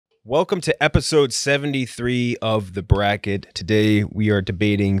Welcome to episode 73 of The Bracket. Today we are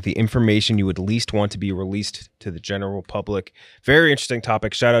debating the information you would least want to be released to the general public. Very interesting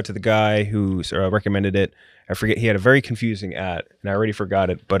topic. Shout out to the guy who recommended it. I forget, he had a very confusing ad, and I already forgot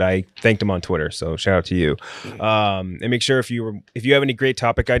it, but I thanked him on Twitter, so shout out to you. And make sure if you have any great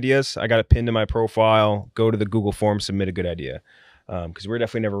topic ideas, I got it pinned to my profile. Go to the Google form, submit a good idea. Because we're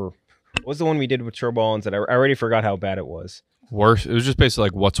definitely never... What was the one we did with Turballins that I already forgot how bad it was? Worse. It was just basically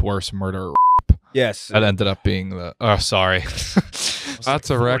like, what's worse, murder or Yes. That ended up being the... Oh, sorry. That's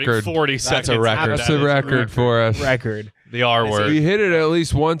a record. 40 seconds. That's a record. That's a record for us. Record. The R word. We hit it at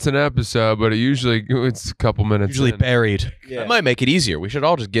least once an episode, but it's a couple minutes. Usually in. buried. Yeah. That might make it easier. We should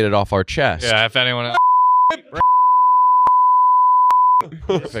all just get it off our chest. Yeah, if anyone...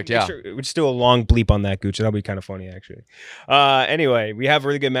 Perfect, yeah. We'll just do a long bleep on that, Gooch. That'll be kind of funny, actually. Anyway, we have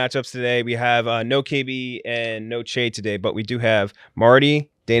really good matchups today. We have no KB and no Cheah today, but we do have Marty,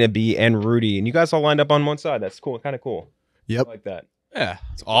 Dana B, and Rudy. And you guys all lined up on one side. That's cool. Kind of cool. Yep. I like that. Yeah,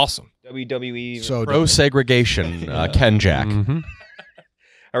 it's awesome. WWE. So Pro segregation, KenJac. Mm-hmm.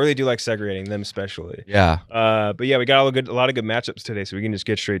 I really do like segregating them, especially. Yeah. But yeah, we got a lot of good matchups today, so we can just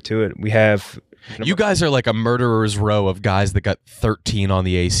get straight to it. We have... You guys are like a murderer's row of guys that got 13 on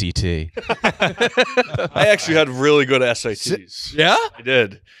the ACT. I actually had really good SATs. Yeah? I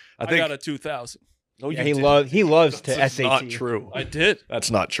did. I got a 2,000. No, Yeah, you he loves to That's SAT. not true. I did.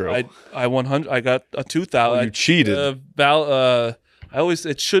 That's not true. I 100. I got a 2,000. Oh, you cheated.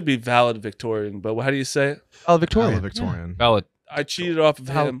 It should be valid Victorian, but how do you say it? Oh, Victoria. Victorian. Valid. I cheated off of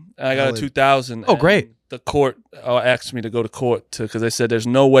him, and I got a Valid. 2,000. Oh, great. And the court asked me to go to court because they said there's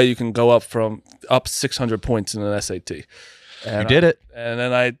no way you can go up 600 points in an SAT. And You did it. And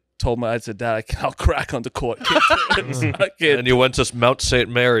then I told I said, Dad, I'll crack on the court. And you went to Mount St.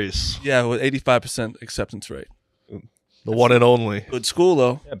 Mary's, Yeah, with 85% acceptance rate. the one and only. Good school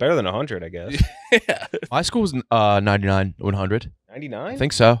though. Yeah, better than 100, I guess. Yeah. My school was 99, 100. 99? I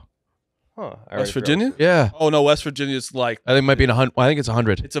think so. Huh. I already West forgot. Virginia? Yeah. Oh no, West Virginia is like I think it might be 100. I think it's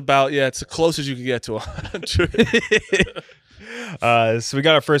 100. it's about it's the closest you can get to 100. So we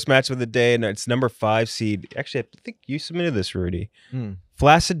got our first match of the day, and it's number 5 seed. Actually, I think you submitted this, Rudy.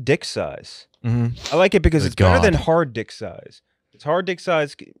 Flaccid dick size. Mm-hmm. I like it because Good it's better God. than hard dick size. It's hard dick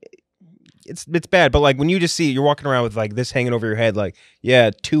size. It's bad, but like when you just see you're walking around with like this hanging over your head, like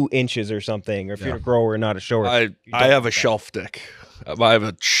 2 inches or something, or if you're a grower and not a shower. I have a shelf dick. I have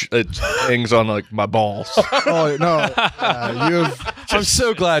it hangs on like my balls. Oh no! I'm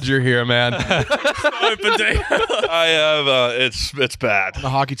so glad you're here, man. I have it's bad. On the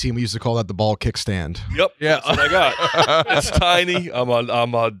hockey team, we used to call that the ball kickstand. Yep. Yeah. That's what I got. It's tiny.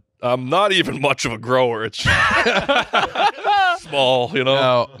 I'm not even much of a grower. It's small, you know.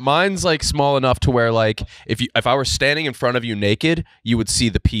 No, mine's like small enough to where like if I were standing in front of you naked, you would see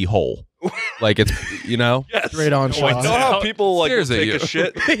the pee hole. Like it's Yes. Straight on You know shot. how people like will Seriously, take a you.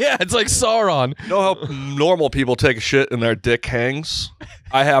 shit? Yeah, it's like Sauron. You know how normal people take a shit and their dick hangs?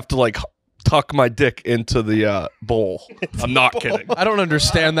 I have to like tuck my dick into the bowl. I'm not kidding. I don't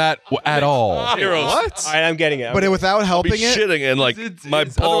understand that at all. Heroes. What? All right, I'm getting it. But without I'll be helping it, shitting and like my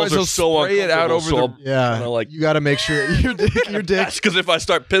otherwise balls he'll are so spray it out uncomfortable, over so the- I'm yeah, like you got to make sure your dick. that's because if I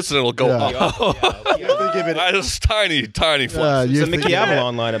start pissing, it'll go Yeah. up. You have to give it. It's tiny flash. There's you a Mickey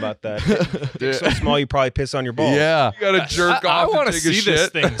Avalon line about that. It's so small you probably piss on your balls. Yeah. You gotta jerk I off want and to take a see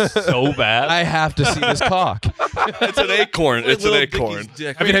this shit. thing so bad. I have to see this cock. It's an acorn. It's an acorn.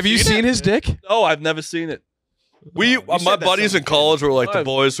 I mean, have you seen his dick? No, I've never seen it. My that buddies sounds in college were like the I've-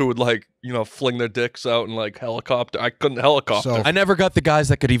 boys who would like fling their dicks out and like helicopter. I couldn't helicopter. So- I never got the guys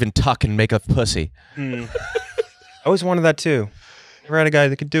that could even tuck and make a pussy. I always wanted that too. Never had a guy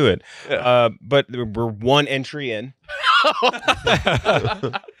that could do it. Yeah. But we're one entry in.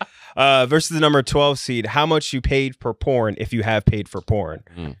 Versus the number 12 seed. How much you paid per porn if you have paid for porn?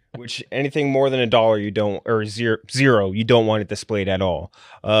 Which anything more than $1 you don't, or zero you don't want it displayed at all.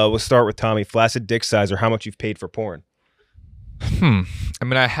 We'll start with Tommy. Flaccid dick size or how much you've paid for porn. I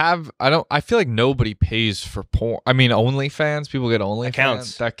mean, I feel like nobody pays for porn. I mean, OnlyFans, people get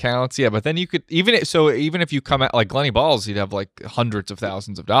OnlyFans. That counts. Yeah, but then you could, even if you come out like Glenny Balls, you'd have like hundreds of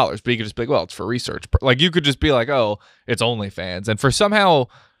thousands of dollars, but you could just be like, well, it's for research. Like you could just be like, oh, it's OnlyFans. And for somehow,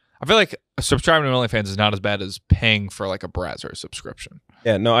 I feel like subscribing to OnlyFans is not as bad as paying for like a browser subscription.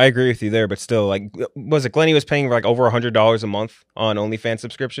 Yeah, no, I agree with you there, but still, like, was it Glenny was paying like over $100 a month on OnlyFans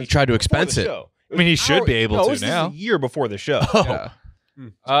subsubscriptions? He tried to Before expense the it. show. I mean, he should be able no, to this now. is a year before the show. Yeah.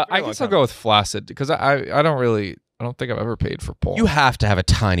 I guess I'll go with flaccid because I don't think I've ever paid for porn. You have to have a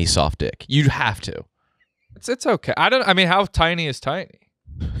tiny soft dick. You have to. It's okay. I mean, how tiny is tiny?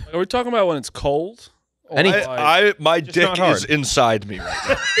 Are we talking about when it's cold? My Just dick not hard. is inside me right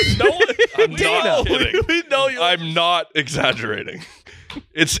now. I'm not kidding. We know you. I'm not exaggerating.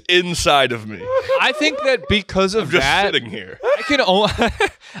 It's inside of me. I think that because of I'm just that, sitting here.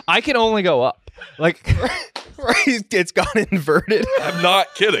 I can only go up. Like, Right, it's gone inverted. I'm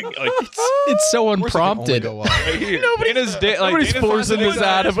not kidding. Like, It's so Only unprompted. go up. right here. Dana's Nobody's forcing this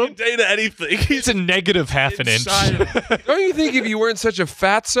out of him. Dana anything. It's a negative half an inch. Don't you think if you weren't such a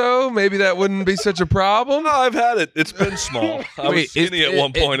fatso, maybe that wouldn't be such a problem? No, I've had it. It's been small. I was skinny at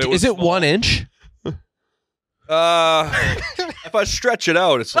one point. Is it 1 inch? If I stretch it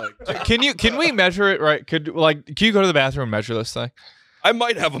out, it's like Can we measure it right? Can you go to the bathroom and measure this thing? I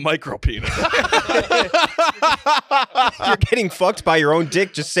might have a micro penis. You're getting fucked by your own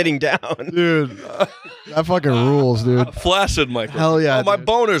dick just sitting down. Dude, that fucking rules, dude. Flaccid micro. Hell yeah, Oh, my dude.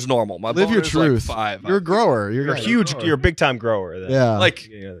 boner's normal. My Live your boner's truth. Like 5. You're a grower. You're You're huge. You're a big time grower. Then. Yeah. Like,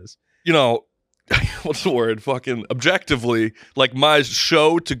 You know this. you know, what's the word? Fucking objectively, like my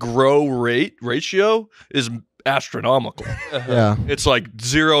show to grow ratio is astronomical. Yeah. It's like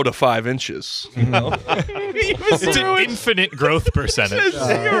 0 to 5 inches. You know? It's an infinite growth percentage. You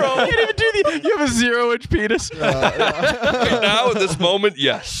can't even do the. You have a 0-inch penis. Right now, at this moment,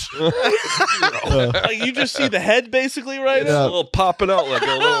 yes. Like, you just see the head basically right It's now. a little popping out like a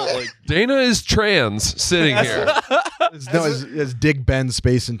little like. Dana is trans sitting here. It's Dig bends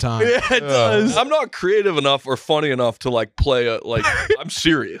space and time. Yeah, it does. I'm not creative enough or funny enough to like play a like. I'm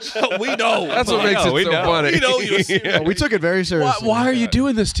serious. We know. That's what makes it so funny. We know you're serious. Oh, we took it very seriously. Why are you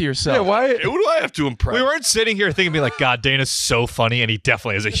doing this to yourself? Yeah, why? Who do I have to impress? We weren't sitting here thinking, be like, God, Dana's so funny, and he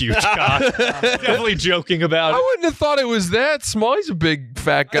definitely has a huge cock. Definitely joking about I it. wouldn't have thought it was that small. He's a big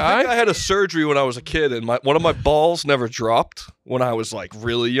fat I think I guy. had a surgery when I was a kid, and one of my balls never dropped when I was like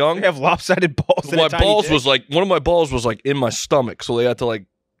really young. You have lopsided balls. and a My tiny balls dick. was like one of my balls was like in my stomach, so they had to like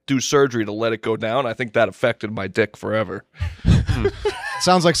do surgery to let it go down. I think that affected my dick forever.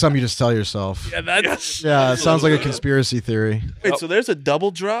 Sounds like something you just tell yourself. Yeah, that's Yeah, it sounds like a conspiracy theory. Wait, so there's a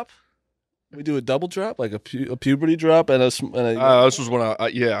double drop? We do a double drop, like a puberty drop and a This was when I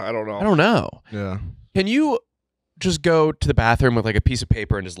yeah, I don't know. I don't know. Yeah. Can you just go to the bathroom with like a piece of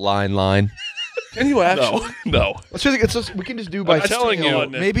paper and just line? Can you actually? No. We can just do by I'm telling you.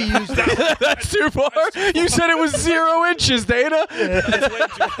 maybe use That's too far. You said it was 0 inches, Dana. That's way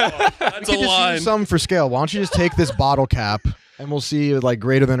too far. That's a line. use some for scale. Why don't you just take this bottle cap and we'll see like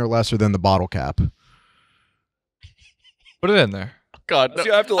greater than or lesser than the bottle cap. Put it in there. God, no.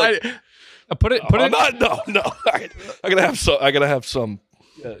 I have to like. Put it in. Not, no. All right. I gotta have some.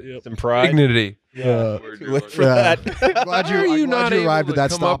 some pride. Dignity. Yeah. For that. Glad Why are you not able arrived to at that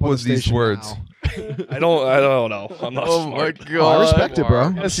come stop up on with the these station words? now. I don't know. I'm not Oh smart. my god! Oh, I respect it, bro.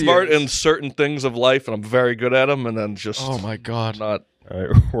 Yes, he Smart is. in certain things of life, and I'm very good at them. And then just Oh my god! not. All right,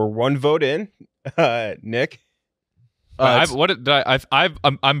 we're one vote in. Nick.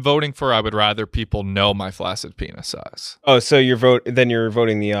 I'm voting for. I would rather people know my flaccid penis size. Oh, so you're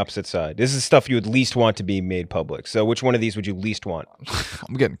voting the opposite side. This is stuff you would least want to be made public. So which one of these would you least want?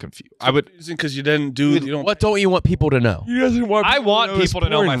 I'm getting confused. I would. Because you didn't do. You don't. What don't you want people to know? He doesn't want. I want his people to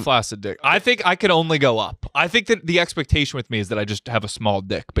know my porn. flaccid dick. I think I could only go up. I think that the expectation with me is that I just have a small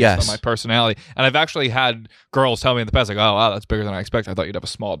dick based Yes. on my personality. And I've actually had girls tell me in the past, like, "Oh, wow, that's bigger than I expected. I thought you'd have a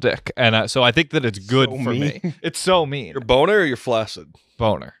small dick." And so I think that it's good So for mean. me. It's so mean. Your boner or your flaccid?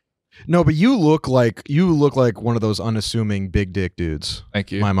 Boner. No, but you look like one of those unassuming big dick dudes. Thank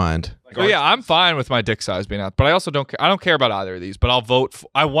you. In my mind. So yeah, I'm fine with my dick size being out, but I also don't. I don't care about either of these. But I'll vote.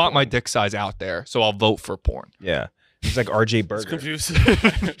 I want my dick size out there, so I'll vote for porn. Yeah. It's like RJ It's Burger. confusing.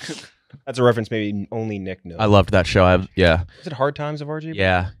 That's a reference maybe only Nick knows. I loved that show. Is it Hard Times of RJ?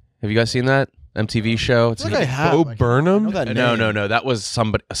 Yeah. Have you guys seen that MTV show? It's I feel like I have. Bo like, Burnham? I know that no, name. no. That was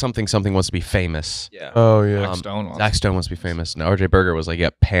something wants to be famous. Yeah. Oh yeah. Stone wants. Zach Stone wants to be famous. No, RJ Berger was like,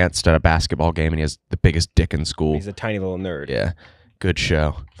 yeah, pantsed at a basketball game, and he has the biggest dick in school. He's a tiny little nerd. Yeah, good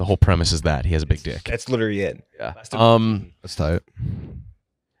show. The whole premise is that he has a big dick. That's literally it. Yeah. That's tight.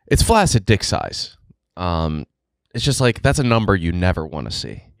 It's flaccid dick size. It's just like that's a number you never want to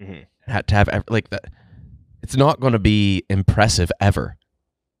see. Mhm. To have like that, it's not going to be impressive ever.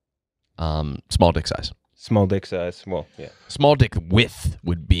 Small dick size. Small dick size. Well, yeah. Small dick width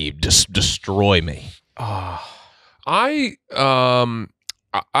would be just destroy me. I've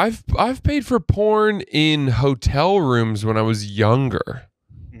paid for porn in hotel rooms when I was younger.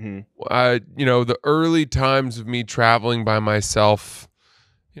 Mm-hmm. The early times of me traveling by myself,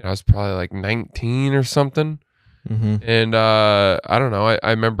 I was probably like 19 or something. Mm-hmm. And I don't know. I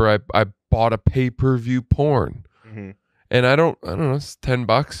remember I bought a pay-per-view porn, Mm-hmm. and I don't know. It's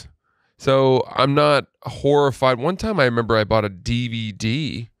 $10. So I'm not horrified. One time I remember I bought a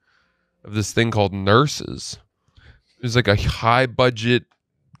DVD of this thing called Nurses. It was like a high budget,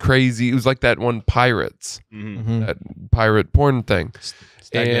 crazy. It was like that one Pirates, that pirate porn thing.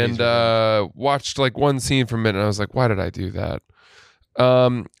 And watched like one scene from it, and I was like, why did I do that?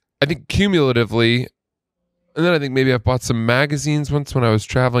 I think cumulatively, and then I think maybe I bought some magazines once when I was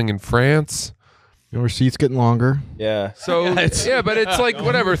traveling in France. Your receipts getting longer. Yeah. So but it's like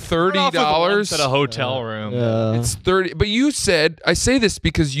whatever, $30 at a hotel room. It's 30. But you said, I say this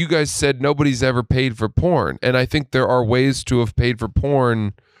because you guys said nobody's ever paid for porn, and I think there are ways to have paid for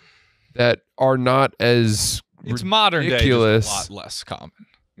porn that are not as It's modern day, ridiculous. just a lot less common.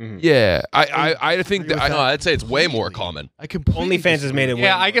 Yeah, I think that No, I'd say it's way more common. I completely OnlyFans has made it.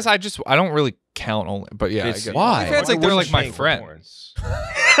 Yeah, way I guess I don't really count only, but yeah, It's- I get why? OnlyFans, like they're like my paying for friends.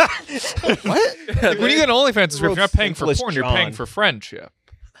 What? Like, when you get an OnlyFans subscription, you're not paying for Simplest porn, you're John. paying for friendship.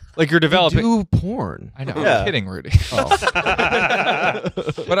 Like you're developing. Do porn. I know. Yeah. I'm kidding, Rudy.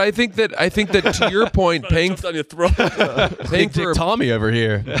 But I think that to your point, paying Jumped on your throat. paying Big Dick for Tommy over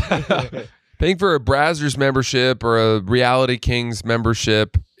here. paying for a Brazzers membership or a Reality Kings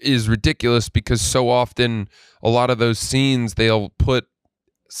membership is ridiculous because so often a lot of those scenes they'll put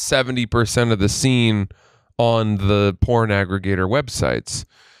 70% of the scene on the porn aggregator websites.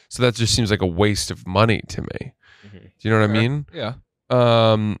 So that just seems like a waste of money to me. Do you know what I mean? Yeah.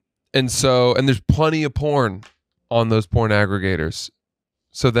 And there's plenty of porn on those porn aggregators.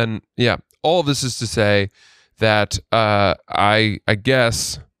 So then, yeah, all of this is to say that I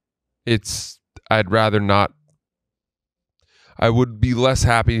guess I'd rather not. I would be less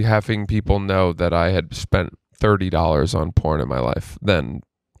happy having people know that I had spent $30 on porn in my life than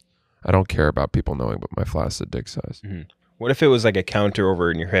I don't care about people knowing about my flaccid dick size. What if it was like a counter over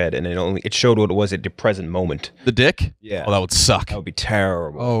in your head and it showed what it was at the present moment? The dick? Yeah. Oh, that would suck. That would be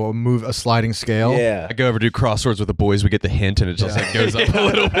terrible. Oh, a sliding scale. Yeah. I go over to do crosswords with the boys. We get the hint, and it just like goes up a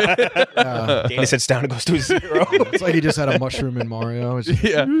little bit. Yeah. Dana sits down and goes to a 0. It's like he just had a mushroom in Mario. It's just-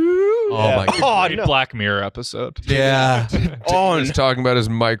 Yeah. Oh my god. Great Black Mirror episode. Yeah. He's talking about his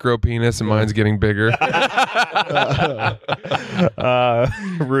micro penis and mine's getting bigger.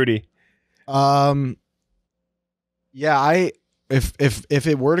 Rudy. Yeah, if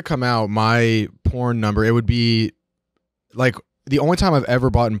it were to come out, my porn number, it would be like the only time I've ever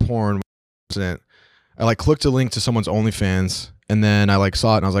bought in porn was I like clicked a link to someone's OnlyFans and then I like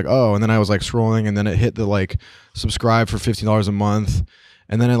saw it and I was like, oh, and then I was like scrolling and then it hit the like subscribe for $15 a month.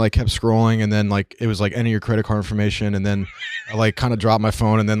 And then I like kept scrolling and then like it was like enter your credit card information and then I like kind of dropped my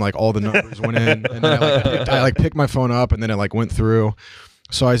phone and then like all the numbers went in and then I picked my phone up and then it like went through.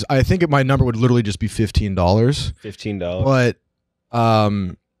 So I think my number would literally just be $15. $15. But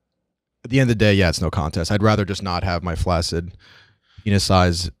at the end of the day, yeah, it's no contest. I'd rather just not have my flaccid penis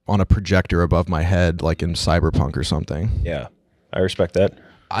size on a projector above my head like in Cyberpunk or something. Yeah. I respect that.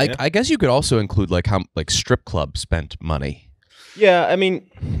 I guess you could also include like how like strip clubs spent money. Yeah, I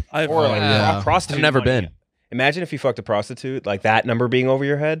mean, or like yeah. prostitute. I've never money. been. Imagine if you fucked a prostitute, like that number being over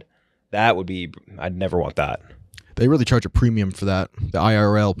your head. That would be. I'd never want that. They really charge a premium for that. The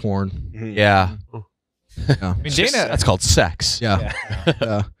IRL porn. Yeah. Yeah. I mean, Dana, That's called sex. Yeah.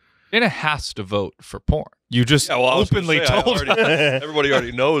 Yeah. Dana has to vote for porn. You just Yeah, well, I was gonna openly say, told us. everybody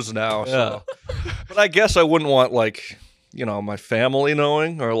already knows now. So. But I guess I wouldn't want like my family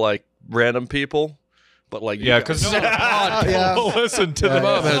knowing or like random people. But like Yeah, because no Yeah. will listen to the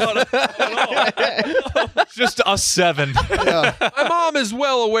mom. Just us 7. My mom is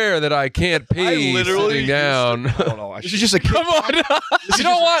well aware that I can't pee sitting down. I don't know. I This is just a kid. Come on. You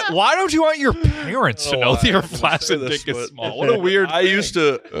know what? Why don't you want your parents to know that your I'm gonna flaccid say this, dick is but- small? What a weird. I used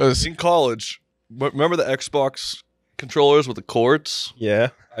to in college. Remember the Xbox controllers with the cords? Yeah.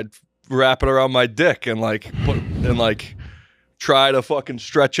 I'd wrap it around my dick and try to fucking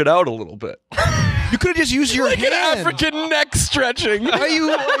stretch it out a little bit. You could have just used your hand. African neck stretching. Why are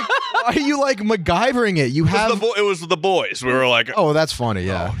you like MacGyvering it? You have. It was the boys. We were like, Oh, that's funny.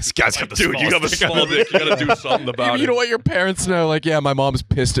 Yeah. This guy's got the dude, you have a small dick. You got to do something about You it. don't want your parents to know, like, yeah, my mom's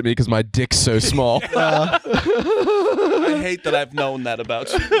pissed at me because my dick's so small. I hate that I've known that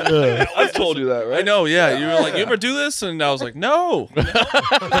about you. I've told you that, right? I know, yeah. You were like, you ever do this? And I was like, no.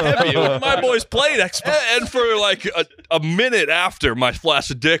 My boys played Xbox. And for like a minute after, my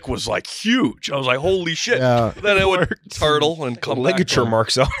flaccid dick was like huge. I was like, holy shit. Yeah. Then it would turtle and come back Ligature down.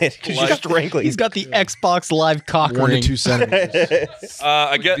 marks on it because you're strangling. He's got the Xbox Live cock 1 to ring. 2 centimeters.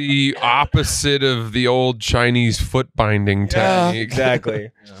 I get The opposite of the old Chinese foot binding technique. Exactly.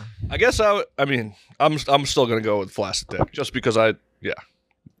 I guess I'm still gonna go with flaccid dick just because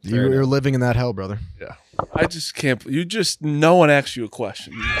You're living in that hell, brother. I just can't. No one asks you a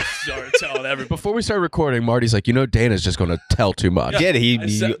question. You just start telling everybody. Before we start recording, Marty's like, Dana's just going to tell too much. Yeah,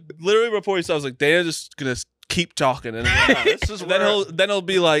 literally before he started, I was like, Dana's just gonna keep talking, and then he'll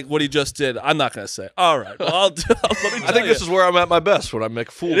be like, what he just did. I'm not gonna say. All right, well, let me tell I think this is where I'm at my best when I make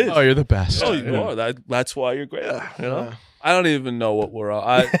a fool. Oh, you're the best. Oh, you are. That's why you're great. You know. I don't even know what we're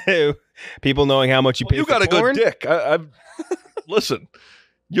on. People knowing how much you pay. You for got a porn? good dick. Listen.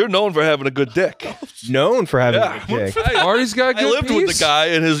 You're known for having a good dick. Known for having a good dick. Marty's got a good I lived with the guy,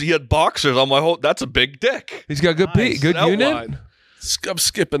 and he had boxers. I'm like, that's a big dick. He's got good good unit. I'm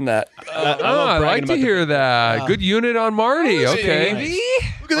skipping that. I like to hear that. Good unit on Marty. Okay.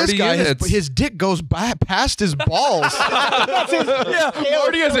 Look at this guy. His dick goes past his balls. Marty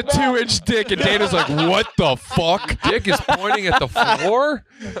has a 2-inch dick, and Dana's like, what the fuck? Dick is pointing at the floor?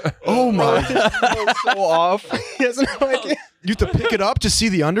 Oh, my. So off. He has no idea. You have to pick it up to see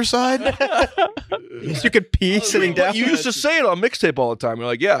the underside? You could pee sitting down. You used to say it on mixtape all the time. You're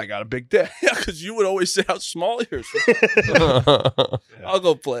like, yeah, I got a big dick. Yeah, because you would always say how small yours is. I'll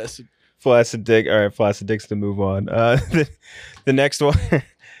go flaccid. Flaccid dick. All right, flaccid dicks to move on. The next one.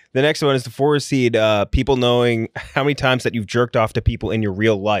 The next one is the 4 seed. People knowing how many times that you've jerked off to people in your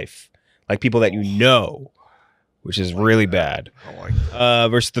real life, like people that you know, which is really bad.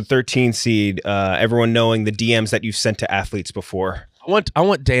 Versus the 13 seed. Everyone knowing the DMs that you've sent to athletes before. I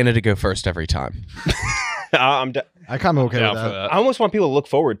want Dana to go first every time. I kind of okay with that. I almost want people to look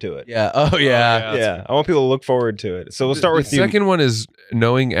forward to it. Yeah. Oh yeah. Yeah. I want people to look forward to it. So we'll start with the second one is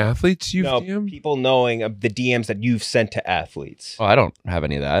knowing athletes you've DM'd? People knowing of the DMs that you've sent to athletes. Oh, I don't have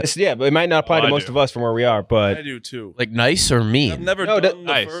any of that. Yeah, but it might not apply to most of us from where we are. But I do too. Like nice or mean? I've never done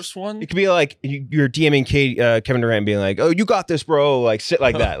the first one. It could be like you're DMing Kevin Durant being like, "Oh, you got this, bro." Like sit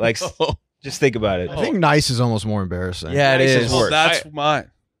like that. Like just think about it. I think nice is almost more embarrassing. Yeah, it is. Well, that's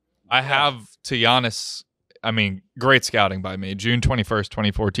mine. I have to Giannis. I mean, great scouting by me. June 21st,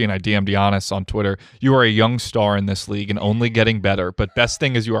 2014, I DM'd Giannis on Twitter. You are a young star in this league and only getting better. But best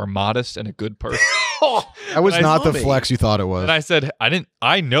thing is you are modest and a good person. That was not the flex you thought it was. And I said,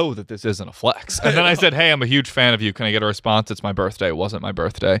 I know that this isn't a flex. And then I said, hey, I'm a huge fan of you. Can I get a response? It's my birthday. It wasn't my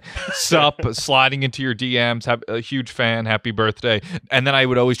birthday. Sup, sliding into your DMs, have a huge fan, happy birthday. And then I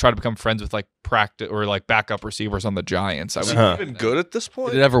would always try to become friends with like practice or like backup receivers on the Giants. I was even good at this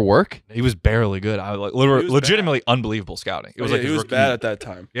point. Did it ever work? He was barely good. I was like legitimately unbelievable scouting. It was like he was bad at that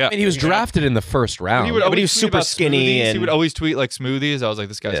time. Yeah, I mean, he was drafted in the first round. He would but he was super skinny, and he would always tweet like smoothies. I was like,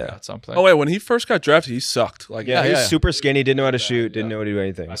 this guy's got something. Oh wait, when he first got drafted, he sucked. Like he was super skinny, didn't know how to shoot, didn't know how to do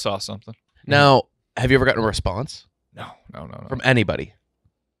anything. I saw something. Now, have you ever gotten a response? No. From anybody?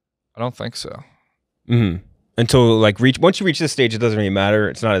 I don't think so. Mm-hmm. Until like once you reach this stage, it doesn't really matter.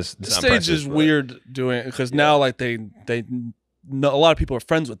 It's not as this stage is weird doing it because now like they know, a lot of people are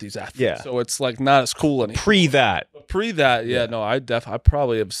friends with these athletes. Yeah. So it's like not as cool anymore. Pre that, no, I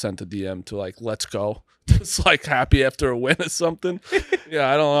probably have sent a DM to like let's go. It's like happy after a win or something.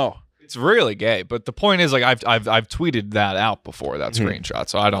 Yeah, I don't know. It's really gay, but the point is like I've tweeted that out before that screenshot,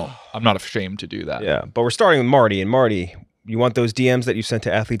 so I'm not ashamed to do that. Yeah, but we're starting with Marty, and Marty, you want those DMs that you sent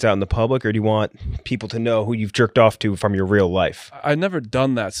to athletes out in the public, or do you want people to know who you've jerked off to from your real life? I've never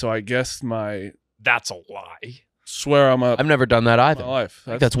done that, so I guess That's a lie. Swear I've never done that either. My life.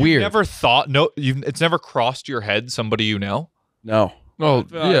 That's weird. Never thought it's never crossed your head somebody you know? No. Oh,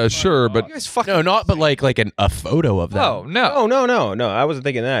 yeah, sure, but You guys fucking No, not but like a photo of them. No. No. I wasn't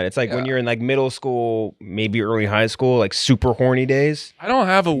thinking that. It's like when you're in like middle school, maybe early high school, like super horny days. I don't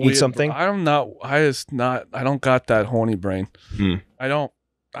have a weird something? I don't got that horny brain. I don't.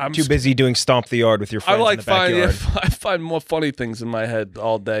 I'm too busy doing stomp the yard with your friends in the backyard. I find more funny things in my head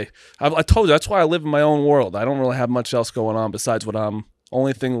all day. I told you that's why I live in my own world. I don't really have much else going on besides what I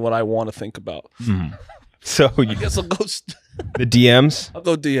want to think about. So I guess I'll go. The DMs. I'll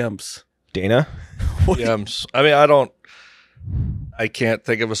go DMs. Dana. DMs. I mean, I can't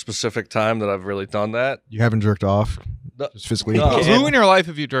think of a specific time that I've really done that. You haven't jerked off? Just physically? No. Who in your life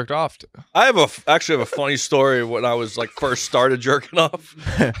have you jerked off to? I actually have a funny story when I was like first started jerking off.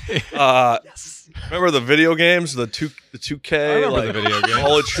 Remember the video games, the 2K, I remember the video games.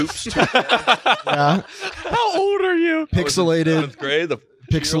 college hoops. Yeah. How old are you? Pixelated. 7th grade. The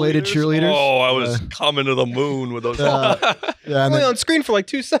Pixelated cheerleaders. Oh, I was coming to the moon with those. Yeah, and Only then, on screen for like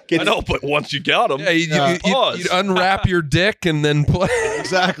 2 seconds. I know, but once you got them, you'd unwrap your dick and then play.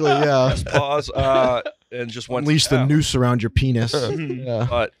 exactly. Yeah. pause, and just went Unleash the down. noose around your penis. Yeah.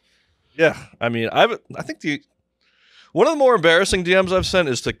 But yeah, I mean, I think one of the more embarrassing DMs I've sent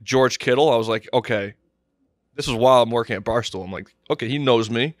is to George Kittle. I was like, okay, this was while I'm working at Barstool. I'm like, okay, he knows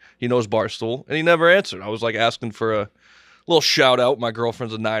me, he knows Barstool, and he never answered. I was like asking for a Little shout out. My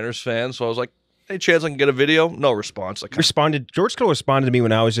girlfriend's a Niners fan, so I was like, any chance I can get a video? No response. George Kittle responded to me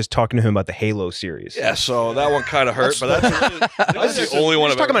when I was just talking to him about the Halo series. Yeah, so that one kind of hurt, but that's the only one.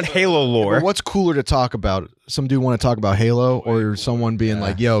 We're talking about Halo lore. Well, what's cooler to talk about? Some dude want to talk about Halo, or someone being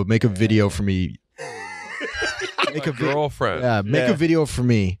like, "Yo, make a video for me." Make a girlfriend. Yeah, make a video for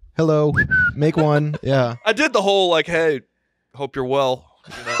me. Hello, make one. Yeah, I did the whole like, hey, hope you're well.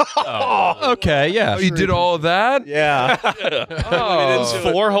 You know? Okay, yeah. Oh, you did all of that? Yeah.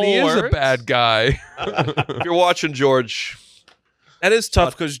 Oh, Four whole he is a words. bad guy. If you're watching, George. That is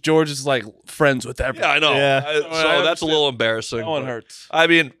tough because George is like friends with everyone. Yeah, I know. Yeah. So that's a little embarrassing. No one but- hurts. I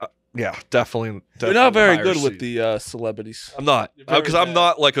mean, yeah, definitely. You're not very higher good with seat. the celebrities. I'm not very because I'm bad.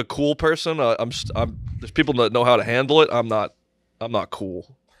 not like a cool person. I'm. There's people that know how to handle it. I'm not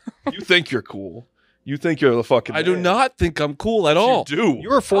cool. You think you're cool. You think you're the fucking. I do man. not think I'm cool at all. You do. You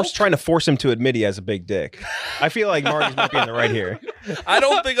were trying to force him to admit he has a big dick. I feel like Marty's might be in the right here. I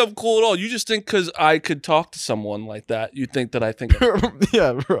don't think I'm cool at all. You just think because I could talk to someone like that, you think that I think.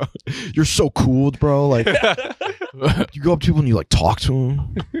 yeah, bro. You're so cool, bro. Like, you go up to people and you like talk to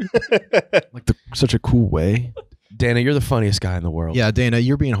them, like such a cool way. Dana, you're the funniest guy in the world. Yeah, Dana,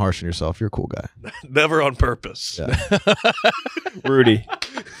 you're being harsh on yourself. You're a cool guy. Never on purpose. Yeah. Rudy.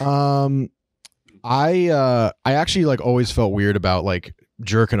 I actually like always felt weird about like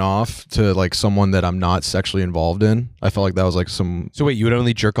jerking off to like someone that I'm not sexually involved in. I felt like that was like some. So wait, you would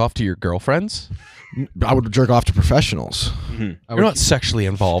only jerk off to your girlfriends? I would jerk off to professionals. Mm-hmm. You're not sexually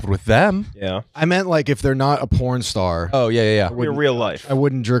involved with them. Yeah. I meant like if they're not a porn star. Oh yeah. Your real life. I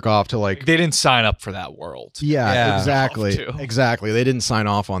wouldn't jerk off to like. They didn't sign up for that world. Yeah, Yeah. exactly. Off to. Exactly. They didn't sign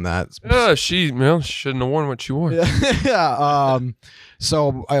off on that. She shouldn't have worn what she wore. yeah.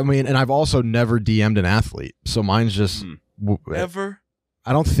 So I mean, and I've also never DM'd an athlete. So mine's just Ever?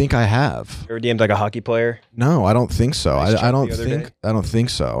 I don't think I have. You ever DM'd like a hockey player? No, I don't think so. Nice I check don't the other think. day. I don't think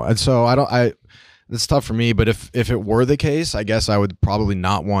so. And so it's tough for me. But if it were the case, I guess I would probably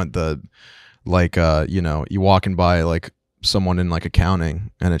not want the like you walking by like someone in like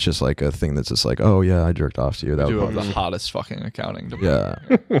accounting and it's just like a thing that's just like, oh yeah, I jerked off to you. That Two would of the probably, hottest fucking accounting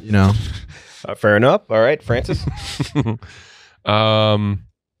department. yeah, you know. Fair enough. All right, Francis. I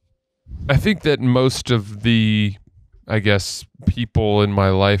think that most of the, I guess, people in my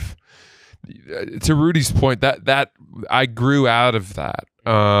life, to Rudy's point, that I grew out of that.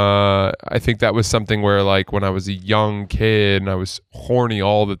 I think that was something where, like, when I was a young kid and I was horny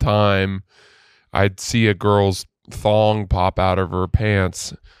all the time, I'd see a girl's thong pop out of her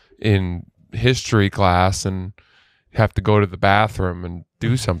pants in history class and have to go to the bathroom and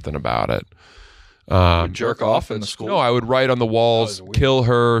do something about it. Jerk off in the school. No, I would write on the walls, kill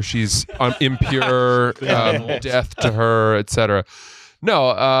her, she's impure, death to her, etc. No,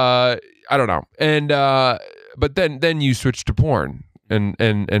 I don't know. And but then you switch to porn, and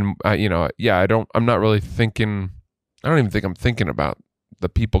I'm not really thinking. I don't even think I'm thinking about the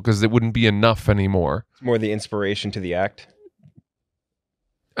people because it wouldn't be enough anymore. It's more the inspiration to the act.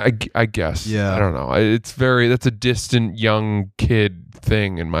 I guess. Yeah. I don't know. That's a distant young kid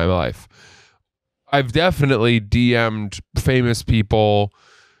thing in my life. I've definitely DM'd famous people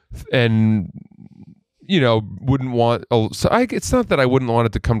and, wouldn't want... it's not that I wouldn't want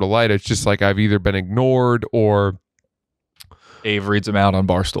it to come to light. It's just like I've either been ignored or... Dave reads them out on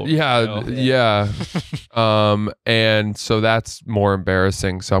Barstool. Yeah. And so that's more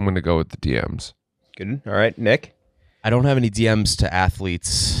embarrassing. So I'm going to go with the DMs. Good. All right, Nick. I don't have any DMs to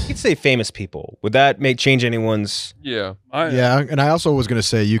athletes. You could say famous people. Would that change anyone's? Yeah. Yeah, and I also was going to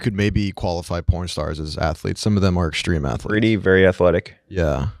say you could maybe qualify porn stars as athletes. Some of them are extreme athletes. Pretty, very athletic.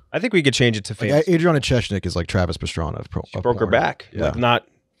 Yeah. I think we could change it to famous. Like Adriana Chechnik is like Travis Pastrana of She broke her back. Yeah. Like not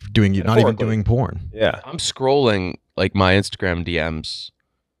not even metaphorically. doing porn. Yeah. I'm scrolling like my Instagram DMs.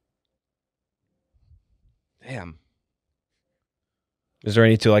 Damn. Is there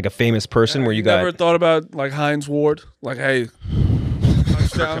any to like a famous person where you never got? thought about like Heinz Ward? Like, hey,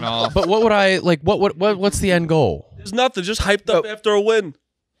 touchdown. Off. But what would I like? What's the end goal? There's nothing. Just hyped up after a win.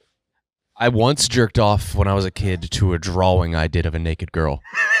 I once jerked off when I was a kid to a drawing I did of a naked girl.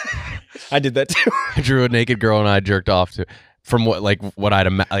 I did that too. I drew a naked girl and I jerked off to. From what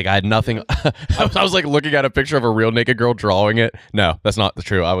I'd like, I had nothing. I was like looking at a picture of a real naked girl, drawing it. No, that's not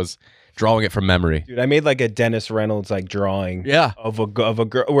true. I was drawing it from memory. Dude, I made like a Dennis Reynolds like drawing. Yeah. Of a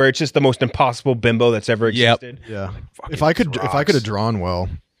girl where it's just the most impossible bimbo that's ever Yep. existed. Yeah. If I could have drawn well,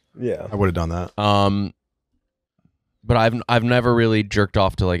 Yeah. I would have done that. But I've never really jerked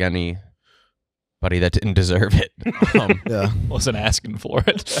off to like anybody that didn't deserve it. Yeah. Wasn't asking for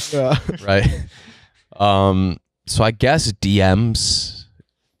it. Yeah. Right. So I guess DMs.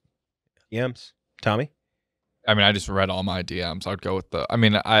 DMs. Tommy. I mean, I just read all my DMs. I'd go with I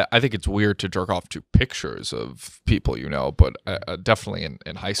mean, I think it's weird to jerk off to pictures of people you know, but definitely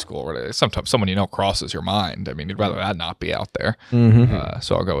in high school, where sometimes someone you know crosses your mind. I mean, you'd rather that not be out there.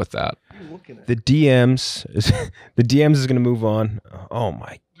 So I'll go with that. The DMs is going to move on. Oh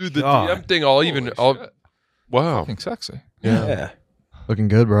my Dude, the God. DM thing, wow. Fucking sexy. Yeah. Looking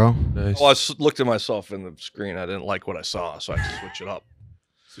good, bro. Nice. Well, looked at myself in the screen. I didn't like what I saw, so I had to switch it up.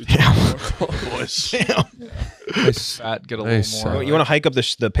 Boys. Nice. Fat, get a Nice. little more. You want to hike up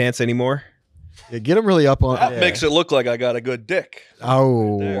the pants anymore? Yeah, get him really up on. That makes it look like I got a good dick.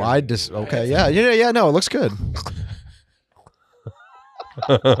 Oh, There. okay. Yeah. No, it looks good.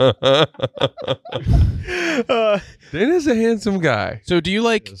 Dana's a handsome guy. So do you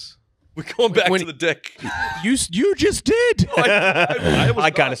like? We're going back When- to the dick. You just did.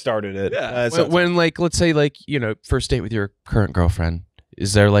 I kind of started it. Yeah. When like, let's say like, you know, first date with your current girlfriend,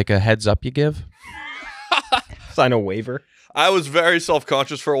 is there like a heads up you give? Sign a waiver. I was very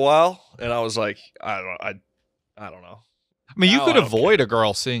self-conscious for a while, and I was like, I don't know. I mean, you No, could I don't avoid a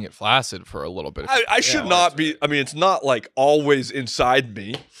girl seeing it flaccid for a little bit. I should not be. I mean, it's not like always inside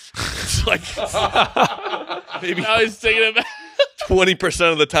me. It's like maybe Now he's taking it back.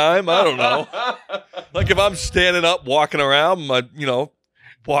 20% of the time. I don't know. Like if I'm standing up, walking around,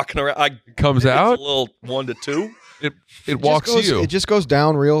 walking around, Comes maybe out. it's a little 1 to 2. It walks you. It just goes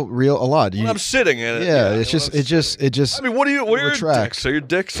down real a lot. When I'm sitting in it. Yeah, you it's know just what I'm it just. saying? I mean, what are your retracts. dicks? Are your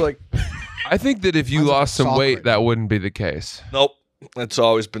dicks like? I think that if you Mine's like lost some sock weight, right that wouldn't be the case. Nope. It's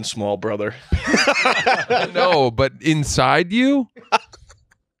always been small, brother. No, but inside you,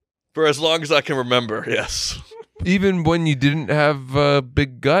 For as long as I can remember, yes. even when you didn't have a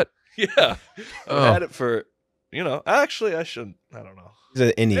big gut. Yeah. Oh. I had it for, actually I shouldn't. I don't know. Is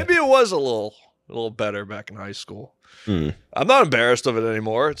it any? Maybe it was a little better back in high school. I'm not embarrassed of it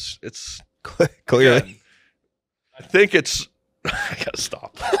anymore. It's Clearly. again, I think it's. I gotta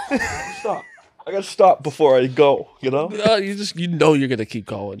stop. Stop. I gotta stop before I go. You know you're gonna keep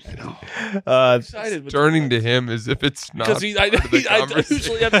going. Excited with Turning to him as if it's not. because I part of the I conversation.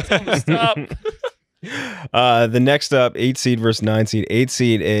 usually have to tell him to stop. The next up, 8 seed versus 9 seed. 8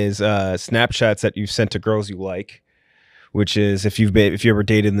 seed is Snapchats that you've sent to girls you like, which is if you ever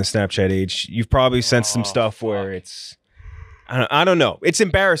dated in the Snapchat age, you've probably sent some stuff where it's I don't know. It's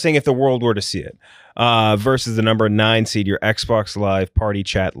embarrassing if the world were to see it. Versus the number 9 seed, your Xbox Live party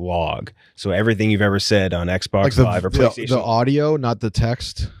chat log. So everything you've ever said on Xbox Live or PlayStation. The audio, not the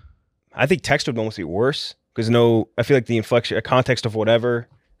text. I think text would almost be worse because I feel like the inflection, a context of whatever.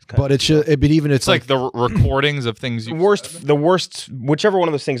 But it should. But even It's like the recordings of things. The worst, whichever one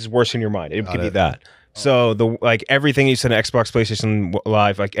of those things is worse in your mind. It could be that. So everything you said on Xbox, PlayStation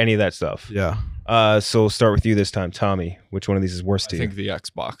Live, like any of that stuff. Yeah. So we'll start with you this time, Tommy. Which one of these is worse to I you? think the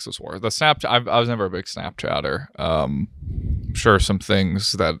Xbox is worse. The Snapchat. I was never a big Snapchatter. I'm sure some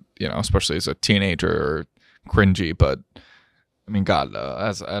things that especially as a teenager, are cringy. But I mean, God,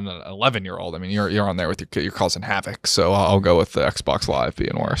 as an 11-year-old, I mean, you're on there with your kid, you're causing havoc. So I'll go with the Xbox Live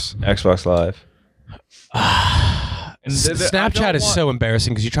being worse. Xbox Live. Snapchat is so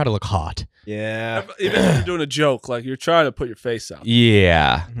embarrassing because you try to look hot. Yeah. Even if you're doing a joke, like you're trying to put your face out.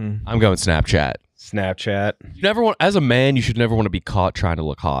 Yeah, I'm going Snapchat. Snapchat. You never want, as a man, you should never want to be caught trying to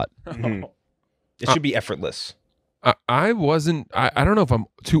look hot. It should be effortless. I wasn't. I don't know if I'm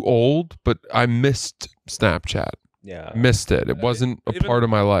too old, but I missed Snapchat. Yeah. Missed it. It wasn't a even- part of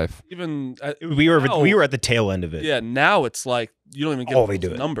my life. Even We were now- at the tail end of it. Yeah, now it's like you don't even get Oh, they those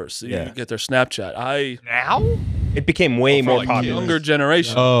do it. numbers. So Yeah. you get their Snapchat. Now, It became way more like popular. younger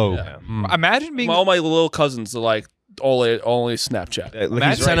generation. Oh. Yeah. imagine being. All my little cousins are like only Snapchat. Like I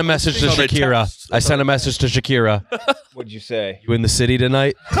he's sent a right. message to So they Shakira. text. I sent a message to Shakira. What'd you say? You in the city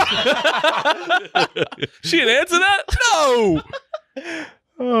tonight? She didn't answer that? no.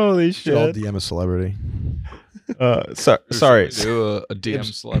 Holy Should all DM a celebrity. Sorry. Do a DM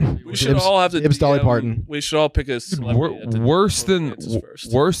celebrity. We should all have to Dibs Dolly DM. Parton. We should all pick a celebrity. at the- Worse than answers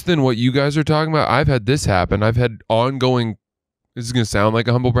first. worse than what you guys are talking about. I've had this happen. I've had ongoing. This is gonna sound like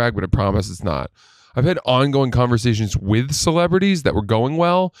a humble brag, but I promise it's not. I've had ongoing conversations with celebrities that were going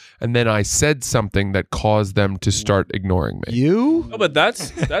well, and then I said something that caused them to start ignoring me. You? No, but that's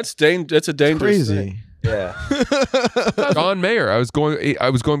That's a dangerous thing. Crazy. Yeah. John Mayer. I was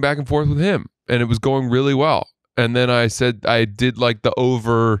going back and forth with him, and it was going really well. And then I said I did like the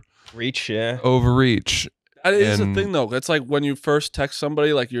Reach, yeah. overreach. That is the And- thing, though. It's like when you first text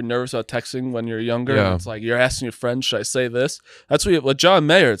somebody, like you're nervous about texting when you're younger. Yeah. And it's like you're asking your friend, "Should I say this?" That's what with John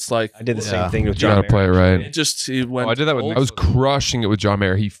Mayer. It's like I did the Yeah. same thing with You John gotta play it Mayer. right. it just he went. I did that with old. I was crushing it with John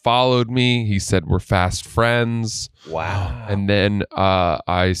Mayer. He followed me. He said we're fast friends. Wow. And then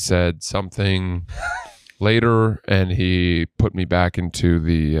I said something later, and he put me back into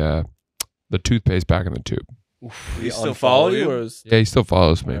the toothpaste back in the tube. He still follow you, or is Yeah, he still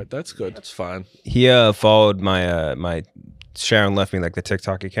follows me. All right, that's good. That's fine. He followed my my Sharon left me like the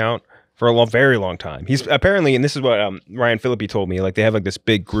TikTok account for a very long time. He's apparently, and this is what Ryan Phillippe told me, like they have like this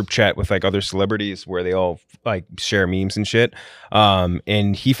big group chat with like other celebrities where they all like share memes and shit.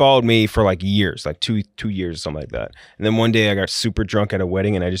 And he followed me for like years, like two years or something like that. And then one day I got super drunk at a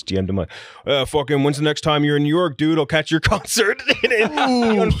wedding and I just DM'd him like, fucking, when's the next time you're in New York, dude? I'll catch your concert. And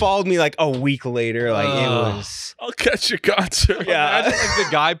he unfollowed me like a week later. Like it was, I'll catch your concert. Yeah, imagine like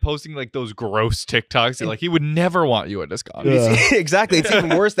the guy posting like those gross TikToks. Like he would never want you at his concert. exactly. It's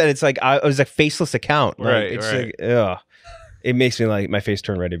even worse that it's like it was a faceless account. Like, Right, it's right. like, ugh. It makes me like my face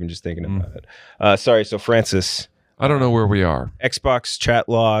turn red even just thinking about it. Sorry. So Francis, I don't know where we are. Xbox chat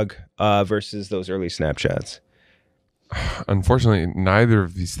log versus those early Snapchats. Unfortunately, neither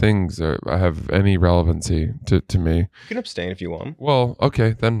of these things have any relevancy to me. You can abstain if you want. Well,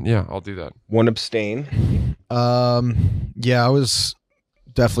 okay, then yeah, I'll do that. One abstain. Yeah, I was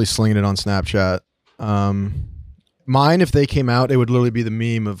definitely slinging it on Snapchat. Mine, if they came out, it would literally be the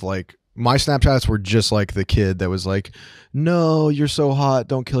meme of like, my Snapchats were just like the kid that was like, no, you're so hot,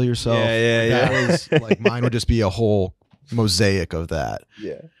 don't kill yourself. Yeah. That was like, mine would just be a whole mosaic of that.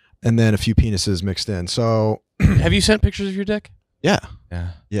 Yeah. And then a few penises mixed in. So Have you sent pictures of your dick? yeah.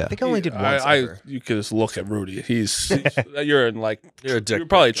 I think I only did once. You could just look at Rudy. He's you're in like You're a dick you're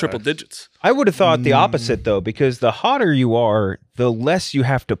probably pic guy. triple digits. I would have thought the opposite though, because the hotter you are, the less you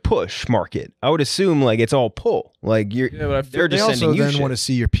have to push market. I would assume like it's all pull. Like you're Yeah, but I they're They just also sending you then shit. want to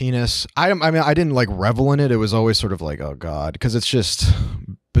see your penis. I mean, I didn't like revel in it. It was always sort of like, oh God, because it's just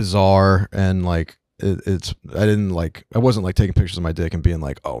bizarre and like I wasn't like taking pictures of my dick and being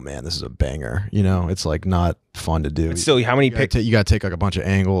like, oh man, this is a banger. You know, it's like not fun to do. But still, how many you gotta take like a bunch of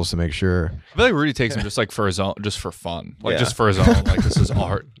angles to make sure. I feel like Rudy takes him just like for his own, just for fun, like Yeah. just for his own. Like this is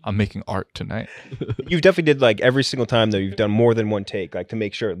art. I'm making art tonight. You've definitely did like every single time though. You've done more than one take, like to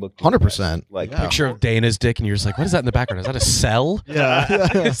make sure it looked 100%. like Picture of Dana's dick, and you're just like, what is that in the background? Is that a cell? Yeah.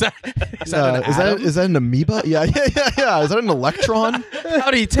 Is that an Is atom? that an amoeba? Yeah. Is that an electron?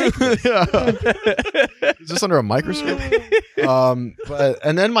 How do you take this? Yeah. Is this under a microscope? But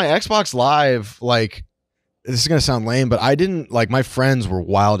and then my Xbox Live, like, this is gonna sound lame, but I didn't like, my friends were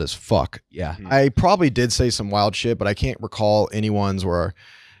wild as fuck. Yeah. I probably did say some wild shit, but I can't recall anyone's where,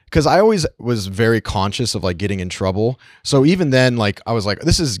 because I always was very conscious of like getting in trouble. So even then, like I was like,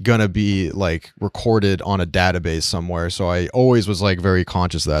 this is gonna be like recorded on a database somewhere. So I always was like very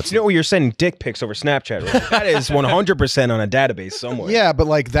conscious of that. You know, you're sending dick pics over Snapchat. Right? That is 100% on a database somewhere. Yeah, but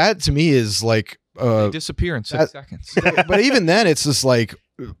like that to me is like They disappear in 6 seconds. but even then it's just like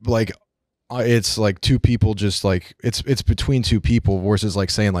it's like two people, just like it's between two people versus like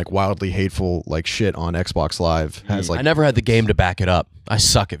saying like wildly hateful like shit on Xbox Live has like I never had the game to back it up. I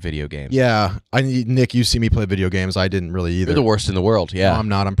suck at video games. yeah. Nick, you see me play video games. I didn't really either. You're the worst in the world. Yeah. No, I'm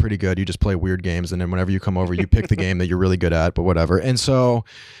not. I'm pretty good. You just play weird games, and then whenever you come over, you pick the game that you're really good at. But whatever. And so,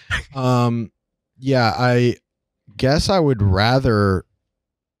 yeah, I guess I would rather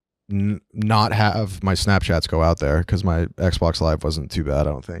not have my Snapchats go out there because my Xbox Live wasn't too bad.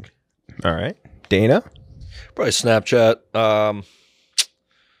 I don't think. All right, Dana. Probably Snapchat.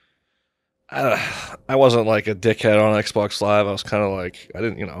 I wasn't like a dickhead on Xbox Live. I was kind of like, I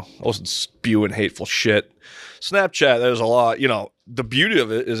wasn't spewing hateful shit. Snapchat, there's a lot, the beauty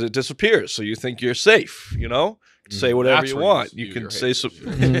of it is it disappears. So you think you're safe, say whatever That's you where want. you You can your say some.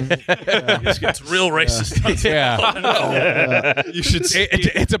 This gets real racist. Yeah. You should see.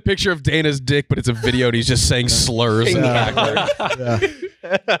 It's a picture of Dana's dick, but it's a video and he's just saying slurs in the background.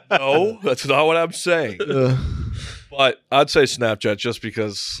 No, that's not what I'm saying. But I'd say Snapchat just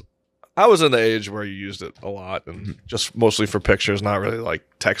because I was in the age where you used it a lot and just mostly for pictures, not really like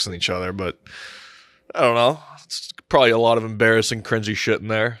texting each other. But I don't know. It's probably a lot of embarrassing, cringy shit in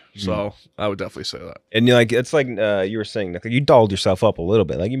there. So I would definitely say that. And you're like, it's like you were saying, Nick, you dolled yourself up a little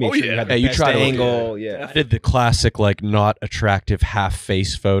bit. Like you made sure you had the Yeah, you best try to- angle. Yeah. I did the classic, like, not attractive half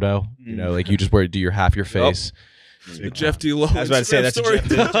face photo. You know, like you just do your half your face. The Jeff D. Lowe. I was about to say that's a Instagram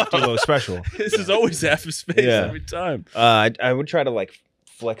story. Jeff Lowe special. This is always half his face Yeah. every time. I would try to like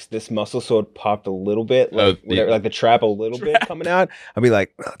flex this muscle so it popped a little bit, like like the trap a little bit coming out. I'd be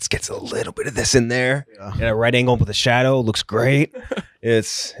like, let's get a little bit of this in there. And a right angle with a shadow looks great.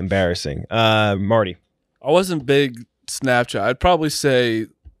 It's embarrassing. Marty. I wasn't big Snapchat. I'd probably say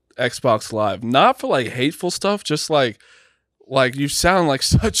Xbox Live. Not for like hateful stuff, just like you sound like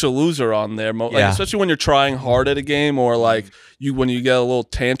such a loser on there, like, Yeah. especially when you're trying hard at a game, or like when you get a little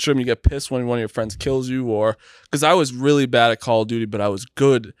tantrum, you get pissed when one of your friends kills you, or because I was really bad at Call of Duty, but I was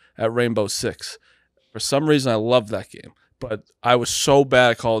good at Rainbow Six, For some reason, I loved that game. But I was so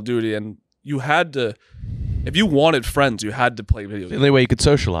bad at Call of Duty, and you had to, if you wanted friends, you had to play video games. The only way you could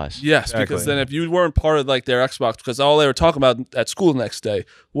socialize. Yes, because then if you weren't part of like their Xbox, because all they were talking about at school the next day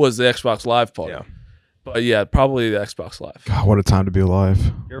was the Xbox Live party. Yeah. But yeah, probably the Xbox Live. God, what a time to be alive.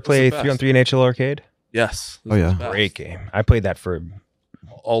 You ever play 3-on-3 in HL Arcade? Yes. Oh yeah. Great game. I played that for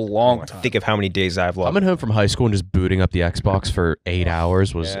a long time. Think of how many days I've lost. Coming home from high school and just booting up the Xbox for 8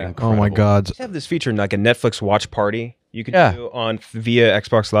 hours was incredible. Oh my God. They have this feature like a Netflix watch party you could do on via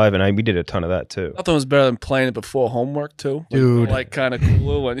Xbox Live, and we did a ton of that too. Nothing was better than playing it before homework too. Dude. Like kind of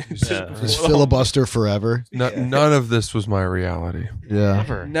cool when you just filibuster forever. None of this was my reality.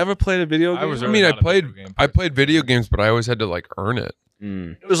 Yeah. Never played a video game. I played video games, but I always had to like earn it.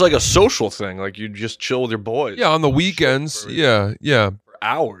 It was like a social thing. Like you just chill with your boys. Yeah, on the weekends. Yeah. For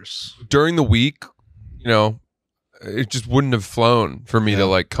hours. During the week, you know, it just wouldn't have flown for me to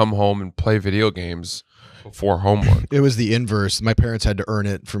like come home and play video games before homework. It was the inverse. My parents had to earn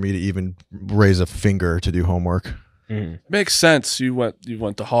it for me to even raise a finger to do homework. Makes sense. You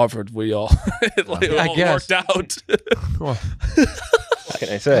went to Harvard. We all it all worked out. What can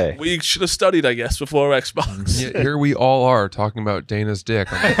I say? We should have studied, I guess, before Xbox. Yeah, here we all are talking about Dana's dick.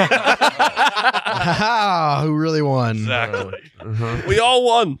 Who really won? Exactly. We all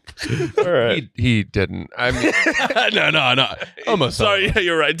won. All right. He didn't. I mean, no. Almost. Sorry, yeah,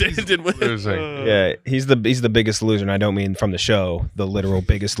 you're right. Dana did win. Yeah, he's the biggest loser, and I don't mean from the show, the literal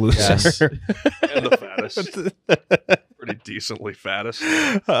biggest loser. And the fattest. Pretty decently fattest.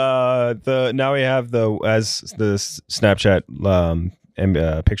 Now we have as the Snapchat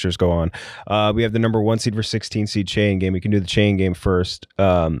pictures go on. We have the number 1 seed for 16 seed chain game. We can do the chain game first.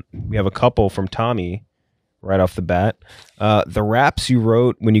 We have a couple from Tommy right off the bat. The raps you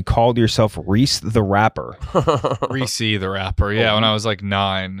wrote when you called yourself Reese the Rapper. Reese the Rapper. Yeah, when I was like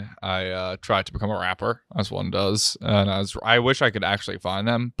 9, I tried to become a rapper, as one does, and I wish I could actually find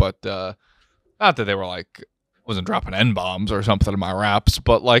them, but not that they were like wasn't dropping N-bombs or something in my raps,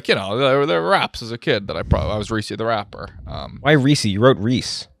 but like, you know, there were raps as a kid that I was Reese the Rapper. Why Reese? You wrote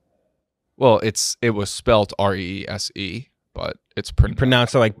Reese. Well, it was spelled Reese, but it's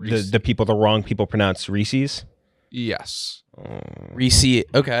pronounced like the wrong people pronounce Reese's. Yes. Reese.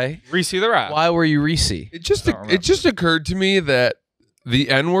 Okay. Reese the Rapper. Why were you Reese? It just occurred to me that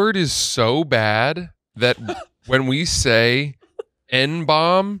the N-word is so bad that when we say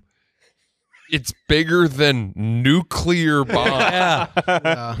N-bomb, it's bigger than nuclear bomb. Yeah.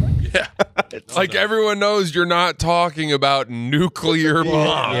 It's like everyone knows you're not talking about nuclear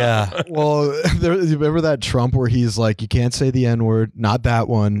bomb. Yeah. Well, you remember that Trump where he's like, you can't say the N-word, not that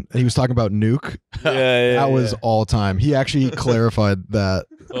one. And he was talking about nuke. That was all time. He actually clarified that.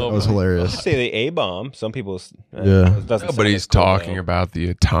 That was hilarious. Say the A-bomb. Some people. Nobody's talking about the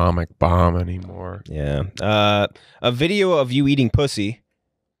atomic bomb anymore. Yeah. A video of you eating pussy.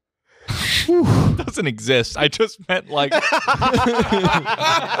 Doesn't exist. I just meant like I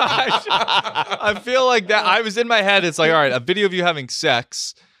feel like that I was in my head. It's like, all right, a video of you having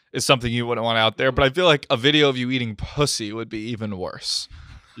sex is something you wouldn't want out there, but I feel like a video of you eating pussy would be even worse.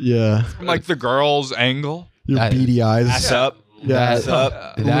 Yeah. From like the girl's angle. Your beady eyes. Ass up. Yeah. Ass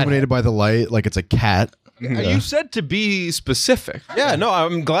up. Illuminated by the light like it's a cat. You said to be specific. Yeah, no,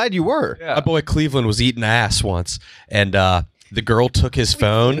 I'm glad you were. My boy Cleveland was eating ass once, and the girl took his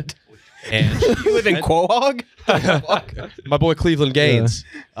phone. And you live in Quahog? My boy Cleveland Gaines,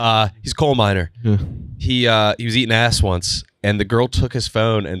 he's a coal miner. Yeah. He was eating ass once, and the girl took his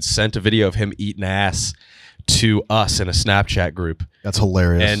phone and sent a video of him eating ass to us in a Snapchat group. That's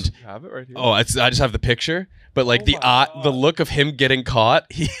hilarious. And You have it right here. I just have the picture, but like the look of him getting caught.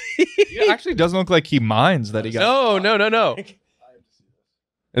 It actually doesn't look like he minds that he got. No.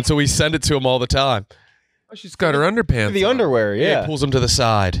 And so we send it to him all the time. Oh, she's got her underpants. The on. underwear, He pulls him to the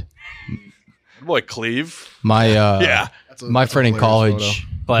side. Boy, Cleve. My my friend in college,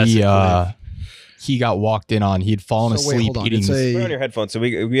 he got walked in on. He'd fallen asleep eating. Put on your headphones. So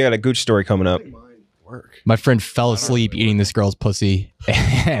we got a Gooch story coming up. My friend fell asleep eating this girl's pussy,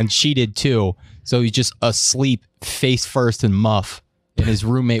 and she did too. So he's just asleep, face first and muff. And his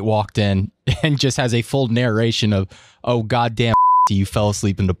roommate walked in and just has a full narration of, "Oh goddamn, you fell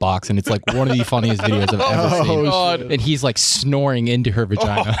asleep in the box," and it's like one of the funniest videos I've ever seen. God. And he's like snoring into her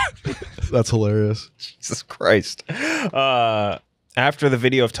vagina. That's hilarious. Jesus Christ. After the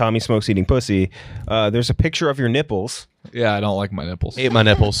video of Tommy Smokes eating pussy, there's a picture of your nipples. Yeah, I don't like my nipples. Hate my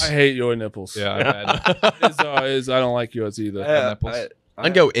nipples. I hate your nipples. Yeah, I don't like yours either. nipples.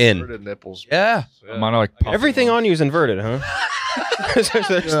 I'd go in. Nipples. Yeah. Mine are like puffy Everything ones. on you is inverted, huh?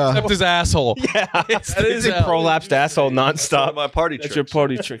 Except his asshole. Yeah, it's a prolapsed asshole nonstop. My party That's trick. your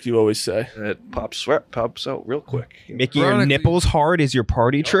party trick you always say. It pops out real quick. Making your nipples hard is your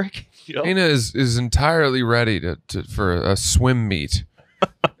party trick. Dana is entirely ready for a swim meet,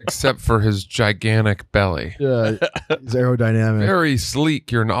 except for his gigantic belly. Yeah, it's aerodynamic. Very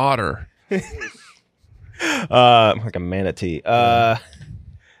sleek. You're an otter. Like a manatee.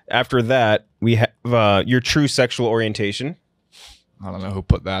 After that, we have your true sexual orientation. I don't know who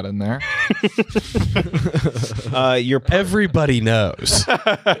put that in there. Everybody knows.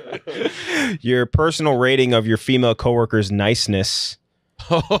 Your personal rating of your female coworker's niceness.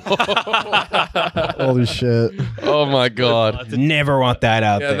 Holy shit. Oh my god. Never want that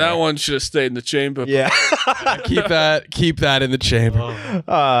out there. Yeah, that one should have stayed in the chamber. Yeah. Keep that in the chamber.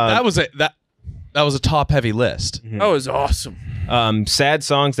 That was a top heavy list. That was awesome. Sad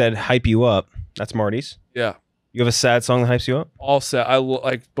songs that hype you up. That's Marty's. Yeah. You have a sad song that hypes you up? All sad.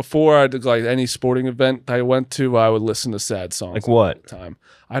 Like before I did like any sporting event I went to, I would listen to sad songs. Like what? All the time.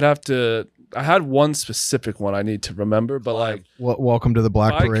 I had one specific one I need to remember, but like Welcome to the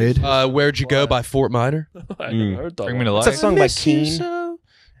Black Mike- Parade. Where'd you go by Fort Minor? I never heard that Bring one. me to What's life. that song by Keen?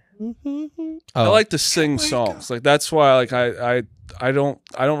 I like to sing songs. Like that's why like I don't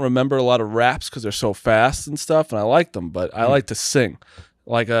remember a lot of raps because they're so fast and stuff, and I like them, but I like to sing.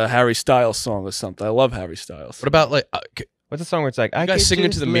 Like a Harry Styles song or something. I love Harry Styles. What about like What's the song where it's like, you guys singing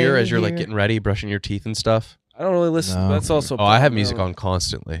into the mirror as you're like getting ready, brushing your teeth and stuff? I don't really listen. No. That's also. Oh, I have music on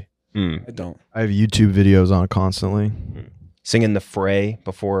constantly. I don't. I have YouTube videos on constantly. Singing the Fray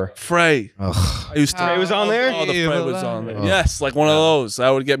before. Frey. Ugh. I used to. Fray was on there? Oh, the Frey was on there. Ugh. Yes, like one of those. That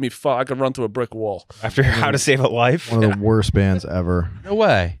would get me. I could run through a brick wall. After How to Save a Life. One of the worst bands ever. No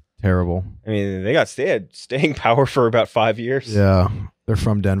way. Terrible. I mean, they had staying power for about 5 years. Yeah. They're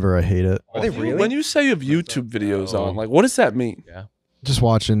from Denver. I hate it. Are they really? When you say you have YouTube videos on, like, what does that mean? Just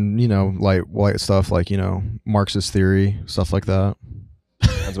watching, like white stuff like, Marxist theory, stuff like that.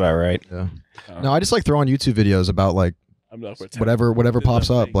 That's about right. Yeah. No, I just like throwing YouTube videos about like I'm not whatever pops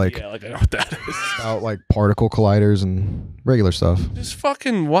up, like yeah, like I know what that is. about like particle colliders and regular stuff. Just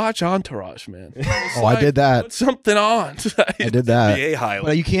fucking watch Entourage, man. Oh, I did that. Put something on. I did that. NBA highlight.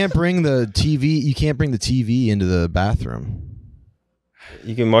 But you can't bring the TV. You can't bring the TV into the bathroom.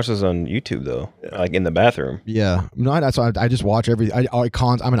 You can watch this on YouTube though, like in the bathroom. Yeah, no, that's why I just watch every. I'm an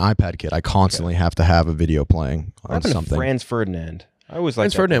iPad kid. I constantly have to have a video playing What on happened to something. Franz Ferdinand? I always like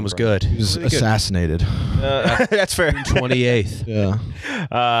Franz Ferdinand was good. He was assassinated. That's fair. 28th.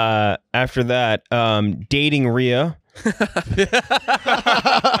 Yeah. After that, dating Rhea. No,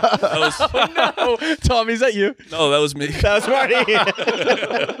 Tom, is that you? No, that was me. That was Marty.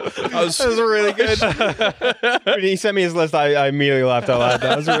 That was really good. When he sent me his list, I immediately laughed out loud.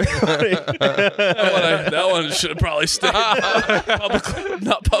 That was really funny. that one should have probably stayed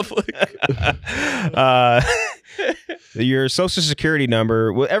not public. Your social security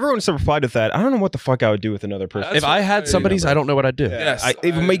number. Well, everyone's replied with that. I don't know what the fuck I would do with another person. If I had somebody's, I don't know what I'd do. Yes,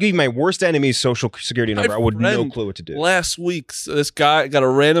 If it might be my worst enemy's social security number, I would no friend clue what to do. Last week, this guy got a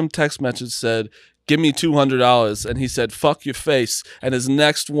random text message said, "Give me $200," and he said, "Fuck your face." And his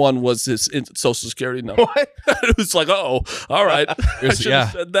next one was his social security number. What? It was like, oh, all right. I should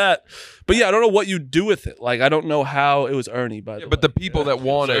have said that. But yeah, I don't know what you do with it. Like, I don't know how it was Ernie, by the way. But the people that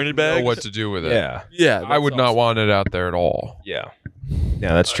want Ernie it know bags? what to do with it. Yeah. Yeah, I would not want it out there at all. Yeah.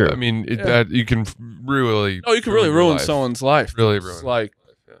 Yeah, that's true. I mean, that you can really. Oh, you can really your ruin life. someone's life. Really It's ruin. like,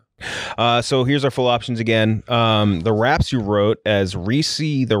 So here's our full options again. The raps you wrote as Reese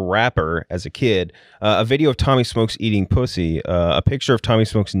the Rapper as a kid, a video of Tommy Smokes eating pussy, a picture of Tommy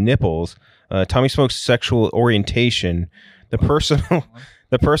Smokes' nipples, Tommy Smokes' sexual orientation, the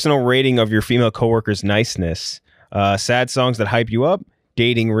personal rating of your female coworker's niceness, sad songs that hype you up,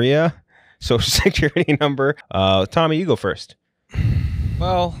 dating Rhea, social security number. Tommy, you go first.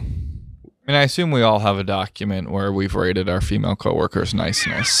 Well, I mean, I assume we all have a document where we've rated our female coworkers'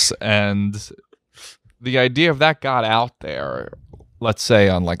 niceness, and the idea of that got out there. Let's say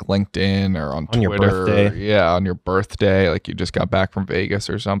on like LinkedIn or on Twitter, your birthday. Yeah, on your birthday, like you just got back from Vegas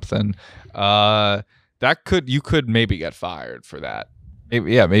or something. You could maybe get fired for that.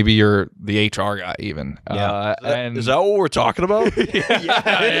 Maybe you're the HR guy even. Yeah. Is that what we're talking about? I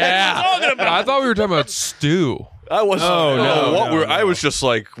thought we were talking about Stu. I was. I was just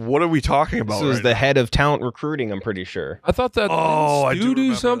like, what are we talking about? This is right the now? head of talent recruiting, I'm pretty sure. I thought that. Oh, I did do Stu do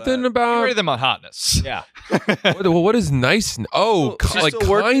remember something that. about. Rate them on hotness. Yeah. what is nice? Oh, like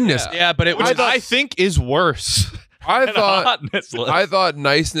kindness. Yeah, but which I think is worse. I than a thought. hotness list. I thought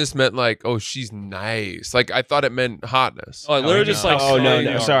niceness meant like, oh, she's nice. Like I thought it meant hotness. oh, literally just like Oh, no, saying,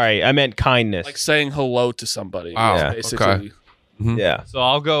 no. Sorry. I meant kindness. like saying hello to somebody. Oh, It's basically. okay. Yeah. So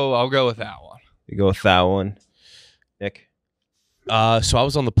I'll go with that one. You go with that one. Nick? So I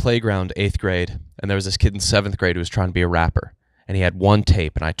was on the playground 8th grade, and there was this kid in 7th grade who was trying to be a rapper, and he had one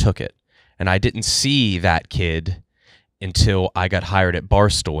tape, and I took it. And I didn't see that kid until I got hired at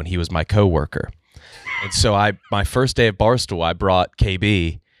Barstool, and he was my coworker. And so my first day at Barstool, I brought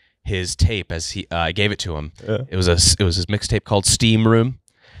KB his tape as I gave it to him. Yeah. It was his mixtape called Steam Room,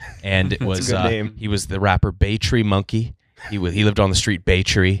 and it was a good name. he was the rapper Baytree Monkey. He lived on the street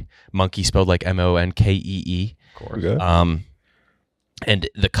Baytree, Monkey spelled like Monkee. Okay. And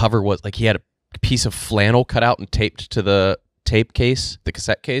the cover was like he had a piece of flannel cut out and taped to the tape case, the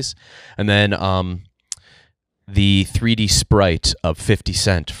cassette case, and then the 3D sprite of 50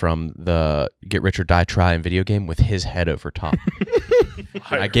 Cent from the Get Rich or Die Trying video game with his head over top.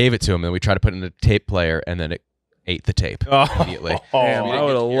 I gave it to him, and we tried to put it in the tape player, and then it ate the tape immediately. Damn, I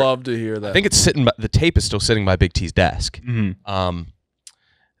would have loved to hear that. I think it's sitting. The tape is still sitting by Big T's desk. Mm-hmm.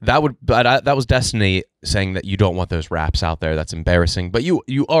 That was Destiny saying that you don't want those raps out there. That's embarrassing. But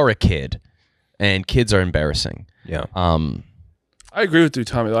you are a kid, and kids are embarrassing. Yeah. I agree with you,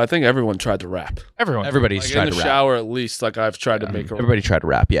 Tommy. Though I think everyone tried to rap. Everybody's Like tried in the to rap. shower, at least. Like I've tried to make a. Everybody tried to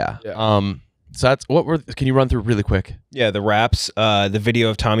rap. Yeah. So that's can you run through really quick? Yeah, the raps, the video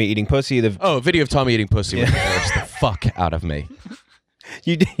of Tommy eating pussy. Video of Tommy eating pussy would embarrass the fuck out of me.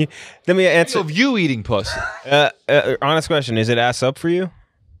 Let me answer. Of you eating pussy. Honest question: is it ass up for you?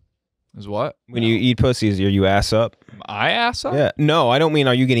 Is what? When you eat pussies, are you ass up? I ass up? Yeah. No, I don't mean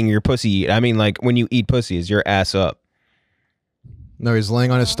are you getting your pussy eat. I mean like when you eat pussy, is your ass up? No, he's laying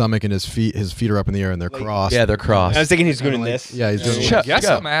on his stomach and his feet are up in the air and they're crossed. Yeah, they're crossed. I was thinking he's doing this. Yeah, he's doing I guess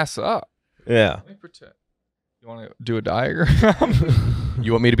I'm ass up. Yeah. Let me pretend. You want to do a diagram?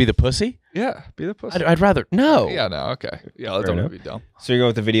 You want me to be the pussy? Yeah, be the pussy. I'd rather no. Yeah, no, okay. Yeah, let's Fair don't enough. be dumb. So you're going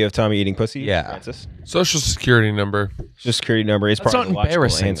with the video of Tommy eating pussy? Yeah. Francis? Social security number. Social security number is That's probably not the logical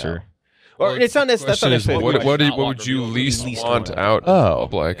embarrassing, answer. though. Or it's not that's not Question is, necessarily. what would you least want out in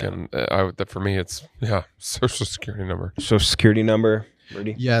public? And for me, it's social security number. Social security number.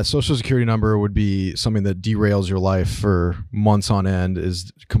 Ready? Yeah, social security number would be something that derails your life for months on end,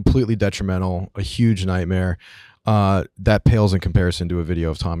 is completely detrimental, a huge nightmare. That pales in comparison to a video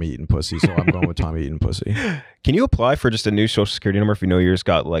of Tommy eating pussy, so I'm going with Tommy eating pussy. Can you apply for just a new social security number if you know yours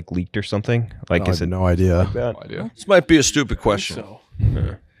got like leaked or something? Like, I is have it no idea. like that? No idea. This might be a stupid question. So.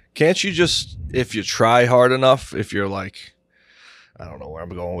 Can't you just, if you try hard enough, if you're like, I don't know where I'm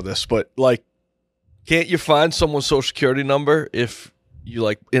going with this, but like, can't you find someone's social security number if you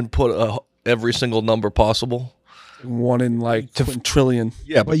like input every single number possible? One in like trillion.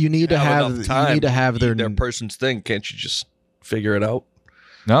 Yeah, But you need to have their person's thing. Can't you just figure it out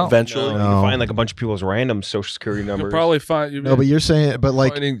No. eventually? You No. can find like a bunch of people's random social security You numbers. could probably find. No, but you're saying, but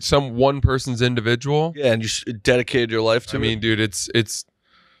like, Finding some one person's individual. Yeah, and you dedicated your life to I mean, dude, it's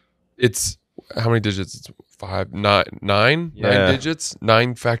how many digits? It's 9 Yeah. digits,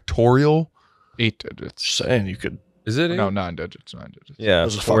 9 factorial. 8 digits. Just saying you could. Is it? No, 8? 9 digits. 9 digits. Yeah, That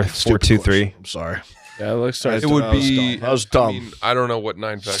was a four, fucking four, stupid two, question. three. I'm sorry. Yeah, let's start. It would be. That was dumb. I mean, I don't know what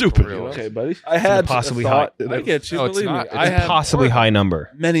 9 factorial Stupid. is. Okay, buddy. I had possibly a thought. I get you. No, it's believe not. me. It's I It's a have possibly high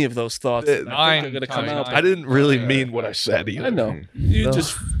number. many of those thoughts. It- and I think they're gonna come Nine out. times I didn't really mean what I said either. I know. You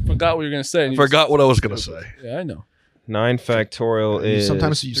just forgot what you were gonna say. And you Forgot what I was gonna say. Yeah, I know. 9 factorial is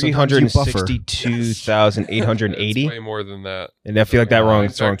sometimes you buffer. 362,880. Way more than that. And I feel like that wrong. 9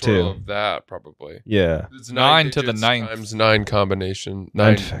 It's wrong factorial too. Of that probably. Yeah. It's 9 to the digits 9th. times 9 combination.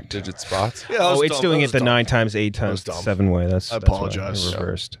 9 9 digit spots. Yeah, that was Oh, it's dumb. doing That it was the dumb. 9 times 8 That times was dumb. 7 way. That's I that's why apologize.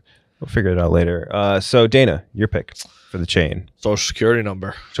 reversed. We'll figure it out later. So Dana, your pick for the chain. Social security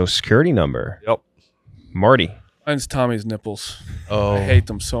number. So security number. Yep. Marty. Mine's Tommy's nipples. Oh, I hate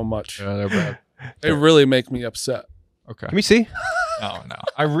them so much. Yeah, they're bad. They really make me upset. Okay. Can we see? No, no.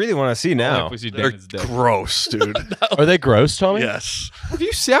 I really want to see now. If we see They're Dana's dick. gross, dude. are they gross, Tommy? Yes. Have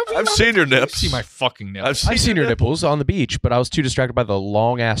you seen? I've seen your nips. See my fucking nips. I've seen your nipples on the beach, but I was too distracted by the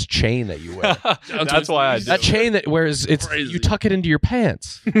long ass chain that you wear. That's why I did. That chain that wears you tuck it into your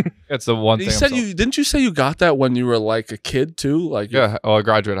pants. That's the one You thing. said didn't you say you got that when you were like a kid too? Like Yeah. Oh, I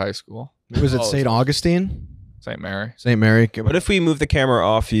graduated high school. was it Oh, St. Augustine? St. Mary. St. Mary? What if we move the camera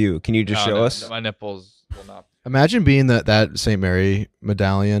off you? Can you just No, show no, us? My nipples will not. Imagine being that St. Mary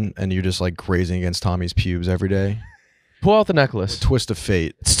medallion and you're just like grazing against Tommy's pubes every day. Pull out the necklace. Twist of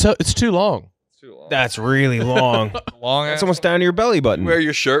fate. It's too long. Too long. That's really long. long. That's almost down to your belly button. Wear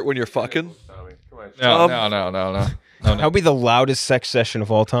your shirt when you're fucking. No, no, no, no, no. That would be the loudest sex session of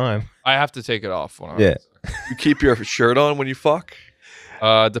all time. I have to take it off when I'm. Yeah. You keep your shirt on when you fuck.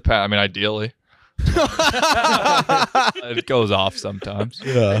 Depend. I mean, ideally. It goes off sometimes.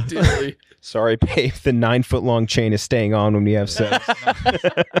 Yeah. Sorry, babe. The 9-foot-long chain is staying on when we have sex. All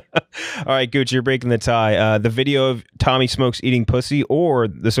right, Gucci, you're breaking the tie. The video of Tommy Smokes eating pussy or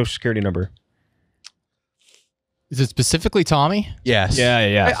the Social Security number? Is it specifically Tommy? Yes.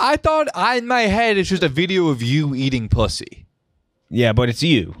 Yeah. I thought in my head it's just a video of you eating pussy. Yeah, but it's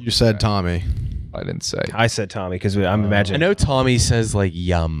you. You said Tommy. I didn't say. I said Tommy because I'm imagining. I know Tommy says like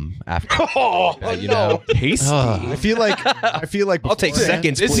yum after. You know, tasty. I feel like I'll take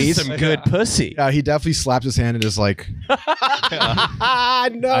seconds, This please. is some good pussy. Yeah, he definitely slaps his hand and is like, No.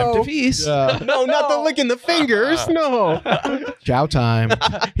 After peace. No, not the licking the fingers. No. chow time.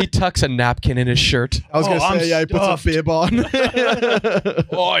 He tucks a napkin in his shirt. I was going I'm to say, yeah, he puts a bib on.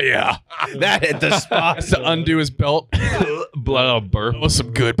 Oh yeah, That hit the spot. has to undo his belt. Blood burp. Was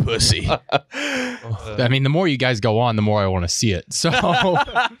some good pussy. I mean, the more you guys go on, the more I want to see it. So,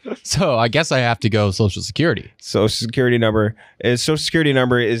 so I guess I have to go Social Security. Social Security number is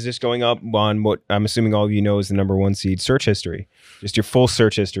just going up on what I'm assuming all of you know is the number 1 seed, search history. Just your full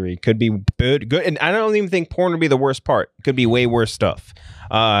search history. Could be good, and I don't even think porn would be the worst part. It could be way worse stuff.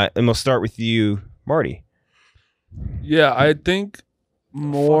 And we'll start with you, Marty. Yeah, I think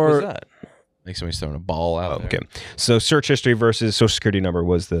more. What was that? Like somebody's throwing a ball out. Okay, so search history versus Social Security number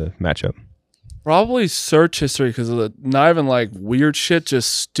was the matchup. Probably search history because of the not even like weird shit,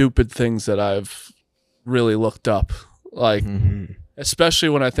 just stupid things that I've really looked up. Like, especially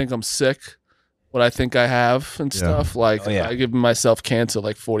when I think I'm sick, what I think I have and stuff. Like, I give myself cancer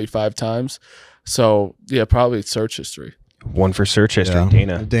like 45 times. So yeah, probably search history. One for search history, Yeah.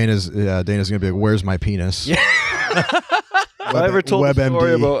 Dana. Dana's gonna be like, "Where's my penis?" Yeah. I ever told the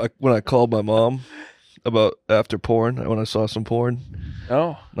story WebMD. about when I called my mom about after porn, when I saw some porn?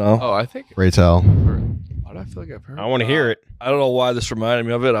 No. No. Oh, I think. Great tell. Why do I feel like I've heard? I want to hear it. I don't know why this reminded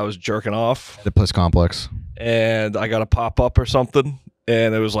me of it. I was jerking off Oedipus complex. and I got a pop up or something,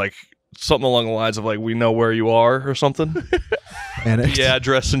 and it was like something along the lines of like, "We know where you are" or something. And The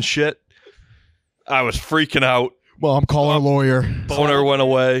address and shit. I was freaking out. well, I'm calling a lawyer. Boner went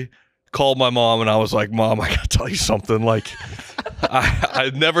away. Called my mom, and I was like, "Mom, I gotta tell you something." Like,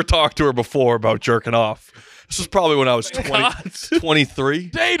 I'd never talked to her before about jerking off. This was probably when I was 23.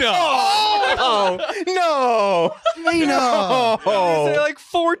 Data. Oh no! No. Say like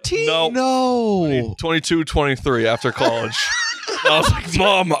 14. No, No. 22, 23 after college. I was like,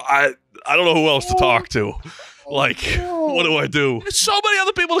 "Mom, I don't know who else to talk to. Like, what do I do?" There's so many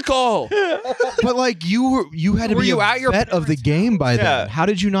other people to call. But like you had to Were be you a at your vet of the game by Yeah. then. How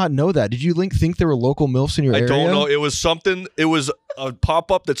did you not know that? Did you think there were local MILFs in your I area? don't know. It was something. It was a pop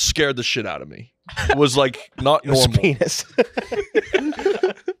up that scared the shit out of me. It was like not It was normal. penis.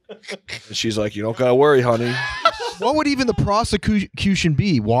 And she's like, "You don't gotta worry, honey." What would even the prosecution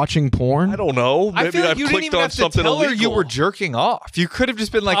be? Watching porn? I don't know. I Maybe feel like I've you didn't clicked even on have to something tell her illegal. you were jerking off. You could have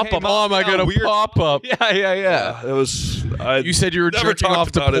just been like, Pop "Hey, up, Mom, I got a weird." pop up. Yeah. It was. You said you were Never jerking talked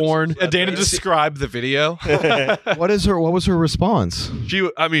off to about it. porn. Yeah, Dana described the video. What was her response?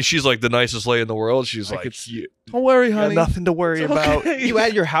 She's like the nicest lady in the world. She's like, "You Don't worry, got honey. nothing to worry about." You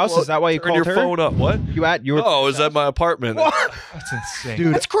at your house? Is that why you Turn called your her? phone up. What? You at your? No, it was at my apartment. That's insane.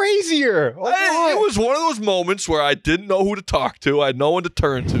 Dude, That's crazier. It was one of those moments where I didn't know who to talk to. I had no one to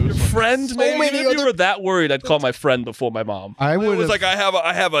turn to. Friend, maybe many if you other- were that worried, I'd call my friend before my mom. I It would was have like I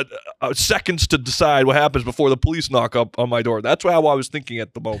have a seconds to decide what happens before the police knock up on my door. That's how I was thinking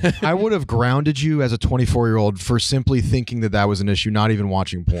at the moment. I would have grounded you as a 24-year-old for simply thinking that was an issue, not even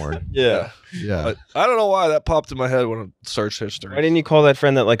watching porn. Yeah, Yeah. but I don't know why that popped in my head when I searched history. Why didn't you call that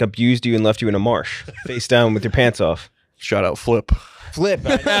friend that like abused you and left you in a marsh, face down with your pants off? Shout out Flip. Flip.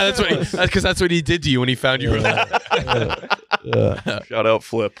 Yeah, that's what he did to you when he found you. Shout out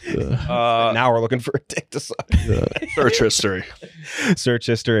Flip. Now we're looking for a dick to suck. Search history. Search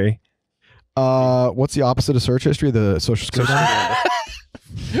history. What's the opposite of search history? The social security number?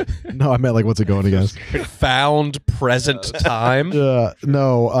 No, I meant like what's it going against? Found present time.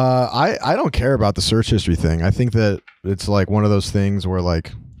 No, I don't care about the search history thing. I think that it's like one of those things where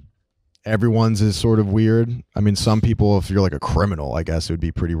like everyone's is sort of weird. I mean, some people, if you're like a criminal, I guess it would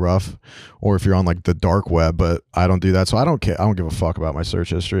be pretty rough, or if you're on like the dark web. But I don't do that, so I don't care. I don't give a fuck about my search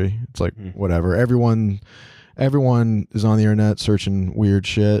history. It's like whatever. Everyone is on the internet searching weird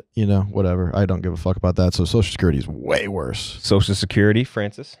shit. You know, whatever. I don't give a fuck about that. So Social Security is way worse. Social Security,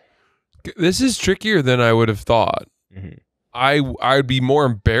 Francis. This is trickier than I would have thought. Mhm. I'd be more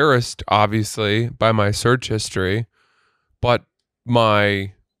embarrassed, obviously, by my search history, but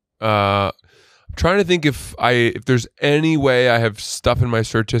my I'm trying to think if there's any way I have stuff in my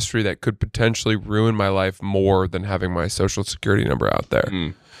search history that could potentially ruin my life more than having my social security number out there.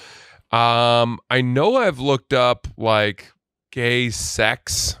 I know I've looked up like gay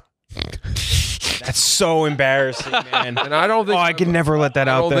sex. That's so embarrassing, man. And I don't think I could never let that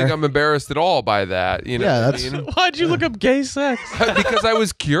I out don't there. think I'm embarrassed at all by that. You know, Yeah, what I that's- mean? Why'd you look up gay sex? Because I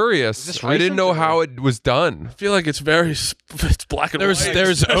was curious. I didn't know how it was done. I feel like it's it's black and white.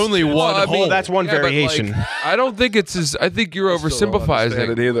 There's only one Well, I mean, hole. that's one Yeah, but, like, variation. I don't think it's as. I think you're Still don't understand oversimplifying.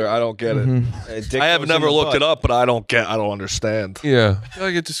 it either. I don't get it. Dick I have goes never in the looked butt. it up, but I don't understand. Yeah. I feel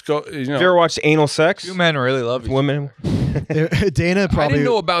like it just go. You know, Have you ever watched anal sex? Two men really love you. Women. Dana I probably didn't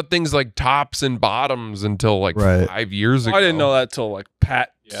know about things like tops and bottoms until like Right. 5 years ago. I didn't know that till like Pat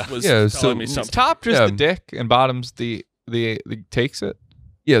was Yeah, telling so- me something. Top just Yeah. the dick and bottom's the takes it.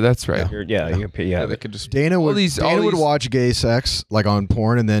 Yeah, that's right. Yeah. They could just Dana All would these- all Dana would these- watch gay sex like on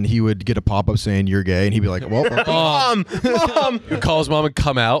porn, and then he would get a pop up saying you're gay, and he'd be like, "Well, Mom. You call his mom and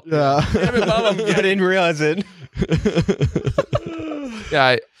come out. yeah." I didn't realize it.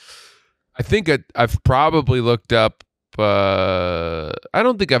 Yeah, I think I've probably looked up. I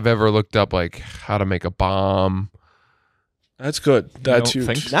don't think I've ever looked up like how to make a bomb. That's good. That's don't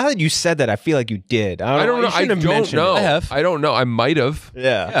huge. think Now that you said that, I feel like you did. I don't know. You shouldn't have mentioned know. it. I have. I don't know. I might have.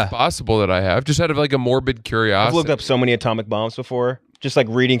 Yeah. It's possible that I have. Just out of like a morbid curiosity. I've looked up so many atomic bombs before. Just like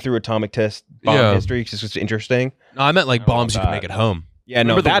reading through atomic test bomb Yeah. history because it's interesting. No, I meant like bombs you about can make at home. Yeah,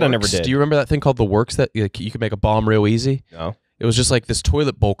 no, Remember the that I never Works? did. Do you remember that thing called the Works that you could make a bomb real easy? No. It was just like this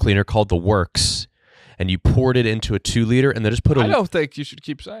toilet bowl cleaner called the Works, and you poured it into a 2-liter, and then just put I don't think you should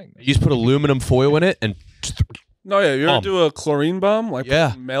keep saying that. you just put aluminum foil in it, and No, yeah, you ever Bomb. do a chlorine bomb? Like Yeah.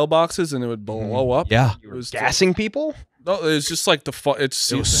 put in mailboxes and it would blow up. yeah, It was Gassing people? No, it was just like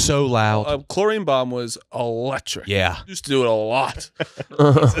it's it was so loud. a chlorine bomb was electric. Yeah, Used to do it a lot.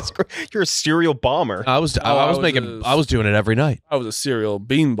 You're a serial bomber. I was I was doing it every night. I was a serial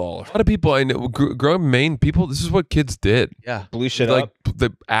bean baller. A lot of people I know, growing up in Maine, people. This is what kids did. Yeah, Blew shit Like up.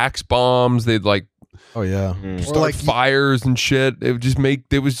 the axe bombs. They'd like Oh yeah. Or start like fires and shit. It would just make.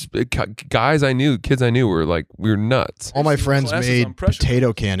 There was guys I knew, kids I knew were like we were nuts. all my friends Classes on made pressure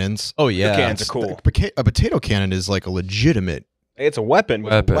potato cannons. oh yeah. Cans are cool. A potato cannon is like a legitimate. It's a weapon.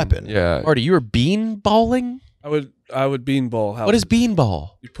 weapon. Yeah. Marty, you were bean balling. I would bean ball. What is bean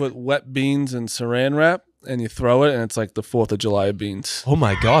ball? You put wet beans in saran wrap and you throw it, and it's like the 4th of July beans. Oh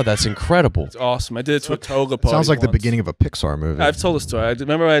my god, that's incredible. It's awesome. I did it to a toga party. Sounds like the once. beginning of a Pixar movie. I've told the story.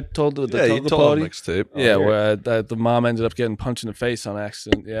 Remember I told the Yeah, you toga told party. him mixtape. Yeah, where the mom ended up getting punched in the face on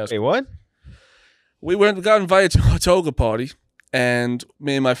accident. Yeah, it was Hey, what? we got invited to a toga party, and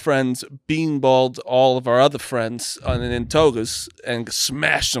me and my friends beanballed all of our other friends in togas and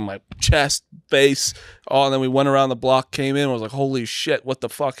smashed them like chest, face, all. And then we went around the block, came in, and was like, "Holy shit, what the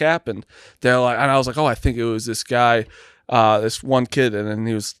fuck happened?" They're like, and I was like, "Oh, I think it was this guy, this one kid." And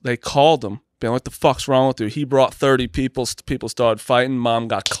then they called him, being, "What the fuck's wrong with you?" He brought 30 people. People started fighting. Mom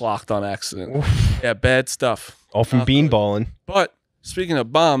got clocked on accident. Yeah, bad stuff. All from Not good. beanballing. But speaking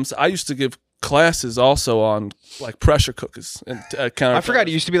of bombs, I used to give classes also on like pressure cookers and counter. I forgot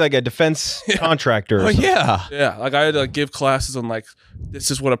it used to be like a defense contractor. Or Oh something. yeah. Yeah, like I had to give classes on like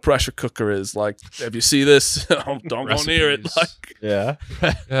this is what a pressure cooker is. Like, if you see this, don't go near it. Like, Yeah.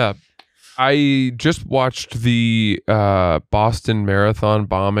 Yeah. I just watched the Boston Marathon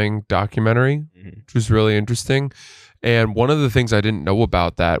bombing documentary, which was really interesting. And one of the things I didn't know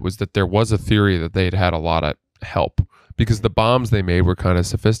about that was that there was a theory that they'd had a lot of help because the bombs they made were kind of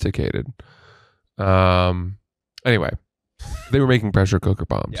sophisticated. Anyway, they were making pressure cooker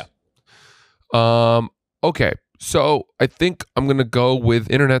bombs. Yeah. Okay. So I think I'm going to go with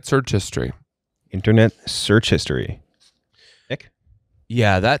internet search history. Internet search history. Nick?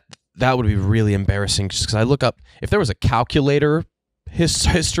 Yeah, that would be really embarrassing just because I look up if there was a calculator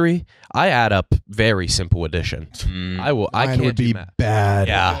history, I add up very simple addition. I will. I Mine can't would do be math. bad.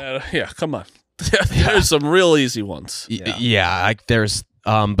 Yeah, yeah, come on. There's some real easy ones. yeah. There's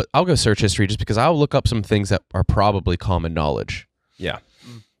but I'll go search history just because I'll look up some things that are probably common knowledge. Yeah.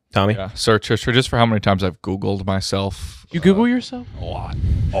 Tommy? Yeah, search history just for how many times I've Googled myself. You Google yourself? A lot.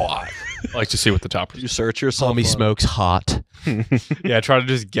 I like to see what the top. You search yourself. Tommy on- smokes hot. Yeah, I try to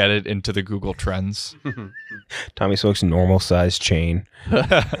just get it into the Google Trends. Tommy smokes normal size chain.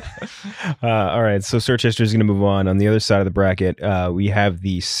 All right, so search history is going to move on. On the other side of the bracket, we have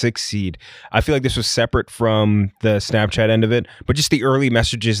the 6th seed. I feel like this was separate from the Snapchat end of it, but just the early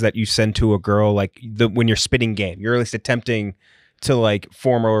messages that you send to a girl, like when you're spitting game, you're at least attempting to like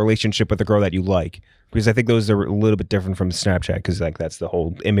form a relationship with a girl that you like. Because I think those are a little bit different from Snapchat because like that's the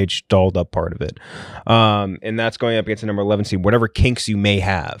whole image dolled up part of it. And that's going up against the number 11 seed, whatever kinks you may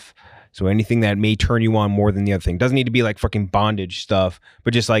have. So anything that may turn you on more than the other thing. Doesn't need to be like fucking bondage stuff,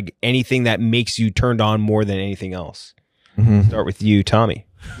 but just like anything that makes you turned on more than anything else. Start with you, Tommy.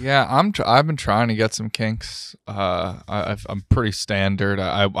 Yeah, I've been trying to get some kinks. I'm pretty standard.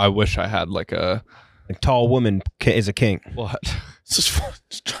 I wish I had like a tall woman is a kink. What? Just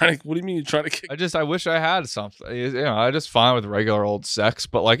trying to, what do you mean you're trying to kick? I wish I had something. I just fine with regular old sex,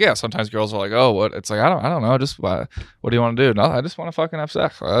 but like, yeah, sometimes girls are like, oh, what? It's like, I don't know. Just what do you want to do? No, I just want to fucking have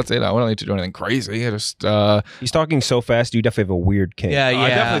sex. Well, that's it. I don't need to do anything crazy. I just He's talking so fast. You definitely have a weird kink. I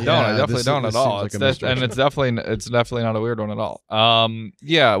definitely don't. I Yeah, definitely don't at all. like It's definitely not a weird one at all.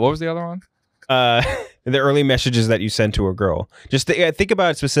 Yeah. What was the other one? The early messages that you send to a girl. Just think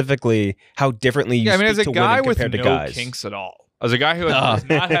about specifically how differently you speak as a to guy women with compared to no guys. kinks at all. As a guy who does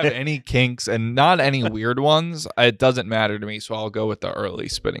not have any kinks and not any weird ones, it doesn't matter to me. So I'll go with the early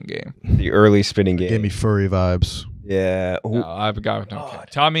spitting game. The early spitting game. Gave me furry vibes. Yeah. No, I have a guy with no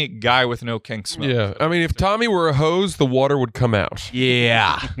kinks. Tommy, guy with no kinks. Yeah, I mean, if Tommy were a hose, the water would come out.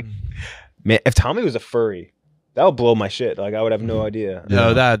 Yeah. Man, if Tommy was a furry, that would blow my shit. Like I would have no idea.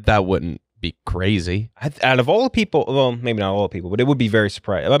 No, that wouldn't be crazy. Out of all the people, well, maybe not all the people, but it would be very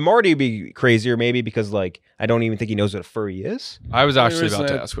surprising. Marty would be crazier, maybe because like I don't even think he knows what a furry is. I was actually reason about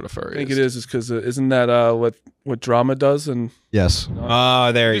to I ask what a furry I think is. it is because isn't that what drama does? And Yes.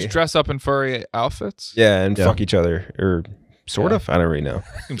 Oh, there Just you. dress up in furry outfits. Yeah, and Yeah. fuck each other or sort of. I don't really know.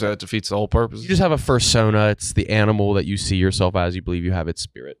 Seems like that defeats the whole purpose. You just have a fursona. It's the animal that you see yourself as. You believe you have its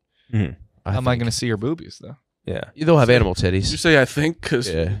spirit. Mhm. How am I going to see your boobies though? Yeah. They'll have animal did you titties. say I think because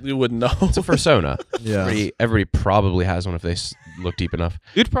Yeah. you wouldn't know? It's a fursona. Yeah. Everybody probably has one if they look deep enough.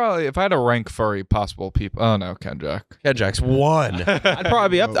 You'd probably, if I had to rank furry possible people. Oh no, KenJac. KenJac's one. I'd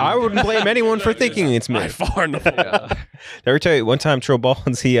probably be up. I wouldn't blame anyone for thinking it's me. By far, no. Did I ever tell you one time Trill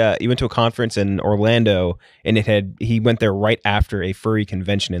Ballins, he went to a conference in Orlando and he went there right after a furry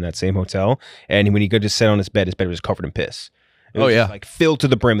convention in that same hotel. And when he could just sit on his bed was covered in piss. It was just, like filled to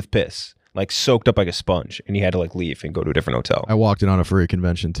the brim with piss, like soaked up like a sponge. And he had to like leave and go to a different hotel. I walked in on a furry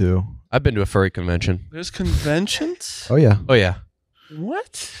convention too. I've been to a furry convention. There's conventions. Oh yeah. Oh yeah.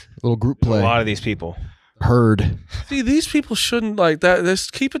 What? Little group A play. lot of these people. Herd. See, these people shouldn't like that.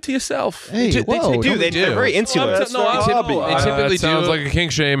 Just keep it to yourself. Hey, whoa, They're very insular. Well, no, I That sounds like a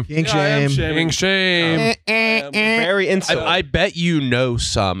kink shame. Kink Yeah, I am shame. shaming. Kink shame. Very insular. I bet you know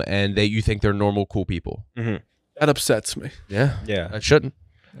some, and that you think they're normal, cool people. That upsets me. Yeah. Yeah. That shouldn't.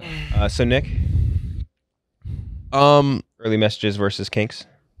 So Nick, early messages versus kinks.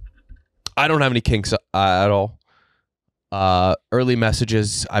 I don't have any kinks at all. Early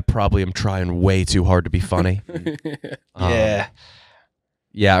messages, I probably am trying way too hard to be funny.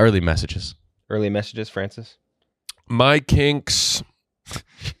 Yeah, early messages. Early messages, Francis. My kinks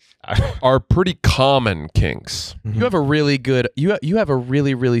are pretty common kinks. You have a really good, you have a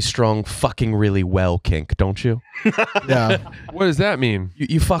really, really strong fucking really well kink, don't you? Yeah. What does that mean?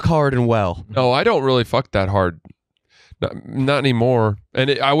 You fuck hard and well. No, I don't really fuck that hard. Not anymore.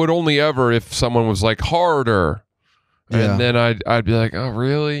 And I would only ever if someone was like harder. Yeah. And then I'd be like, oh,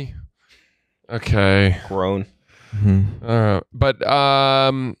 really? Okay. Grown. But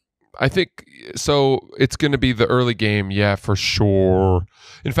I think so. It's going to be the early game, yeah, for sure.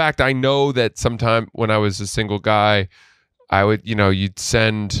 In fact, I know that sometime when I was a single guy, I would, you'd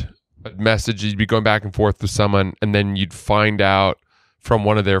send a message, you'd be going back and forth with someone, and then you'd find out from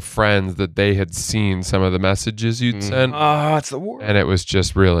one of their friends that they had seen some of the messages you'd sent, Oh, it's the worst. and it was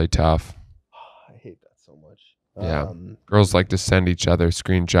just really tough. I hate that so much. Yeah. Girls like to send each other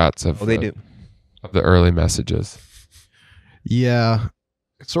screenshots of They do. of the early messages. Yeah.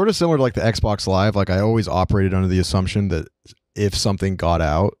 It's sort of similar to like the Xbox Live. Like I always operated under the assumption that if something got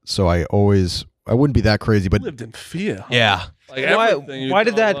out, so I wouldn't be that crazy, but Lived in fear. Yeah. Like everything you Why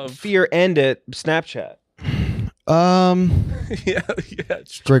did call that love. fear end at Snapchat? yeah,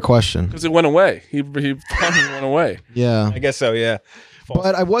 great question. because it went away. He finally went away. Yeah. I guess so, yeah.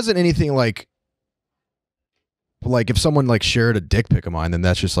 But I wasn't anything like if someone like shared a dick pic of mine, then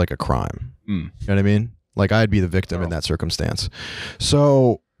that's just like a crime. You know what I mean? Like I'd be the victim in that circumstance.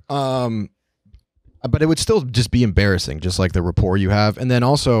 So, but it would still just be embarrassing, just like the rapport you have. And then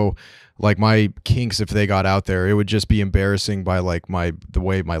also like my kinks, if they got out there, it would just be embarrassing by like the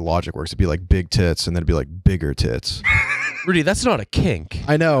way my logic works. It'd be like big tits and then it'd be like bigger tits. Rudy, that's not a kink.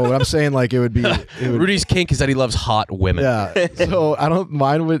 I know, but I'm saying like it would be. Rudy's kink is that he loves hot women. Yeah. So I don't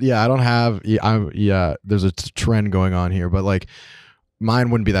mind with. Yeah, I don't have. Yeah, there's a trend going on here, but like mine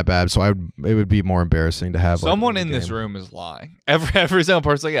wouldn't be that bad. So it would be more embarrassing to have. like, Someone a in this game. room is lying. Every single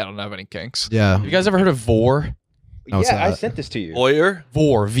person's like, yeah, I don't have any kinks. Yeah. You guys ever heard of Vor? No, it's Yeah, I not. sent this to you. Voyeur.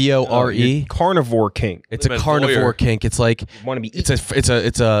 Vor, VORE. Carnivore kink. It's a Wait a minute, carnivore voyeur. kink. It's like You want to be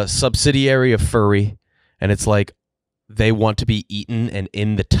it's a subsidiary of furry, and it's like they want to be eaten and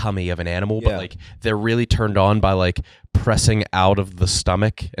in the tummy of an animal, but like they're really turned on by like pressing out of the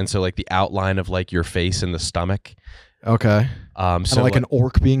stomach, and so like the outline of like your face in the stomach. Okay. So like an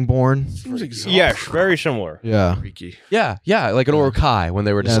orc being born. Yeah, very similar. Yeah. Freaky. Yeah, like an Urukai when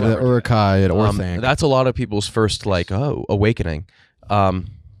they were Yeah, the Urukai at Orthanc. that's a lot of people's first like awakening.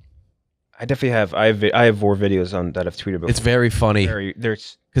 I definitely have. I have more videos on that I've tweeted before. It's very funny.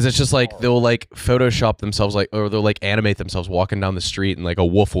 There's because it's just like they'll like Photoshop themselves like, or they'll like animate themselves walking down the street, and like a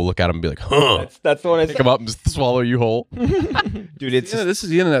wolf will look at them and be like, "Huh." That's the one I Pick them up and just swallow you whole. Dude, it's this is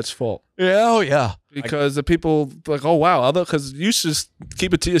the internet's fault. Yeah, oh yeah. Because the people like, oh wow, because you should just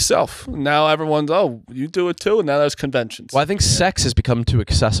keep it to yourself. Now everyone's, oh, you do it too, and now there's conventions. Well, I think sex has become too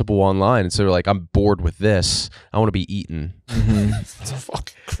accessible online, and so they're like, I'm bored with this. I want to be eaten. It's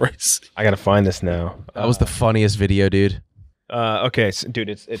fucking crazy. I gotta find this now. That was the funniest video, dude. Okay, so, dude,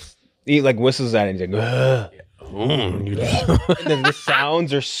 it's he like whistles at it. And he's like, "Ugh." And then the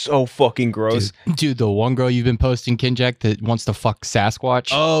sounds are so fucking gross. Dude, the one girl you've been posting, KenJac, that wants to fuck Sasquatch.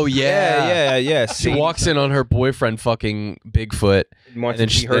 Oh Yeah. She walks in on her boyfriend fucking Bigfoot, Wants it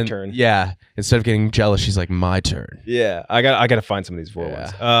to be her turn. Yeah, instead of getting jealous, she's like, my turn. Yeah, I gotta find some of these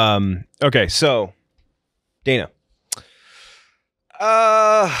ones. Okay, so Dana.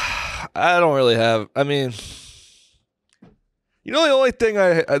 I don't really have. I mean, you know, the only thing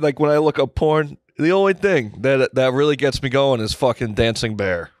I like when I look up porn, the only thing that really gets me going is fucking dancing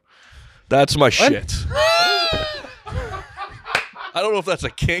bear. That's my shit. I don't know if that's a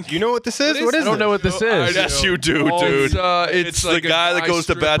kink. You know what this is? What is I don't know what this is. Yes, you do, dude. It's the like guy that goes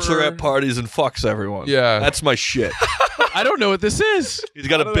to stripper. bachelorette parties and fucks everyone. Yeah. That's my shit. I don't know what this is. He's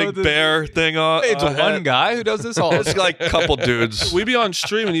got a big bear thing on. It's one guy who does this all. It's like a couple dudes. We'd be on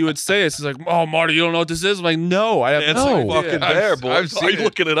stream and you would say it's like, oh, Marty, you don't know what this is? I'm like, no, I have Dancing no fucking idea. bear, boy. I've seen Are you it.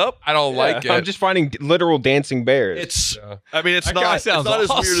 looking it up? I don't like it. I'm just finding literal dancing bears. It's. I mean, it's That guy not. It's sounds not as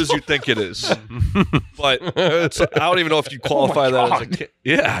weird awesome. as you think it is. But I don't even know if you qualify that as a kink.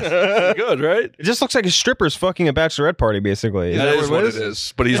 Yeah, good, right? It just looks like a stripper's fucking a bachelorette party, basically. That is what it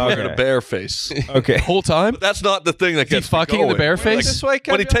is. But he's wearing a bear face. Okay. Whole time? But that's not the thing that gets me fucking in the going. bear face? Like, This way,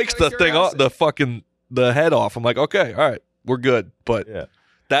 when he KenJac, takes the like thing your off, the head off, I'm like, okay, all right, we're good. But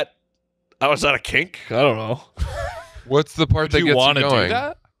that, is that a kink? I don't know. What's the part that Would gets you want to you do going?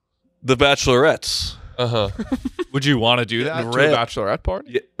 that? The Bachelorettes. Would you want to do that to Red. a bachelorette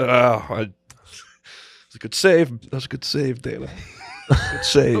party? That's a good save. That's a good save, Dana. Good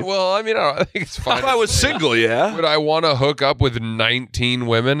save. Well, I mean, I think it's fine. If I was single, yeah. Would I want to hook up with 19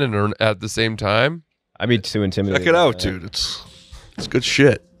 women and at the same time? I'd be too intimidated. Check it out, dude. It's good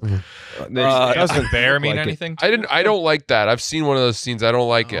shit. Doesn't bear mean anything? I don't like that. I've seen one of those scenes. I don't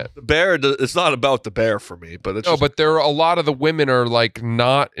like it. The bear. It's not about the bear for me, but it's No, just, but there are a lot of the women are like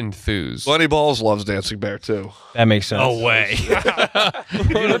not enthused. Bunny Balls loves dancing bear too. That makes sense. No way.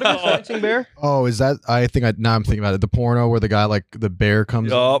 Dancing bear? Oh, is that? Now I'm thinking about it. The porno where the guy like the bear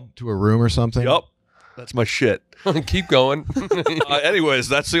comes Yup. to a room or something. Yup. That's my shit. Keep going. Anyways,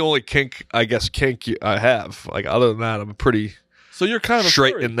 that's the only kink I have. Like other than that, I'm a pretty So you're kind of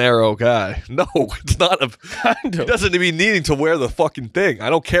straight furry. and narrow guy. No, it's not a. Kind He of. doesn't be needing to wear the fucking thing. I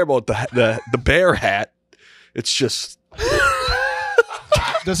don't care about the bear hat. It's just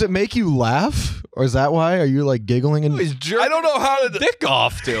Does it make you laugh, or is that why? Are you like giggling and? I don't know how to Dick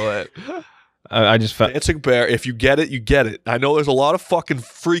off to it. I just found. dancing bear. If you get it, you get it. I know there's a lot of fucking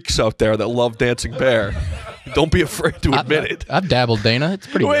freaks out there that love dancing bear. Don't be afraid to admit it. I've dabbled, Dana. It's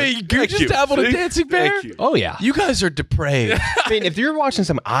pretty good. you Thank just you. dabbled in See? dancing bear? Thank you. Oh, yeah. You guys are depraved. I mean, if you're watching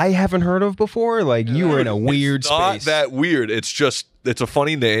something I haven't heard of before, like you were in a weird It's not space. that weird. It's just it's a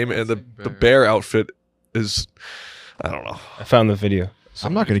funny name, and the bear outfit is I don't know. I found the video.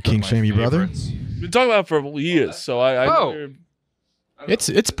 I'm not going to kink shame you, brother. We've been talking about it for years, so I Oh.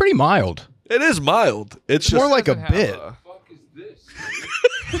 It's pretty mild. It is mild. It's just More like a bit.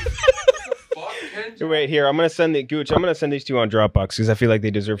 Wait, here. I'm gonna send the Gooch. I'm gonna send these two on Dropbox because I feel like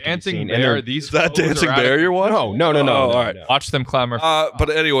they deserve to be Dancing seen. And bear. they're- These is that photos are dancing out bear of- you're watching? No. Oh, all right. Watch them clamor. But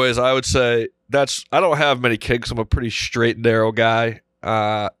anyways, I would say I don't have many kinks. I'm a pretty straight and narrow guy.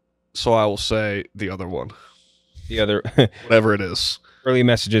 So I will say the other one, The other whatever it is. early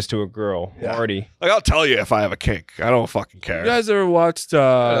messages to a girl, Yeah. Marty. Like I'll tell you if I have a kink. I don't fucking care. You guys ever watched?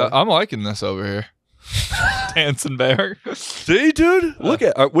 I'm liking this over here. Dancing bear. See, dude, look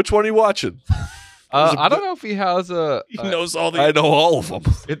at which one are you watching? I don't know if he has a. he knows all the. I know all of them.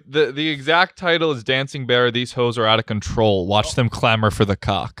 The exact title is Dancing Bear. These hoes are out of control. Watch them clamor for the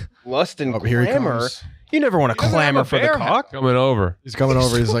cock. Lust and Oh, here he clamor. comes. You never want to doesn't have clamor a for the bear cock. Coming over. He's coming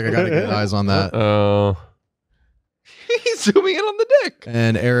over. He's like, I got to get eyes on that. Oh. He's zooming in on the dick.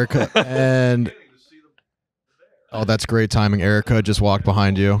 And Erica and Oh, that's great timing. Erica just walked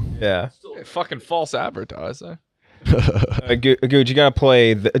behind you. Yeah. Fucking false advertising. Gooch, you gotta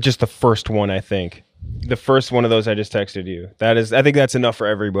play just the first one. I think the first one of those I just texted you. I think that's enough for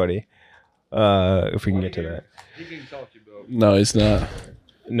everybody. If we can get to that. No, he's not.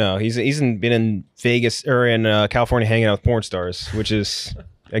 No, he's been in Vegas or in California hanging out with porn stars, which is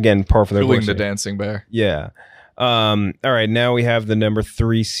again par for the course. The dancing bear. Yeah. All right, now we have the number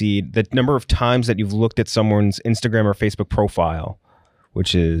 3 seed. The number of times that you've looked at someone's Instagram or Facebook profile,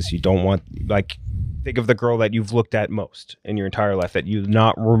 which is you don't want, like, think of the girl that you've looked at most in your entire life that you've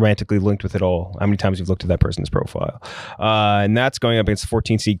not romantically linked with at all. How many times you've looked at that person's profile? And that's going up against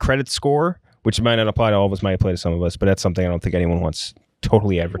 14 seed credit score, which might not apply to all of us, might apply to some of us, but that's something I don't think anyone wants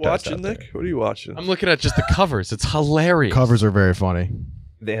totally advertised. Watching, Nick? What are you watching? I'm looking at just the covers. It's hilarious. Covers are very funny.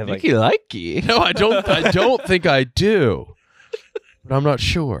 They have like likey. No, I don't. I don't think I do, but I'm not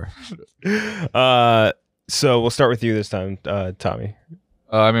sure. So we'll start with you this time, Tommy.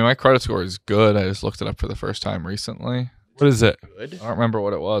 I mean, my credit score is good. I just looked it up for the first time recently. What is it? I don't remember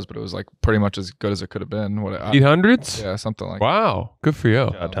what it was, but it was like pretty much as good as it could have been. 800s? Yeah, something like Wow. Good for you.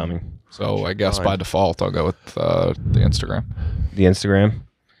 Good job, Tommy. So I guess by default, I'll go with the Instagram. The Instagram.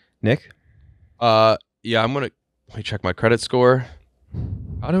 Nick? Yeah, I'm gonna. Let me check my credit score.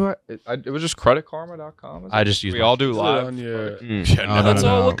 How do it was just creditkarma.com. I just use. We all do Put it live. on your. No, That's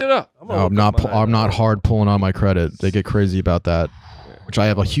all. Look it up. No, I'm not hard pulling on my credit. They get crazy about that, which I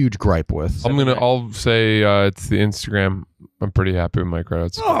have a huge gripe with. I'll say it's the Instagram. I'm pretty happy with my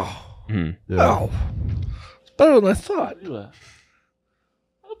credits. Oh, Yeah. wow. It's better than I thought.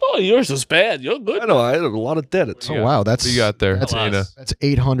 Oh, yours is bad. You're good. I know. I had a lot of debits. Oh wow, that's What you got there, That's, Dana? that's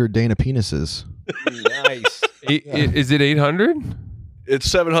 800 Dana penises. Nice. Is it 800? It's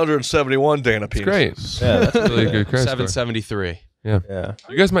 771 Dana That's penises. great. Yeah, that's Really good credit score. 773. yeah.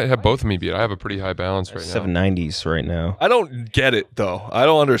 You guys might have both of me beat. I have a pretty high balance right now. 790s right now. I don't get it though. I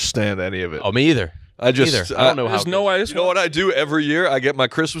don't understand any of it. Oh, me either. I just I don't know how. There's no way. You know what I do every year? I get my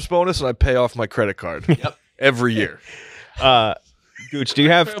Christmas bonus and I pay off my credit card. Yep. Every year. Gooch, do you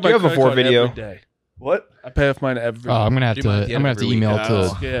have a 4 video? Every day. What? I pay off mine every. Oh, I'm gonna have Do to. you I'm mind the gonna have to every email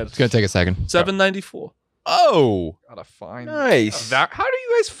week? to. Yeah. It's gonna take a second. $7.94. Oh, Gotta find Nice. How do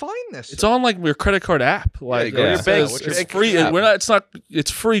you guys find this? It's on like your credit card app. Like go to your it bank. says What's your it's bank free. app? We're not. It's not.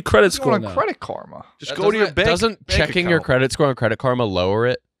 It's free credit score on now. Credit Karma. Just go to your bank. Doesn't bank checking your account. credit score on Credit Karma lower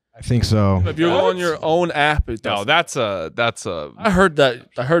it? I think so. If you're on your own app, it No, does. that's a. I heard that.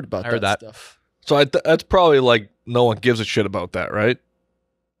 I heard about I heard that that. stuff. So that's probably like no one gives a shit about that, right?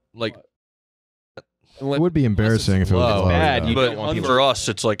 Like, It would be embarrassing if it was low. low. Bad. yeah. You But don't want people. for us,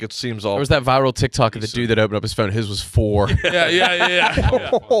 it's like it seems all. there was that viral TikTok of the dude that opened up his phone. His was 4. Yeah.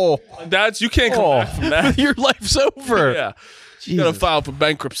 That's you can't come back from that. Your life's over. Yeah, you gotta file for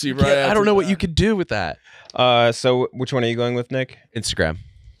bankruptcy, right? I don't know what after you could do with that. So which one are you going with, Nick? Instagram.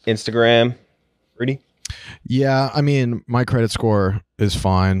 Instagram. Rudy? Yeah, I mean, my credit score is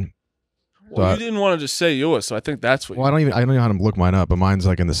fine. that. Well, you didn't want to just say yours, so I think that's what. Well, I don't know how to look mine up, but mine's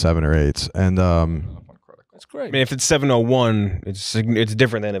like in the 7 or 8s, and That's great. I mean, if it's 701, it's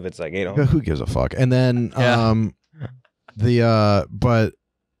different than if it's like 800. who gives a fuck? And then Yeah. but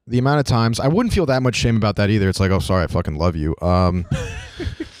the amount of times I wouldn't feel that much shame about that either. It's like, oh, sorry, I fucking love you.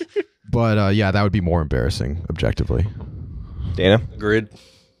 But yeah, that would be more embarrassing objectively. Dana? Agreed.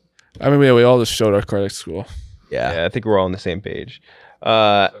 I mean, we all just showed our credit score. Yeah, I think we're all on the same page.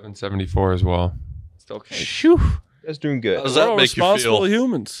 774 as well. Still can't. Shoo. That's doing good. How does We're that all make you responsible feel?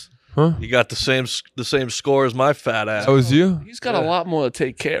 humans. Huh? You got the same score as my fat ass. That was you? He's got a lot more to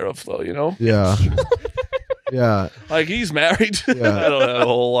take care of, though. You know, Yeah, yeah, like he's married. I yeah. don't have a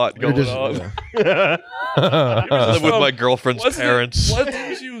whole lot You're going just- on. yeah. I live with my girlfriend's Wasn't it- parents. What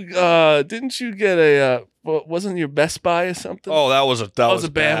didn't you get a? Wasn't your Best Buy or something? Oh, that was a was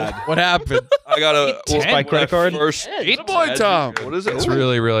a bad bad. What happened? I got a By credit card? First, Good boy, Tom. what is it? It's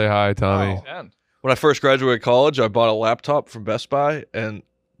really, really high, Tommy. When I first graduated college, I bought a laptop from Best Buy, and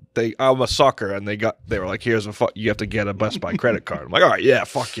I'm a sucker, and they were like, "Here's you have to get a Best Buy credit card." I'm like, "All right, yeah,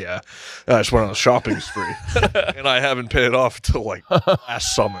 fuck yeah." And I just went on a shopping spree, and I haven't paid it off until like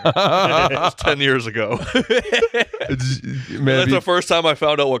last summer. It was 10 years ago. Man, That's the first time I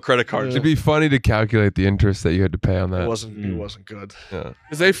found out what credit cards. it'd be funny to calculate the interest that you had to pay on It that. wasn't good.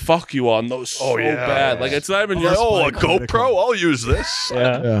 Because they fuck you on those so bad. Like it's not even your. Oh, a credit GoPro? I'll use this.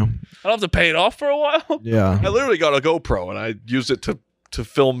 Yeah. Yeah, I don't have to pay it off for a while. yeah. I literally got a GoPro, and I used it to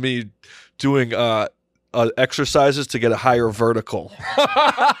film me doing exercises to get a higher vertical.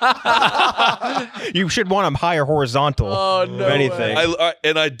 You should want them higher horizontal. Oh, no If anything.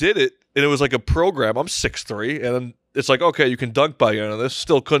 I did it, and it was like a program. I'm 6'3", and it's like, okay, you can dunk by the end of this.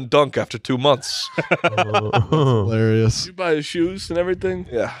 Still couldn't dunk after 2 months. Hilarious. You buy his shoes and everything.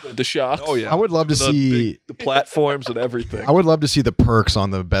 Yeah. The shocks. Oh yeah. I would love to see the platforms and everything. I would love to see the perks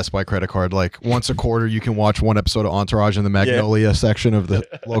on the Best Buy credit card. Like once a quarter, you can watch one episode of Entourage in the Magnolia section of the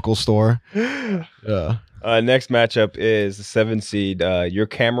local store. Yeah. Next matchup is the 7 seed. Your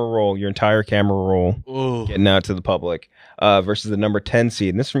camera roll, your entire camera roll, getting out to the public, versus the number 10 seed.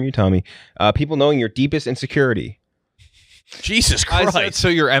 And this is from you, Tommy. People knowing your deepest insecurity. Jesus I Christ. said so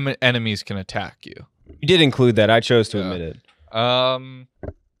your enemies can attack you. You did include that. I chose to admit it.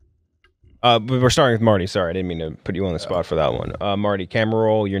 But we're starting with Marty. Sorry, I didn't mean to put you on the spot for that one. Marty, camera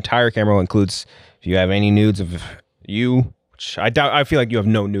roll. Your entire camera roll includes if you have any nudes of you. Which I doubt. I feel like you have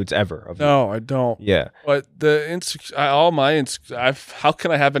no nudes ever. Of you. No, I don't. Yeah. But all my how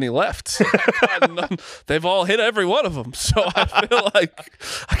can I have any left? They've all hit every one of them, so I feel like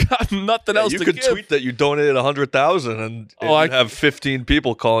I got nothing else you to could give. tweet that you donated 100,000 and you'd have 15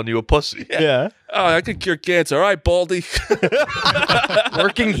 people calling you a pussy. Yeah. Oh, I could cure cancer. All right, Baldy.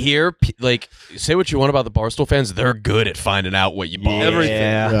 Working here, like, say what you want about the Barstool fans, they're good at finding out what you bought. Everything.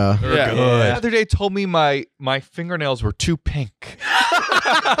 Yeah. Yeah. The other day told me my fingernails were too pink.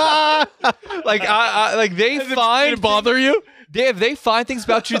 Like like they find bother you? They find things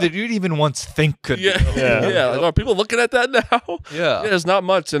about you that you didn't even once think could. Yeah. Like, are people looking at that now? Yeah. There's not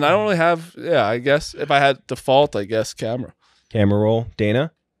much, and I don't really have. Yeah, I guess if I had default, I guess camera. Camera roll.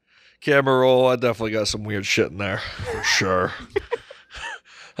 Dana. Camera roll, I definitely got some weird shit in there for sure.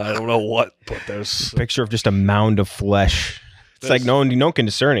 I don't know what, but there's Picture of just a mound of flesh. It's like no one can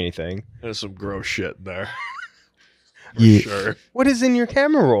discern anything. there's some gross shit in there. Yeah. Sure. What is in your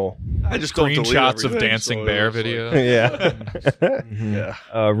camera roll? I just don't delete Screenshots of everything, dancing so bear it's like- video. Yeah.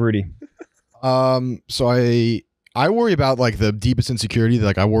 Yeah. Rudy. So I worry about like the deepest insecurity.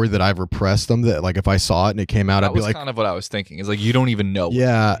 Like I worry that I've repressed them. That like if I saw it and it came out, That I'd be was like, kind of what I was thinking. Is like you don't even know.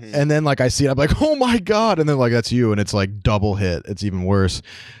 yeah. And then like I see it, I'm like, oh my god. And then like that's you, and it's like double hit. It's even worse.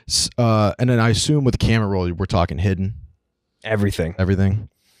 And then I assume with the camera roll, we're talking hidden Everything. everything.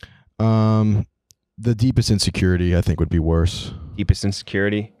 The deepest insecurity I think would be worse. Deepest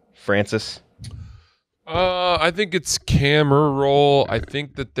insecurity. Francis. I think it's camera roll. I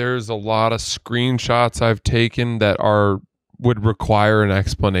think that there's a lot of screenshots I've taken that would require an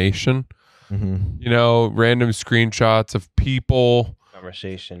explanation. Mm-hmm. You know, random screenshots of people,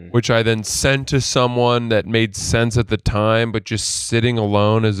 Conversation. which I then sent to someone that made sense at the time, but just sitting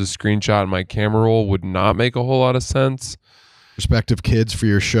alone as a screenshot in my camera roll would not make a whole lot of sense. Prospective kids for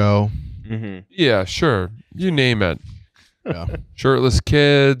your show. Mm-hmm. Yeah, sure. You name it. Yeah. Shirtless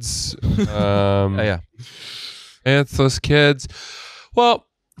kids. Yeah. Pantsless kids. Well,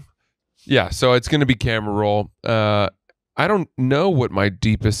 yeah, so it's going to be camera roll. I don't know what my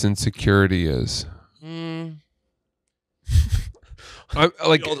deepest insecurity is. I,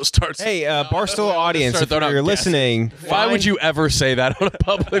 like, All just starts. Hey, Barstool audience, if throwing out you're guesses. listening, Why would you ever say that on a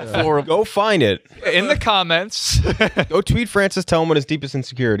public forum? go find it. In the comments. Go tweet Francis, tell him what his deepest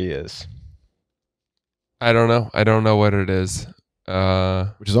insecurity is. I don't know. I don't know what it is.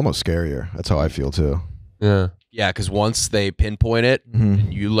 Which is almost scarier. That's how I feel too. Yeah. Yeah, because once they pinpoint it,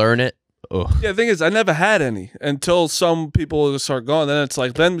 and you learn it. Oh, Yeah, the thing is, I never had any until some people start going. Then it's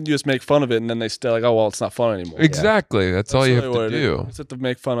like, then you just make fun of it, and then they still like, oh well, it's not fun anymore. Exactly. That's all you have really to what it is. do. It's have to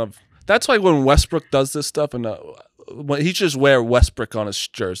make fun of. That's why when Westbrook does this stuff, and when he just wear Westbrook on his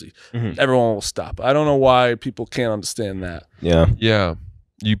jersey, everyone will stop. I don't know why people can't understand that. Yeah. Yeah.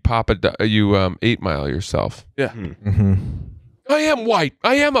 You pop a you 8 Mile yourself. Yeah, Mm-hmm. I am white.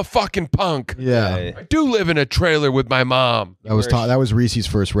 I am a fucking punk. Yeah. I do live in a trailer with my mom. That was Reese's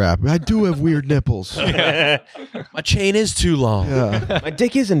first rap. I do have weird nipples. my chain is too long. Yeah. My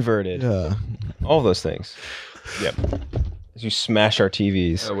dick is inverted. Yeah. All those things. Yep. As you smash our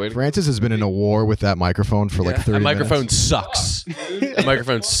TVs. Francis has been in a war with that microphone for like 30 My microphone minutes. sucks. The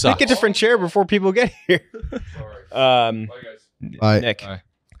microphone sucks. Pick a different chair before people get here. Nick.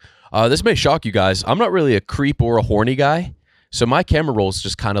 This may shock you guys. I'm not really a creep or a horny guy. So my camera roll is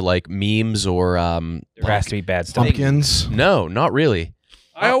just kind of like memes or There has to be bad stuff. Pumpkins. no, not really.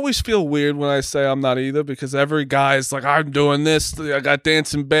 I always feel weird when I say I'm not either because every guy's like, I'm doing this. I got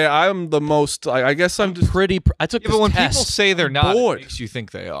dancing bear. I'm the most. I guess I'm just. I took Yeah, this but when test. people say they're not, bored. it makes you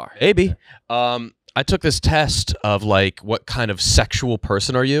think they are. Maybe. I took this test of like what kind of sexual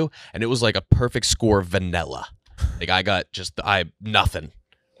person are you, and it was like a perfect score of vanilla. Like I got nothing.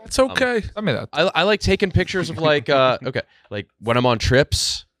 It's okay. I mean, I like taking pictures of like like when I'm on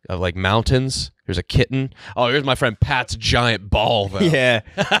trips of like mountains. Here's a kitten. Oh, here's my friend Pat's giant ball though. Yeah.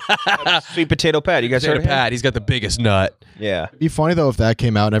 Sweet potato Pat. You guys heard Potato of him? Pat. He's got the biggest nut. Yeah. It'd be funny though if that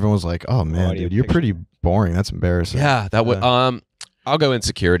came out and everyone was like, "Oh man, Audio dude, you're picture. pretty boring. That's embarrassing. Yeah, that would. I'll go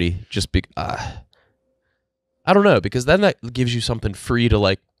insecurity. Just be. I don't know, because then that gives you something free to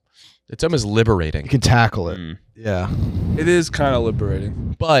like. It's almost liberating. You can tackle it. Yeah. It is kind of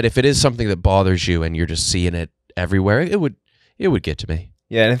liberating. But if it is something that bothers you and you're just seeing it everywhere, it would get to me.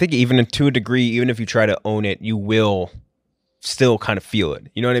 Yeah, and I think even to a degree, even if you try to own it, you will still kind of feel it.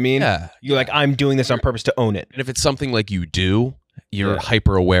 You know what I mean? Yeah. You're like, I'm doing this on purpose to own it. And if it's something like you do, you're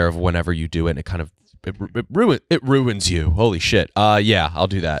hyper aware of whenever you do it, and it kind of it ruins you. Holy shit. Yeah, I'll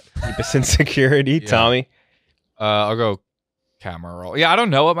do that. Deepest insecurity, Tommy. I'll go camera roll. Yeah, I don't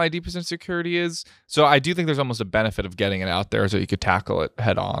know what my deepest insecurity is, so I do think there's almost a benefit of getting it out there so you could tackle it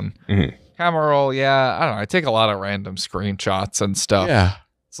head on. Camera roll, yeah, I don't know. I take a lot of random screenshots and stuff. Yeah,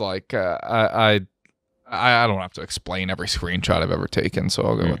 it's like I don't have to explain every screenshot I've ever taken, so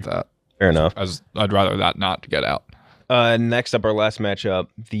I'll go with that. Fair enough. I'd rather that not get out. Next up, our last matchup,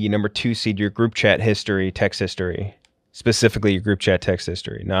 the number 2 seed, your group chat history, text history. Specifically, your group chat text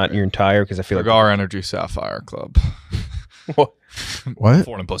history, not your entire, because I feel Cigar Energy Sapphire Club. What?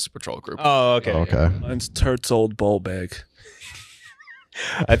 Foreign and Postal Patrol Group. Oh, okay. Okay. Mine's Turt's old bowl bag.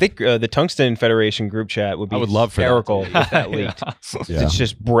 I think the Tungsten Federation group chat would be hysterical if that leaked. Yeah. It's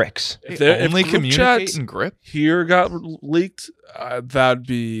just bricks. If Only group communicate chats and grip. here got leaked, that'd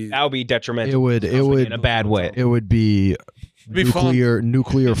be That would be detrimental. It would in a bad way. It would be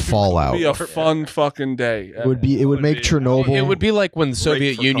nuclear fallout. be a fun fucking day. It would make Chernobyl. it would be like when the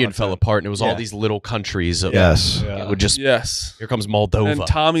Soviet for Union content. fell apart, and it was all these little countries. Yes. It would just. Yes. Here comes Moldova. And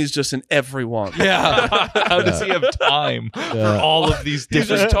Tommy's just in everyone. Yeah. How does he have time for all of these He's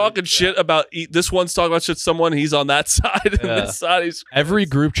different... just talking shit about this one's talking about shit to someone. He's on that side, and this side he's Every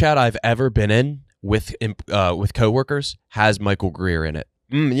group chat I've ever been in with coworkers has Michael Greer in it.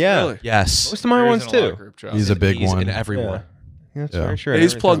 Yeah. Really? Yes, Most of my ones too. He's a big one. in everyone. That's Yeah. very true.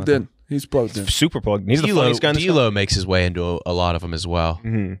 He's plugged in. He's plugged in. Super plugged in. He's the funniest guy in the D'Lo makes his way into a lot of them as well.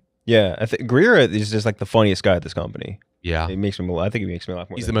 Yeah, I think Greer is just like the funniest guy at this company. Yeah, It makes me. I think he makes me laugh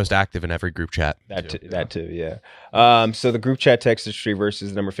more. he's than the most active in every group chat. that too. Yeah. So the group chat text history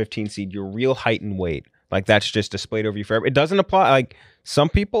versus the number 15 seed, your real height and weight. Like that's just displayed over you forever. It doesn't apply. Like some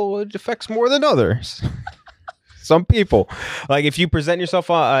people, it affects more than others. Some people, like if you present yourself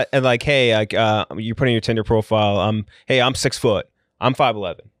and like, hey, like you put in your Tinder profile, hey, I'm 6 foot, I'm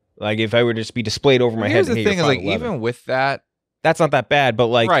 5'11". Like if I were to just be displayed over my head. Here's the and, hey, thing: is you're like 5'11". even with that, that's not that bad. But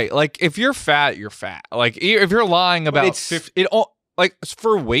like, right? Like if you're fat, you're fat. Like if you're lying about it's- 50, like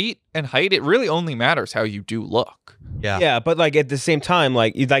for weight and height, it really only matters how you do look. yeah, but like at the same time,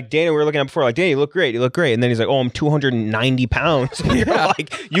 like Danny, we were looking at before, like Danny, you look great, and then he's like, oh, I'm 290 pounds. And you're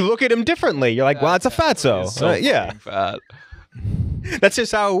like, you look at him differently. You're like, well, it's a fatso. Yeah, Fat. that's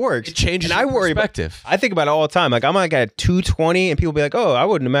just how it works. It changes and I your worry perspective. I think about it all the time. Like I'm like at 220, and people be like, oh, I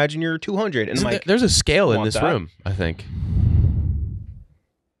wouldn't imagine you're 200. And I'm like, There's a scale in want this that. room, I think.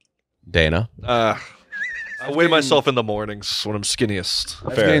 Dana, I weigh myself in the mornings when I'm skinniest.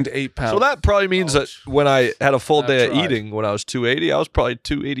 I've gained 8 pounds. So that probably means that when I had a full day of tried. eating when I was 280, I was probably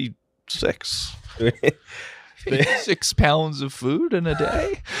 286. 6 pounds of food in a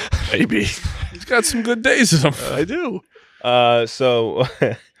day. Maybe. He's got some good days in him. I do. so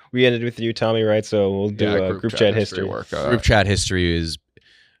we ended with you, Tommy, right? So we'll do group chat history. work. group chat history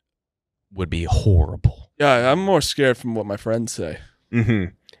would be horrible. Yeah, I'm more scared from what my friends say.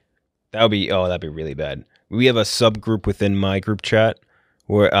 Mm-hmm. That'd be really bad. We have a subgroup within my group chat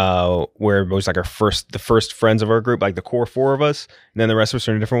where it was like the first friends of our group, like the core 4 of us, and then the rest of us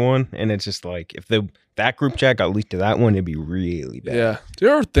are in a different one. And it's just like if that group chat got leaked to that one, it'd be really bad. Yeah. Do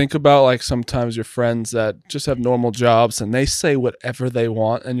you ever think about like sometimes your friends that just have normal jobs and they say whatever they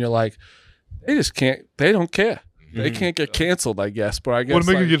want and you're like, they don't care. They can't get canceled, I guess. But I guess Want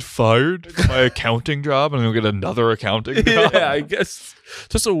to make her get fired from my accounting job and then get another accounting job? yeah, I guess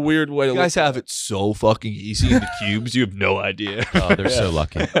just a weird way to You guys have it so fucking easy in the cubes. You have no idea. Oh, they're so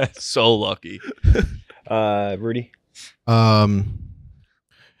lucky. So lucky. Rudy? Yeah,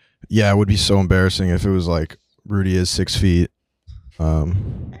 it would be so embarrassing if it was like Rudy is 6 feet.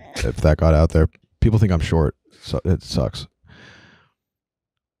 If that got out there, people think I'm short. So it sucks.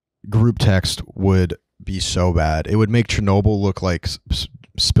 Group text would be so bad. It would make Chernobyl look like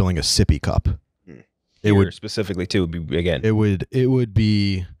spilling a sippy cup. It would specifically too. Would be again. It would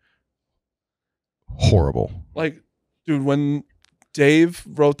be horrible. like, dude, when Dave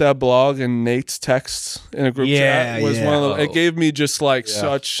wrote that blog and Nate's texts in a group chat was one of the. It gave me just like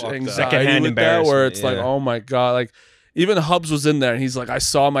such anxiety Secondhand with that, where it's like, embarrassment, oh my god, like even Hubs was in there and he's like, I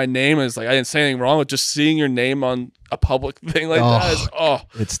saw my name and it's like I didn't say anything wrong, but just seeing your name on a public thing like that is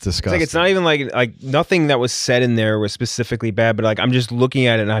it's disgusting. It's like it's not even like nothing that was said in there was specifically bad, but like I'm just looking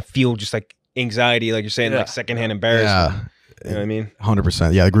at it and I feel just like anxiety, like you're saying, like secondhand embarrassment. Yeah. You know what I mean?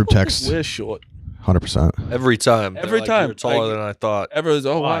 100%. Yeah, the group text. We're short. 100%. Every time. Every Like, time. You're taller Like, than I thought. Everyone's,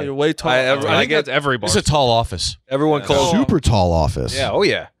 oh, wow, you're way taller. I think that's everybody. It's a tall office. Everyone calls. Super tall office. Yeah. Oh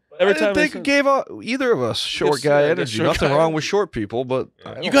yeah. Every time they gave either of us short guy energy. short Nothing guy wrong with short people, but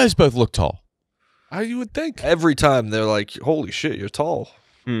You guys both look tall. How you would think. every time they're like, "Holy shit, you're tall."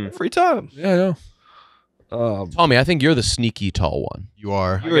 Every time. Yeah, I know. Tommy, I think you're the sneaky tall one. You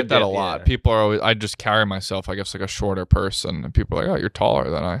are. I get that a lot. People are always. I just carry myself, I guess, like a shorter person, and people are like, "Oh, you're taller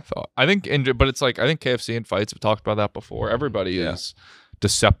than I thought." I think, but it's like I think KFC and fights have talked about that before. Everybody is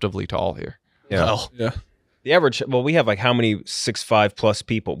deceptively tall here. Yeah. Well, Yeah. The average. Well, we have like how many 6'5" plus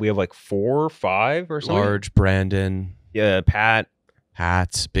people? We have like 4 or 5 or something. large Brandon, Yeah. Pat.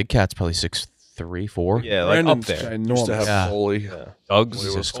 Hats, Big Cat's probably 6'3", 4. Yeah. Like Brandon's up there. Used to have Yeah. Foley. Doug's.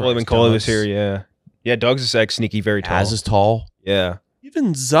 Jesus Coley when Christ, Coley was Doug's. here. Yeah. Yeah. Doug's is like sneaky, very tall. Taz is tall. Yeah.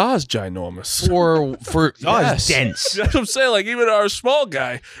 Even Za's ginormous. For Doug's dense. That's what I'm saying. Like, even our small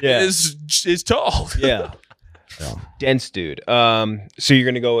guy Yeah. is tall. Yeah. Dense dude. So you're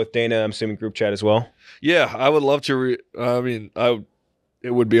gonna go with Dana? I'm assuming group chat as well. Yeah, I would love to.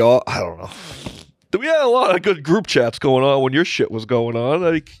 It would be all. I don't know. We had a lot of good group chats going on when your shit was going on.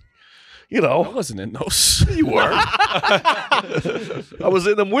 Like, you I know, wasn't in those. you were. I was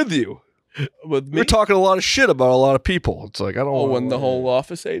in them with you. With We me. were talking a lot of shit about a lot of people. It's like I don't. Oh, want when the whole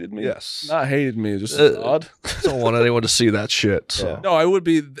office hated me? Yes. Not hated me, just odd. don't want anyone to see that shit. So. No, I would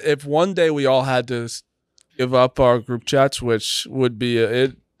be, if one day we all had to give up our group chats, which would be,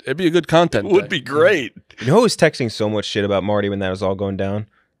 it'd be a good content. It would day. be great. You know who was texting so much shit about Marty when that was all going down?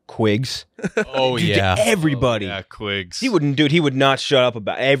 Quigs. Oh, Dude, yeah. to everybody. Yeah, Quigs. He wouldn't, dude. He would not shut up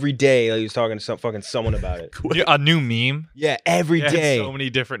about every day. Like he was talking to someone about it. A new meme. Yeah, every They had day. so many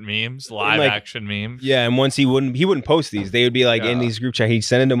different memes, live like- action memes. Yeah, and once he wouldn't post these. They would be like in these group chat. He'd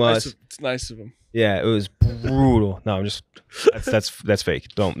send them to us. It's nice of him. Yeah, it was brutal. No, I'm just that's fake.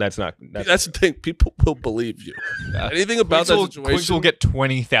 That's not. That's the thing. People will believe you. Anything about that situation. Quigs will get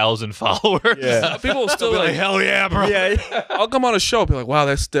 20,000 followers. Yeah. People will still be like, hell yeah, bro. Yeah, I'll come on a show and be like, wow,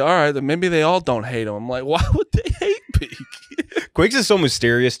 that's still all right. Then maybe they all don't hate him. I'm like, why would they hate me? Quiggs is so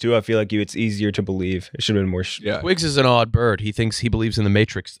mysterious too. I feel like it's easier to believe. It should have been more. Yeah. Quiggs is an odd bird. He believes in the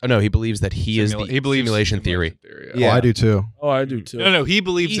Matrix. Oh no, he believes that he is the He believes simulation theory. Oh, I do too. Oh, I do too. No, he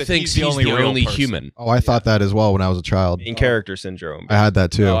believes He that thinks he's the only real person. human. Oh, I thought that as well when I was a child. Main character syndrome. I had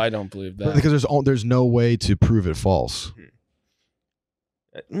that too. No, I don't believe that. Because there's no way to prove it false.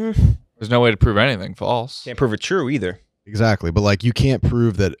 There's no way to prove anything false. Can't prove it true either. Exactly, but like you can't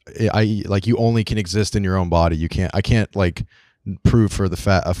prove that you only can exist in your own body. I can't like prove for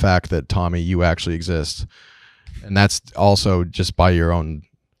a fact that Tommy you actually exist, and that's also just by your own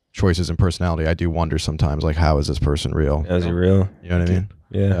choices and personality. I do wonder sometimes like how is this person real? Is he real? You know what I mean?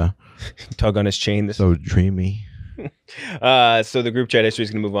 Yeah. Tug on his chain. So dreamy. So the group chat history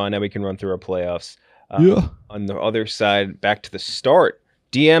is going to move on. Now we can run through our playoffs. Yeah. On the other side, back to the start.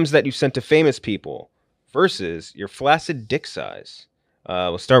 DMs that you sent to famous people versus your flaccid dick size.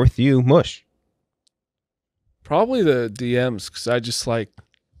 We'll start with you, Mush. Probably the DMs, because I just like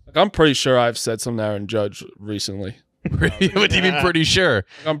I'm pretty sure I've said something to Aaron Judge recently. What do you mean pretty sure?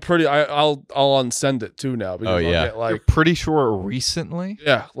 I'm pretty. I'll unsend it too now. Because Oh, I'll yeah. get, like, You're pretty sure recently?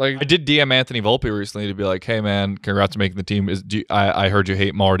 yeah, like I did DM Anthony Volpe recently to be like, hey, man, congrats on making the team. I heard you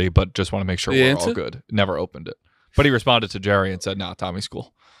hate Marty, but just want to make sure The we're answer? all good. Never opened it. But he responded to Jerry and said, nah, Tommy's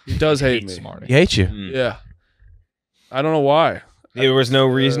cool. he does hate Hates me. Marty. He hates you. Yeah, I don't know why. There was no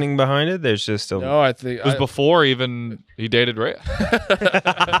reasoning behind it. There's just a. No, I think It was before even he dated Rhea.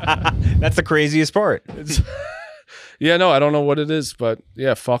 That's the craziest part. Yeah, no, I don't know what it is, but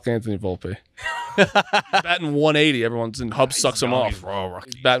yeah, fuck Anthony Volpe. He's batting 180. Everyone's in Hub sucks him off.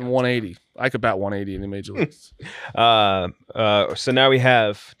 He's batting 180. I could bat 180 in the major leagues. So now we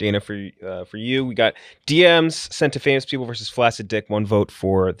have Dana for you. We got DMs sent to famous people versus flaccid dick. 1 vote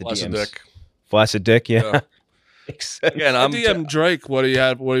for the Flaccid DMs. dick. Flaccid dick, yeah. Yeah. Makes sense. Again, I I'm DM Drake what he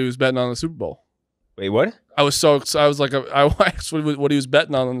was betting on the Super Bowl. Wait, what? I was so excited. I was like, I asked what he was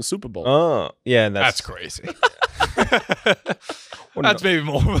betting on the Super Bowl. Oh, yeah, That's that's crazy. That's maybe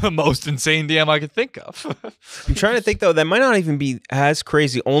more the most insane DM I could think of. I'm trying to think though. That might not even be as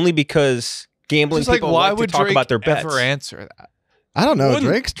crazy, only because gambling Just like, people why like would to talk Drake about their bets. ever answer that? I don't know.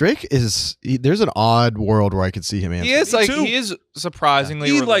 Wouldn't- Drake is there's an odd world where I could see him answer. He is like too. he is surprisingly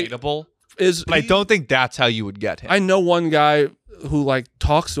He, like, relatable. But But I don't think that's how you would get him. I know one guy who like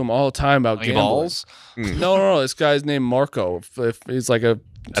talks to him all the time about Money gambling. balls. No. This guy's named Marco. If he's like a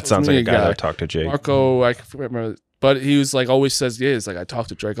That sounds like a guy that guy. would talk to Jake. Marco, I can't remember, but he was like always says, yeah, it's like I talk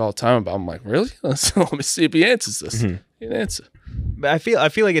to Drake all the time about. I'm like, really? So let me see if he answers this. Mhm. He didn't answer. But I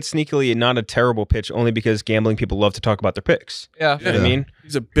feel like it's sneakily not a terrible pitch, only because gambling people love to talk about their picks. Yeah. You know what I mean?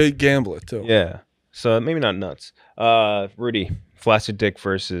 He's a big gambler too. Yeah. So maybe not nuts. Rudy, flaccid dick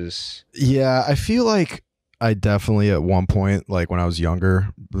versus. Yeah, I feel like I definitely at one point, like when I was younger,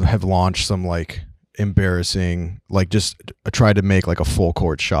 have launched some like embarrassing, like just tried to make like a full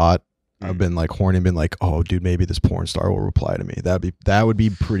court shot. I've been like horny, been like, oh, dude, maybe this porn star will reply to me. That would be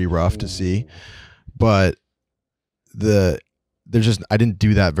pretty rough to see. But I didn't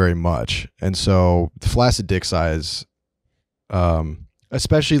do that very much, and so the flaccid dick size,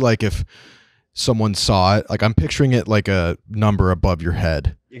 especially like if someone saw it, like I'm picturing it like a number above your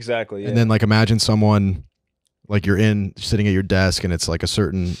head. Exactly. Yeah. And then like imagine someone like you're sitting at your desk and it's like a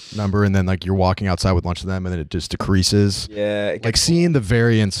certain number, and then like you're walking outside with lunch to them and then it just decreases. Yeah. Like seeing the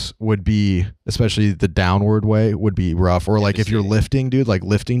variance would be, especially the downward way, would be rough. Or like if you're lifting, dude, like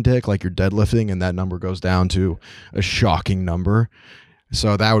lifting dick, like you're deadlifting and that number goes down to a shocking number.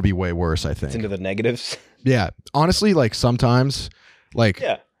 So that would be way worse, I think. It's into the negatives. Yeah. Honestly, like sometimes like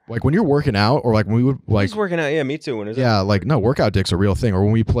like when you're working out, or like when we would like He's working out. Yeah, me too. When is yeah, like no, workout dick's a real thing. Or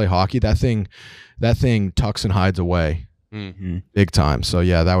when we play hockey, that thing tucks and hides away big time. So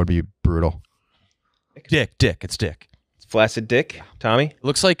yeah, that would be brutal. Dick. It's dick. It's flaccid dick, Tommy? It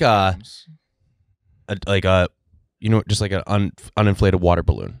looks like just like an uninflated water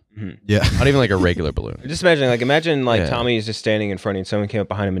balloon. Yeah. Not even like a regular balloon. Just imagine Yeah. Tommy is just standing in front of you and someone came up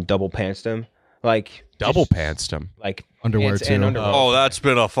behind him and double pantsed him. Like Double pantsed him. like Underwear pants too. and underwear. Oh, that's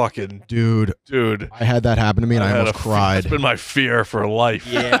been a fucking Dude, dude. I had that happen to me and I had almost cried. It's been my fear for life.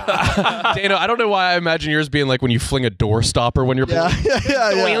 Yeah. Dano, I don't know why I imagine yours being like when you fling a door stopper when you're Yeah,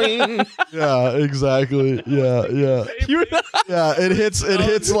 exactly. Yeah. Yeah, it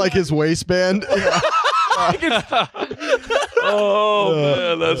hits like his waistband. Oh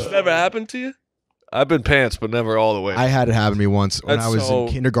man, that's never happened to you. I've been pants, but never all the way. I had it happen to me once when That's I was so-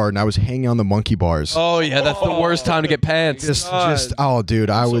 in kindergarten. I was hanging on the monkey bars. Oh yeah, that's the worst time to get pants. Just oh dude,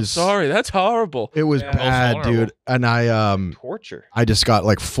 I I'm was so sorry. That's horrible. It was bad, horrible. dude. And I Torture. I just got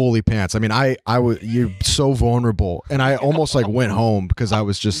like fully pants. I mean, you're so vulnerable, and I almost like went home because I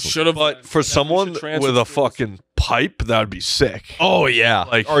was just Should have. but for someone with a fucking pipe, that would be sick. Oh yeah,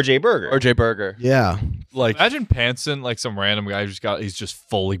 Like RJ Burger. RJ Burger. yeah. like Imagine pantsing like some random guy he's just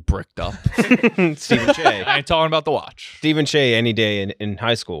fully bricked up. Stephen Cheah. I ain't talking about the watch. Stephen Cheah any day in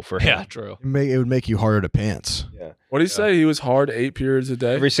high school for him. Yeah, true. It would make you harder to pants. Yeah. What do you say? He was hard 8 periods a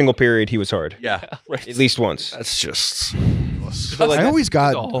day. Every single period he was hard. Yeah. At least once. that's just I always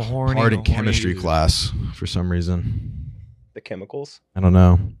got all horny, hard in horny chemistry dude. class for some reason. The chemicals. I don't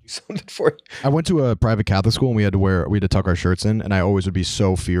know. Do something for you. I went to a private Catholic school and we had to tuck our shirts in, and I always would be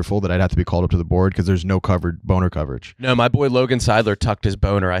so fearful that I'd have to be called up to the board because there's no boner coverage. No, my boy Logan Seidler tucked his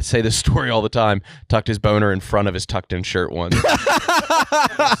boner. I say this story all the time. Tucked his boner in front of his tucked-in shirt once.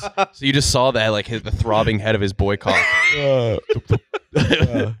 So you just saw that, like the throbbing head of his boy cock.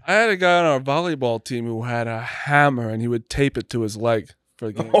 I had a guy on our volleyball team who had a hammer and he would tape it to his leg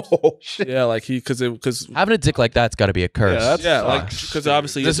for games. Oh shit. Yeah, like because Having a dick like that's got to be a curse. because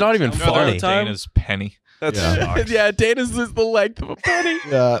obviously It's not even all the funny. time. Dana's penny. that's Yeah, Dana's is the length of a penny.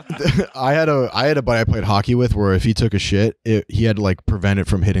 Yeah, I had a buddy I played hockey with where if he took a shit, he had to like prevent it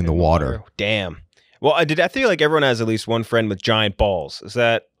from hitting the water. Damn. Well, I feel like everyone has at least one friend with giant balls. Is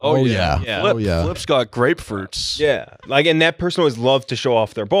that? Oh yeah. Yeah. Oh yeah. Flip's got grapefruits. Yeah. Like, and that person always loved to show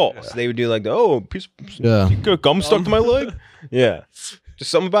off their balls. They would do like, piece Yeah. of gum stuck to my leg. Yeah.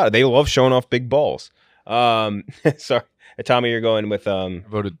 Just something about it. They love showing off big balls. Sorry, Tommy, you're going with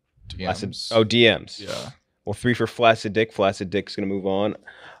Voted flaccid. DMs. Oh, DMs. Yeah. Well, 3 for flaccid dick. Flaccid dick's gonna move on.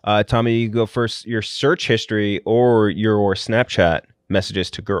 Tommy, you go first. Your search history or your Snapchat messages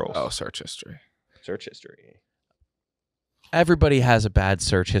to girls. Oh, search history. Search history. Everybody has a bad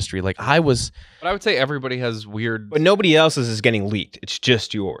search history. Like I was. But I would say everybody has weird. But nobody else's is getting leaked. It's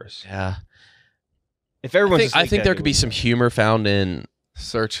just yours. Yeah. If everyone's, I think there could be some humor found in.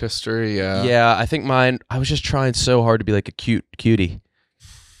 Search history, yeah. Yeah, I think mine. I was just trying so hard to be like a cutie.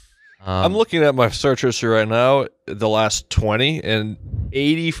 I'm looking at my search history right now, the last 20, and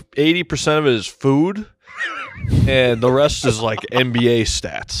 80% of it is food, and the rest is like NBA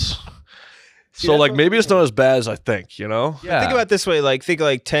stats. So like maybe it's not as bad as I think, you know? Yeah. Think about it this way. Like think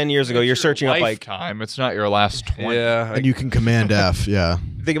like 10 years ago, you're searching up like. Lifetime. It's not your last 20. Yeah. And you can command F. Yeah.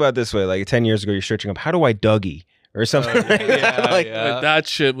 Think about it this way. Like 10 years ago, you're searching up how do I Dougie or something. Like that. Like, That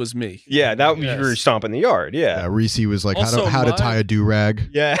shit was me. yeah, that you were stomping the yard. Yeah. Yeah. Reese was like, Also, how to mine- tie a do rag.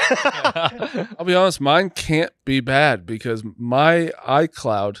 Yeah. I'll be honest, mine can't be bad because my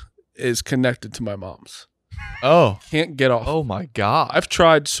iCloud is connected to my mom's. Oh. Can't get off. Oh my god. I've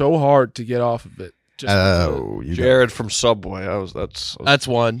tried so hard to get off of it Oh, you Jared from Subway. That's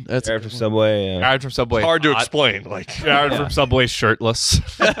one. That's Jared from Subway. Yeah. Jared from Subway. hard to explain. Like Jared from Subway shirtless.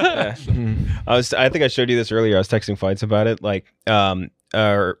 Yeah. I think I showed you this earlier. I was texting Fights about it. Like,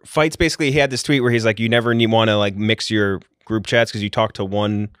 Fights basically, he had this tweet where he's like, you never want to like mix your group chats because you talk to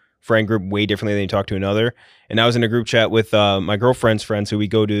one friend group way differently than you talk to another. And I was in a group chat with my girlfriend's friends who we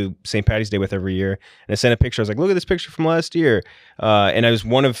go to St. Patty's Day with every year. And I sent a picture. I was like, look at this picture from last year. And I was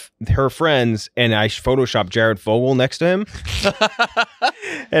one of her friends, and I photoshopped Jared Fogle next to him.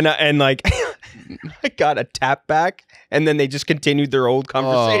 and like, I got a tap back, and then they just continued their old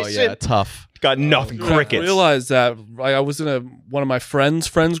conversation. Oh, yeah, tough. Got nothing. Crickets. I realized that I was in one of my friends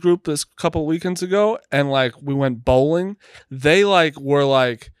group this couple weekends ago, and like we went bowling. They like were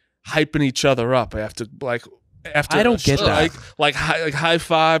like hyping each other up after I don't get that. Like high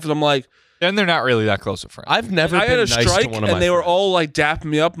fives. And I'm like, Then they're not really that close of friends. I've never I been had a nice strike, to one of my and they were friends. all like dapping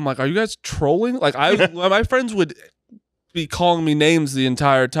me up. I'm like, are you guys trolling? Like my friends would be calling me names the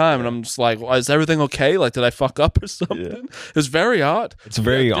entire time, and I'm just like, well, is everything okay? Like, did I fuck up or something? Yeah. It was very odd. It's a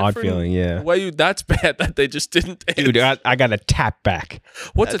very odd feeling, yeah. The way that's bad that they just didn't answer. Dude, I got a tap back.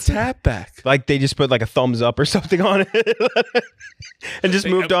 What's a tap back? Like they just put like a thumbs up or something on it and just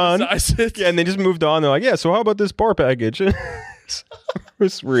moved on. Yeah, and they just moved on. They're like, yeah, so how about this bar package? It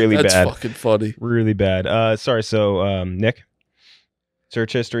was really bad. That's fucking funny. Really bad. Sorry, so Nick,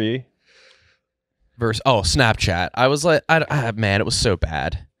 search history. Snapchat. I was like, man, it was so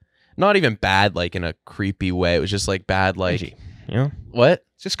bad. Not even bad like in a creepy way. It was just like bad, like Cringy, you know? What?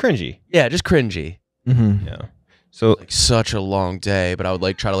 It's just cringy. Yeah, just cringy. Mm-hmm. Yeah. So like such a long day, but I would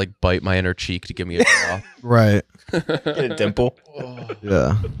like try to like bite my inner cheek to give me a draw. Right. Get a dimple.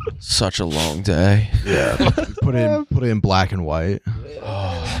 Yeah. Such a long day. Yeah. Put it in black and white.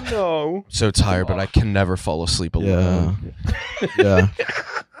 No. So tired, but I can never fall asleep alone. Yeah. Yeah.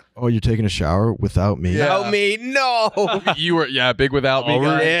 Oh, you're taking a shower without me? Without me? No. You were big without me.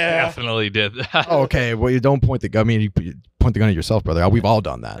 Guy. Yeah. Definitely did that. Oh, okay. Well, you don't point the gun. I mean, you point the gun at yourself, brother. We've all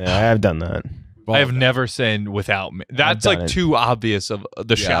done that. Yeah, I have done that. I have never said without me. That's like too obvious of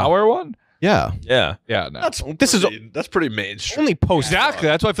the shower one. Yeah. Yeah. Yeah. No. That's pretty mainstream. Only post. Exactly.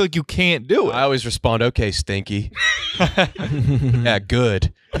 That's why I feel like you can't do it. I always respond, okay, stinky. Yeah,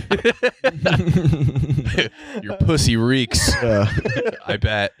 good. Your pussy reeks. I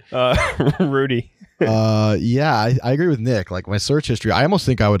bet. Rudy. Yeah, I agree with Nick. Like my search history, I almost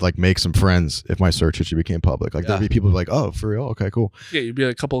think I would like make some friends if my search history became public. Like there'd be people like, oh, for real? Okay, cool. Yeah, you'd be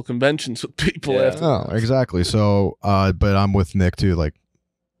at a couple of conventions with people after. Oh, exactly. So, but I'm with Nick too. Like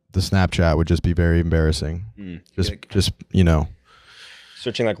the Snapchat would just be very embarrassing. Just you know,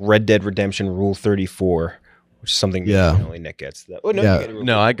 searching like Red Dead Redemption Rule 34, which is something only Nick gets.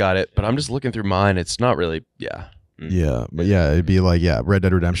 No, I got it, but I'm just looking through mine. It's not really, Yeah, but yeah, it'd be like, Red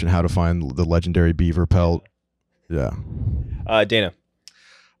Dead Redemption, how to find the legendary beaver pelt. Yeah. Dana.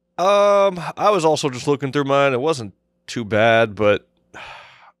 I was also just looking through mine. It wasn't too bad, but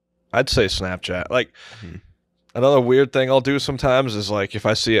I'd say Snapchat. Like, another weird thing I'll do sometimes is like if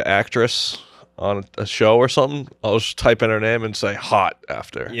I see an actress on a show or something, I'll just type in her name and say hot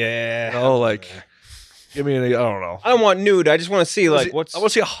after. Yeah. You know, like, give me I don't know. I don't want nude. I just want to see like I want to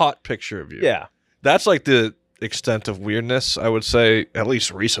see a hot picture of you. Yeah. That's like the extent of weirdness, I would say, at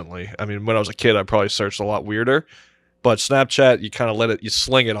least recently. I mean, when I was a kid, I probably searched a lot weirder, but Snapchat, you kind of you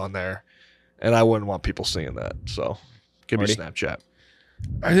sling it on there, and I wouldn't want people seeing that. So give me Snapchat.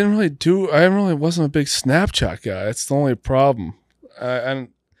 I wasn't a big Snapchat guy. That's the only problem. And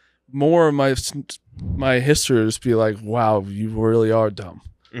more of my history would just be like, wow, you really are dumb.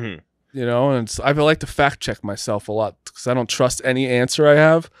 Mm-hmm. You know, and I like to fact check myself a lot because I don't trust any answer I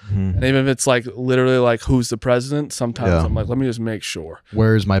have. And even if it's like literally like who's the president, sometimes I'm like, let me just make sure.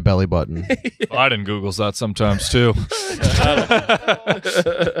 Where's my belly button? Biden Googles that sometimes too.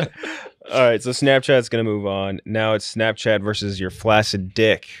 All right, so Snapchat's gonna move on. Now it's Snapchat versus your flaccid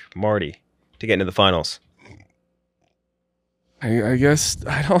dick, Marty, to get into the finals. I guess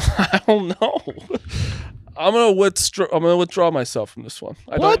I don't know. I'm gonna withdraw myself from this one.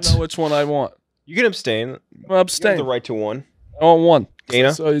 I don't know which one I want. You can abstain. I'm abstain. You have the right to one. I want one.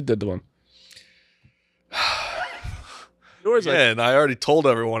 Dana? So you did the one. Yours, and I already told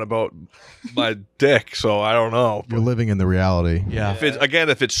everyone about my dick, so I don't know. You're living in the reality. Yeah.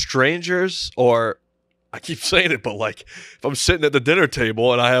 If it's strangers, or I keep saying it, but like if I'm sitting at the dinner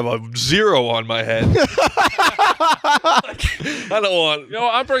table and I have a 0 on my head, I don't want. You know,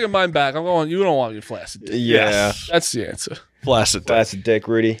 I'm bringing mine back. I'm going. You don't want your flaccid dick. Yeah, yes. That's the answer. Flaccid dick,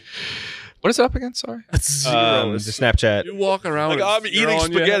 Rudy. What is it up again? Sorry. That's 0. The Snapchat. You walk around. Like I'm eating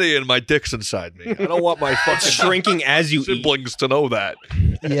spaghetti and my dick's inside me. I don't want my fucking shrinking as you siblings to know that.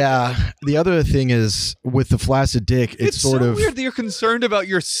 Yeah. The other thing is with the flaccid dick, it's sort so of weird that you're concerned about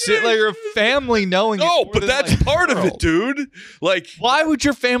your your family knowing. No, it more but than, that's like, part of girl. it, dude. Like, Why would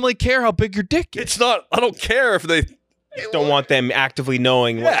your family care how big your dick is? it's not. I don't care if they. Just don't want them activally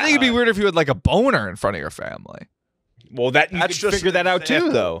knowing. I think it'd be weird if you had like a boner in front of your family. Well, that you That's could just figure that out too,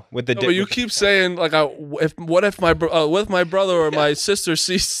 example. though. With the No, but you keep saying like, what if my brother or my sister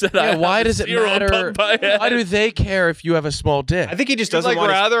sees that I why have a does it zero matter? above my head? Why do they care if you have a small dick? I think he just You'd doesn't like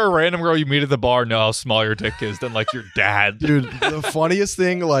want. rather a random girl you meet at the bar know how small your dick is than like your dad. dude. The funniest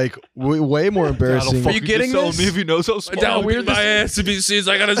thing, like way more embarrassing. Are you getting this? Me if he knows how small. Down weird my ass if he sees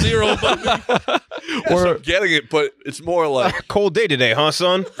I got a zero above me. Or I'm getting it, but it's more like Cold day today, huh,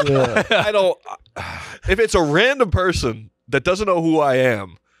 son? I don't. If it's a random person that doesn't know who I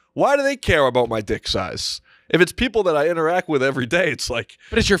am, why do they care about my dick size? If it's people that I interact with every day, it's like.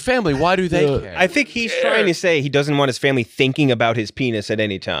 But it's your family. Why do they care? I think he's trying to say he doesn't want his family thinking about his penis at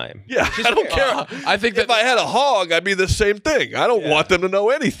any time. Yeah, I don't care. I think that If I had a hog, I'd be the same thing. I don't want them to know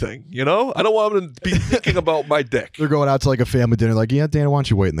anything, you know? I don't want them to be thinking about my dick. They're going out to like a family dinner, like, yeah, Dana, why don't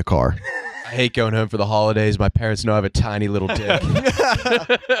you wait in the car? I hate going home for the holidays. My parents know I have a tiny little dick.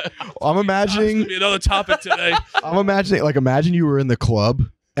 I'm imagining, Be another topic today. imagine you were in the club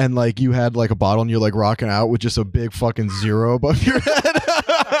and like you had like a bottle and you're like rocking out with just a big fucking zero above your head.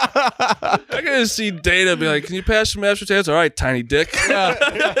 I can just see Dana be like, "Can you pass some mashed potatoes?" All right, tiny dick. Why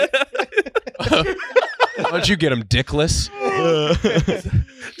don't you get them dickless?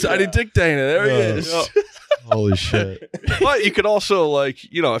 Tiny dick Dana. There he is. Holy shit. But you could also, like,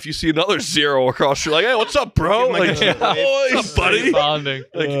 you know, if you see another zero across, you're like, "Hey, what's up, bro?" Give him, like, Like, a what's up, buddy? Bonding.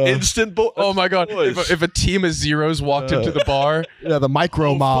 Like instant. Oh my god! If a team of zeros walked into the bar, Yeah, the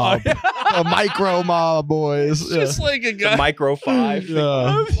micro mob. The micro mob boys. Yeah. just like a guy. Micro 5.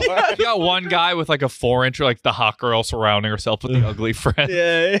 Yeah. You got one guy with like a 4-incher, like the hot girl surrounding herself with the ugly friend.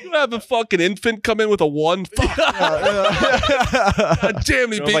 Yeah. You have a fucking infant come in with a 1. Fuck. God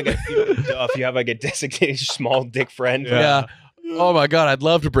damn, he You know, beat like me. if you have like a designated small dick friend. yeah. Oh my god! I'd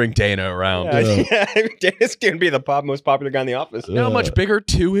love to bring Dana around. Yeah. Dana's gonna be the most popular guy in the office. You know how much bigger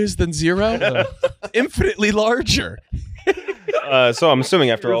 2 is than 0? Infinitely larger. So I'm assuming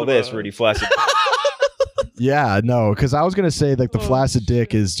after all this, Rudy Flaccid. Yeah, no, because I was gonna say like the flaccid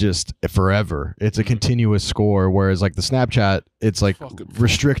dick is just forever. It's a continuous score, whereas like the Snapchat, it's like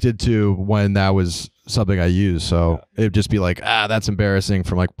restricted to when that was something I used. So it'd just be like, that's embarrassing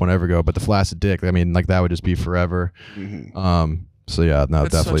from like whenever ago. But the flaccid dick, I mean, like that would just be forever. So yeah, no,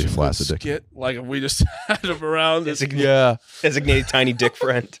 That's definitely such a flaccid good dick. skit. Like if we just had him around, Yeah. Designated tiny dick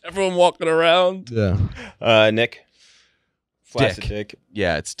friend. everyone walking around. Yeah. Nick. Flaccid dick.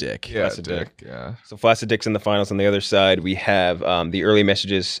 Yeah, it's dick. Yeah, Flaccid dick. Yeah. So Flaccid dick's in the finals. On the other side, we have the early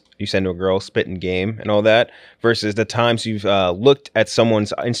messages you send to a girl, spit in game, and all that, versus the times you've looked at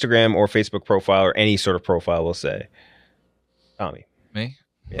someone's Instagram or Facebook profile or any sort of profile, we'll say. Tommy. Me?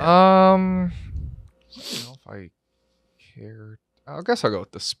 Yeah. I don't know if I care. I guess I'll go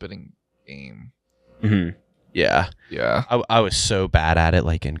with the spitting game. Mm-hmm. Yeah. Yeah. I was so bad at it,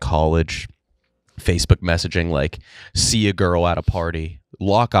 like in college. Facebook messaging, like see a girl at a party,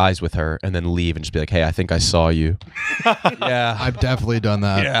 lock eyes with her, and then leave and just be like, "Hey, I think I saw you." Yeah. I've definitely done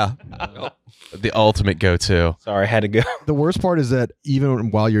that. Yeah. The ultimate go-to. Sorry, I had to go. The worst part is that even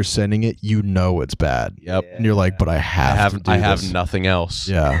while you're sending it, you know it's bad. Yep. And you're like, but I have to do I have this. nothing else.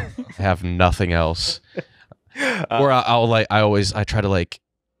 Yeah. I have nothing else. Or I try to like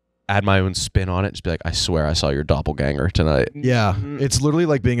add my own spin on it. Just be like, I swear I saw your doppelganger tonight. Yeah. It's literally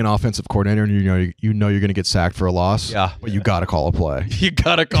like being an offensive coordinator and you know you're going to get sacked for a loss. Yeah. But you got to call a play. You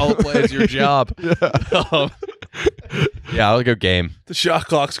gotta call a play. It's your job. Yeah, I'll go game. The shot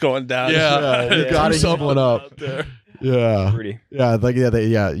clock's going down. You got to keep one up. There. Yeah. Rudy. Yeah, like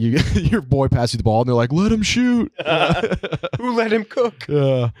your boy passes you the ball and they're like, "Let him shoot." Who let him cook?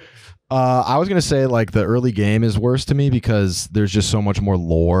 Yeah. I was gonna say like the early game is worse to me because there's just so much more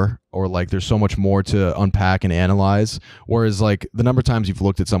lore or like there's so much more to unpack and analyze. Whereas like the number of times you've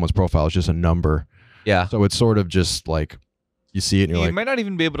looked at someone's profile is just a number. Yeah. So it's sort of just like you see it and you're You like, might not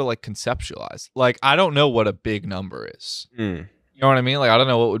even be able to like conceptualize. Like, I don't know what a big number is. Mm. You know what I mean? Like, I don't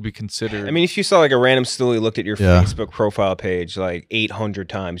know what would be considered. I mean, if you saw like a random story, looked at your Yeah. Facebook profile page like 800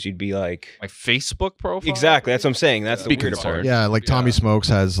 times, you'd be like, my Facebook profile. exactly. That's what I'm saying. That's the Be weird concerned. part. yeah, like Tommy Smokes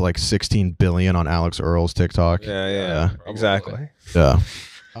has like 16 billion on Alex Earl's TikTok. Yeah. Exactly. Yeah.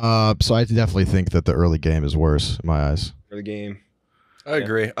 So I definitely think that the early game is worse in my eyes. For the game. I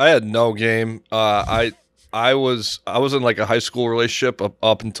agree. I had no game. I was in like a high school relationship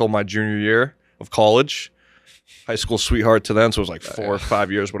up until my junior year of college. High school sweetheart to then, so it was like 4 or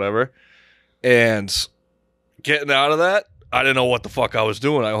 5 years, whatever. And getting out of that, I didn't know what the fuck I was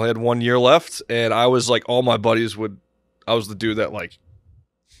doing. I only had 1 year left, and I was like, all my buddies I was the dude that like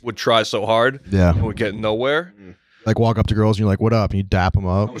would try so hard, and would get nowhere. Like walk up to girls and you're like, "What up?" and you dap them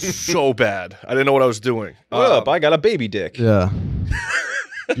up. I was so bad. I didn't know what I was doing. What up? I got a baby dick. Yeah.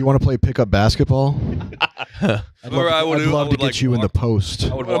 You want to play pickup basketball? I'd love to get you in the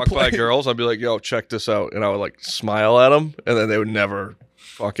post. I would walk by girls. I'd be like, "Yo, check this out," and I would like smile at them, and then they would never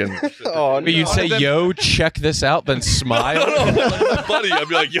fucking. But you'd say, "Yo, check this out," then smile. No, like, buddy, I'd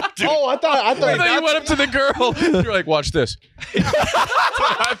be like, "Yo, dude." Oh, I thought you went up to the girl. You're like, "Watch this."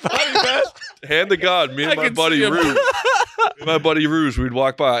 Hand to God, me and my buddy Rouge, we'd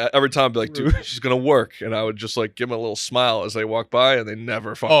walk by every time, be like, "Dude, she's gonna work," and I would just like give them a little smile as they walk by, and they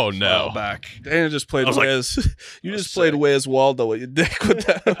never fucking smile back. Dana just played Where's. Like, you just played Where's Waldo with your dick with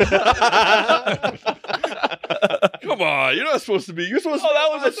that. Come on, you're not supposed to be. You're supposed to. Oh,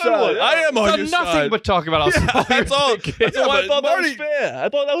 that was a good one. I am on your nothing side. but talk about how That's all. That's why I thought that was fair. I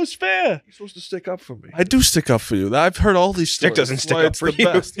thought that was fair. You're supposed to stick up for me. I do stick up for you. I've heard all these stories. Dick doesn't stick up for you.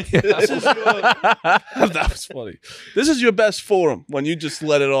 Best. That was funny. This is your best forum when you just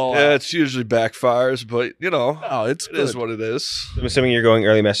let it all out. It's usually backfires, but you know, it is what it is. I'm assuming you're going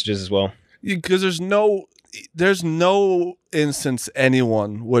early messages as well. Because there's no instance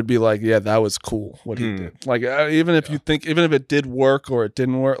anyone would be like, yeah, that was cool what he did. Like even if it did work or it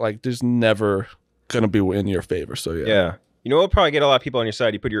didn't work, like there's never gonna be in your favor. So yeah. You know, we'll probably get a lot of people on your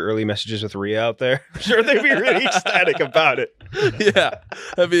side. You put your early messages with Rhea out there. I'm sure they'd be really ecstatic about it. Yeah,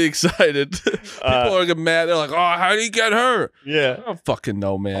 I'd be excited. People are getting mad. They're like, "Oh, how did he get her?" Yeah, I don't fucking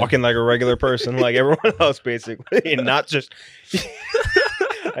know, man. Walking like a regular person, like everyone else, basically, and not just.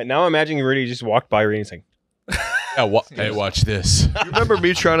 Now I'm imagining Rudy just walked by Rhea and saying, "Hey, watch this." You remember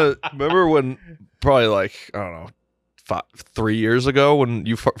me trying to? Remember when? Probably like I don't know. 3 years ago when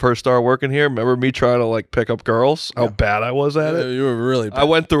you first started working here, remember me trying to like pick up girls? How bad I was at it? You were really bad. I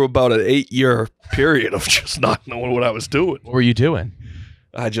went through about an 8-year period of just not knowing what I was doing. What were you doing?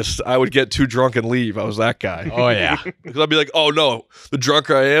 I would get too drunk and leave. I was that guy. Oh yeah. Because I'd be like, oh no, the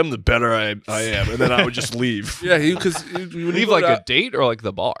drunker I am, the better I am, and then I would just leave. Yeah, because you would leave like a date or like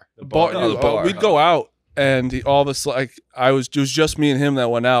the bar. The bar. We'd go out. And all this, like, it was just me and him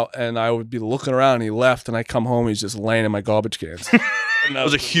that went out, and I would be looking around, and he left, and I come home, he's just laying in my garbage cans. And I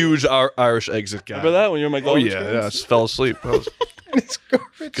was a huge Irish exit guy. Remember that when you were in my garbage cans? Yeah, I just fell asleep. It's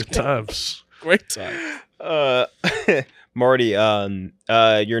good times. Great time. Marty,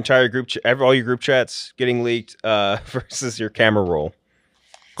 your entire group, all your group chats getting leaked versus your camera roll.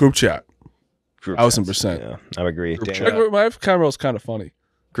 Group chat. 1,000%. Yeah, I agree. My camera roll is kind of funny.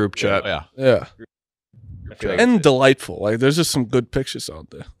 Group chat. Yeah. And delightful. Like there's just some good pictures out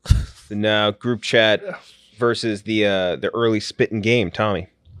there. Now group chat versus the early spitting game, Tommy.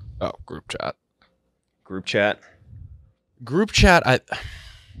 Oh, group chat. Group chat. Group chat.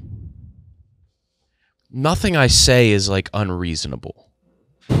 Nothing I say is like unreasonable.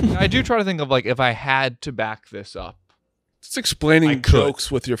 I do try to think of like if I had to back this up. Just explaining jokes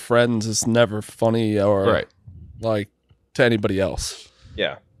with your friends is never funny or like to anybody else.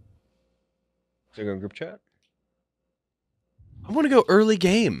 Yeah. So go group chat? I want to go early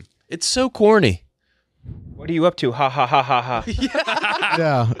game. It's so corny. What are you up to? Ha ha ha ha ha.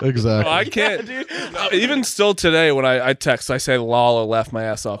 Yeah, exactly. No, I can't. Even still today, when I text, I say lol or laugh my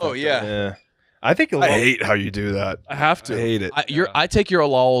ass off. Oh yeah. I think I hate how you do that. I have to. I hate it. I take your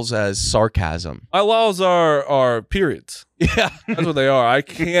lols as sarcasm. My lols are periods. Yeah, that's what they are. I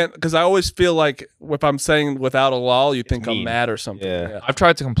can't because I always feel like if I'm saying without a lol, you think I'm mad or something. Yeah. I've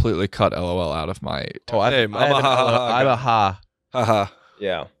tried to completely cut LOL out of my. I'm a ha. Haha.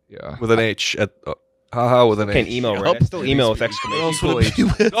 Yeah. Yeah. With an H at haha with an H. Can't email, right? I still email with exclamation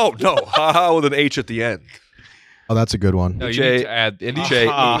point. No, haha with an H at the end. Oh, that's a good one. No, you need to add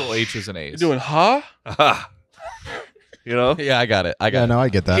little H's and A's. You're doing ha? You know? Yeah, I got it. Yeah, no, I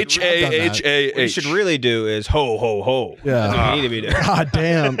get that. H-A-H-A-H. What you should really do is ho, ho, ho. Yeah. That's what you need to be doing. God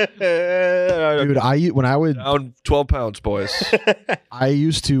damn. Dude, when I would... Down 12 pounds, boys. I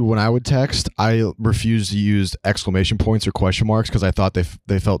used to, when I would text, I refused to use exclamation points or question marks because I thought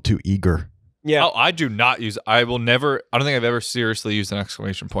they felt too eager. Yeah. Oh, I do not use. I will never. I don't think I've ever seriously used an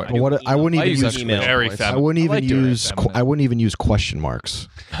exclamation point. I wouldn't even use email. I wouldn't even use question marks.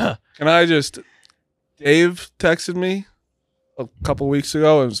 Can I just? Dave texted me a couple weeks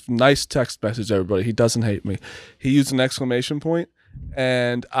ago. It was a nice text message. Everybody, he doesn't hate me. He used an exclamation point,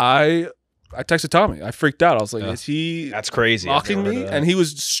 and I texted Tommy. I freaked out. I was like, "Is he? That's crazy. Mocking me?" And he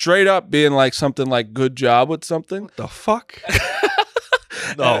was straight up being like something like "good job" with something. What the fuck?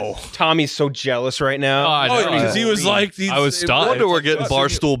 No. Tommy's so jealous right now. because he was like, I was No stunned. wonder we're getting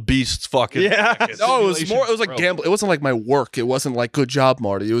Barstool Beasts fucking. Yeah. No, it was more. It was like gambling. It wasn't like my work. It wasn't like good job,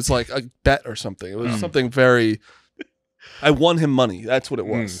 Marty. It was like a bet or something. It was something very. I won him money. That's what it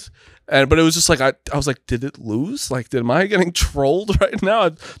was. But it was just like I was like, did it lose? Like, am I getting trolled right now?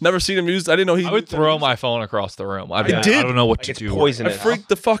 I've never seen him use. I didn't know he. I would throw my phone across the room. I did. I don't know what Like to it's do. poisonous. I freaked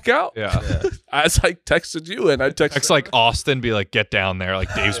the fuck out. Yeah. As I texted you, and I texted Text like Austin, be like, get down there.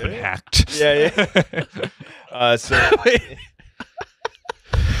 Like Dave's been hacked. Yeah. I'm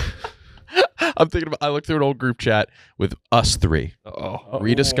thinking about. I looked through an old group chat with us three. Barstool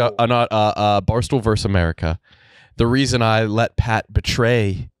versus America. The reason I let Pat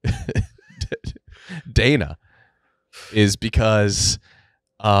betray Dana is because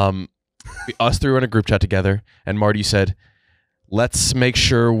us three were in a group chat together, and Marty said, "Let's make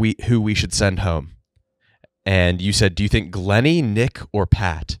sure who we should send home." And you said, "Do you think Glenny, Nick, or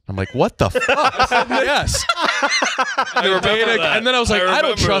Pat?" I'm like, "What the fuck?" I said, yes. And then I was like, I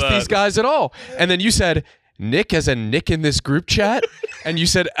don't trust these guys at all. And then you said, Nick as in Nick in this group chat, and you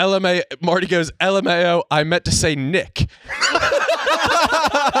said LMA. Marty goes, LMAO, I meant to say Nick.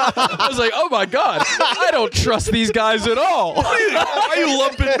 I was like, oh my God, I don't trust these guys at all. Why are you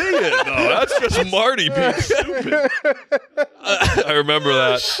lumping me in? No, that's just Marty being stupid. I remember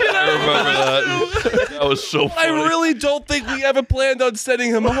that. I remember that. That was so funny. I really don't think we ever planned on sending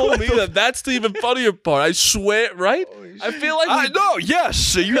him home either. That's the even funnier part. I swear, right? I feel like I know. Yes.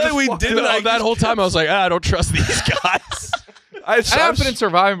 So you feel like we didn't. That whole time I was like, I don't trust these guys. I happened in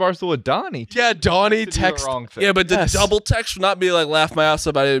Surviving Barstool with Donnie. Yeah, Donnie text. Yeah, but the double text would not be like laugh my ass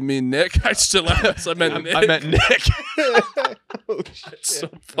up. I didn't mean Nick. I still laugh. I meant Nick. I meant Nick. That's so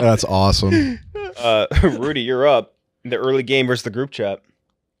funny. That's awesome. Rudy, you're up. The early game versus the group chat.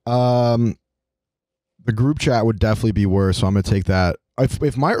 The group chat would definitely be worse, so I'm gonna take that.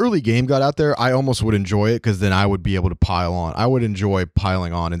 If my early game got out there, I almost would enjoy it because then I would be able to pile on. I would enjoy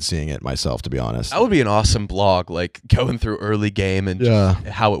piling on and seeing it myself, to be honest. That would be an awesome blog, like going through early game and just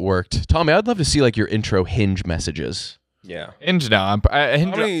how it worked. Tommy, I'd love to see like your intro Hinge messages. Yeah, Hinge now.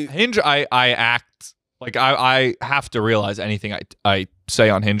 Hinge. I act like I have to realize anything I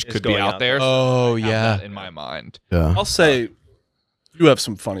say on Hinge could be out there. Oh so yeah, in my mind. Yeah, I'll say you have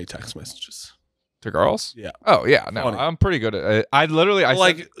some funny text messages. To girls? Yeah. Oh yeah. No, Funny. I'm pretty good at it. I literally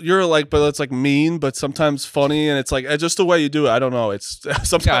You're like, but it's like mean, but sometimes funny, and it's like just the way you do it. I don't know. It's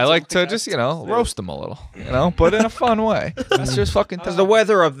sometimes I like to just roast them a little, but in a fun way. That's just fucking. How's the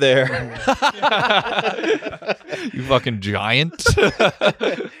weather up there? You fucking giant.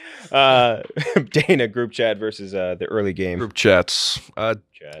 Dana, group chat versus the early game. Group chats.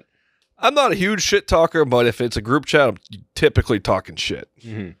 Chat. I'm not a huge shit talker, but if it's a group chat, I'm typically talking shit.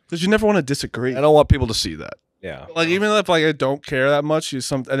 because you never want to disagree. I don't want people to see that. Yeah. Like even if like I don't care that much, and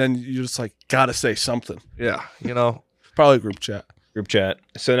then you just like gotta say something. Yeah, Probably group chat. Group chat.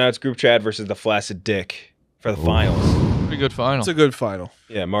 So now it's group chat versus the flaccid dick for the finals. Pretty good final. It's a good final.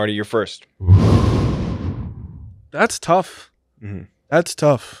 Yeah, Marty, you're first. That's tough. That's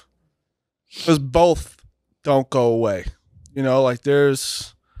tough. Because both don't go away. Like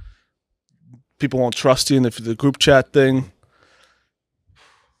there's people won't trust you in the group chat thing. I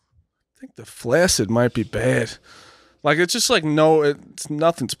think the flaccid might be bad. Like it's just like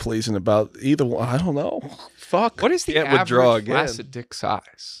nothing's pleasing about either one. I don't know. Fuck. What is the average flaccid dick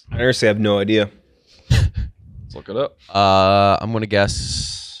size? I honestly have no idea. Let's look it up. I'm gonna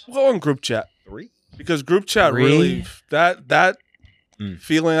guess. We'll go in group chat. 3? Because group chat 3? really that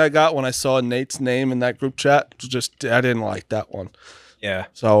feeling I got when I saw Nate's name in that group chat was just I didn't like that one. Yeah.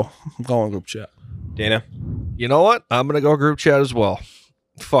 So I'm going group chat. Dana? You know what? I'm going to go group chat as well.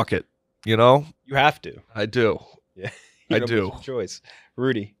 Fuck it. You have to. I do. Yeah. I do. Choice.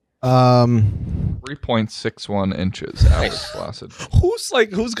 Rudy? 3.61 inches average flaccid.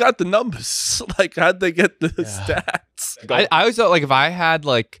 Who's got the numbers? Like how'd they get the stats? I always thought like if I had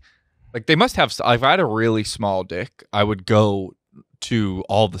like they must have if I had a really small dick, I would go to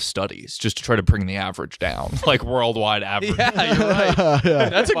all the studies just to try to bring the average down, like worldwide average. Yeah, you're right.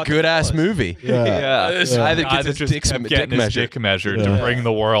 That's a good ass movie. Yeah. Either gets his just kept getting his dick measured to bring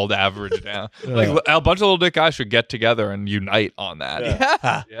the world average down. Like a bunch of little dick guys should get together and unite on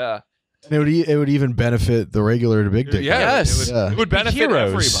that. Yeah. And it would even benefit the regular to big dick. Yes. It would benefit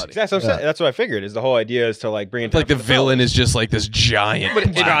Heroes. everybody. That's what I'm saying. That's what I figured. Is the whole idea is to like bring it Like the villain is just like this giant.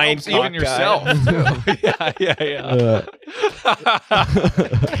 But giant, even yourself. Yeah.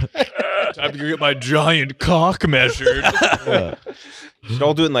 Time to get my giant cock measured. should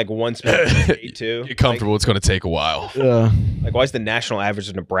all do it in like one specific day too. Get comfortable. It's going to take a while. Yeah. Like, why is the national average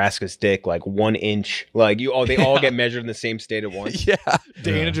of Nebraska's dick like 1 inch? Like, they all get measured in the same state at once. Yeah.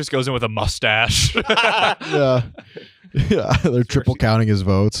 Dana just goes in with a mustache. Yeah. Yeah. They're triple counting his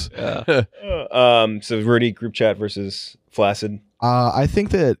votes. Yeah. So Rudy, group chat versus flaccid. I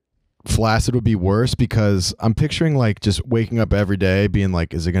think that flaccid would be worse because I'm picturing like just waking up every day being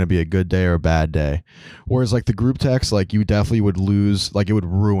like, is it going to be a good day or a bad day? Whereas like the group text, like you definitely would lose, like it would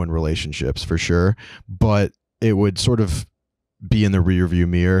ruin relationships for sure, but it would sort of be in the rear view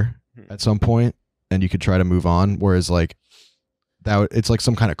mirror at some point and you could try to move on. Whereas like it's like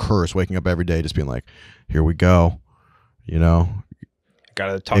some kind of curse waking up every day just being like, here we go, you know.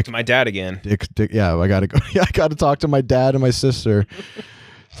 Gotta talk to my dad again. Yeah, I gotta go. Yeah, I gotta talk to my dad and my sister.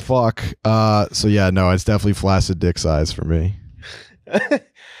 Fuck. So yeah, no, it's definitely flaccid dick size for me. Just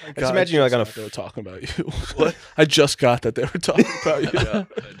imagine you're like on a. They were talking about you. What? I just got that they were talking about you. Yeah,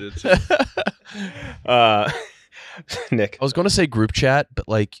 I did too. Nick. I was going to say group chat, but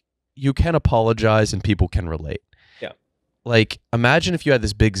like you can apologize and people can relate. Yeah. Like imagine if you had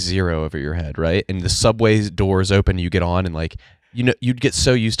this big zero over your head, right? And the subway doors open, you get on, and like you know you'd get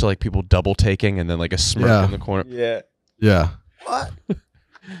so used to like people double taking and then like a smirk in the corner. Yeah. Yeah.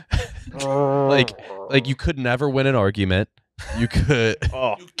 Like you could never win an argument. You could.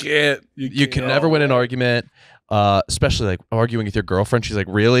 You can't. You can never win an argument. Especially like arguing with your girlfriend. She's like,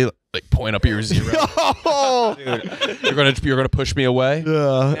 really? Like point up at your zero. Dude. You're gonna push me away.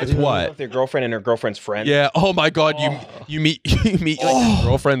 Yeah. It's what? With your girlfriend and her girlfriend's friend. Yeah. Oh my God. You meet like your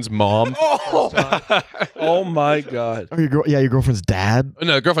girlfriend's mom. Oh my God. Oh, your girlfriend's dad.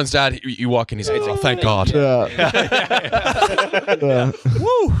 No, girlfriend's dad. You walk in. He's like, oh, thank God. Yeah. Yeah.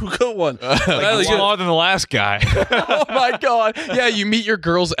 Woo, good one. Like, smaller than the last guy. Oh my God. Yeah. You meet your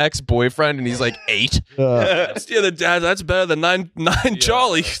girl's ex-boyfriend, and he's like 8. Yeah, the dad. That's better than nine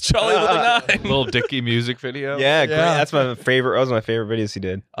Charlie. Charlie with a 9. Little Dicky music video. Yeah, great. That's my favorite. That was my favorite videos he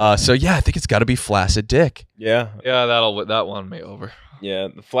did. So yeah, I think it's got to be flaccid dick. Yeah. Yeah, that won me over. Yeah,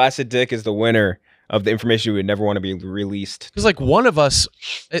 the flaccid dick is the winner of the information we would never want to be released. Because like one of us,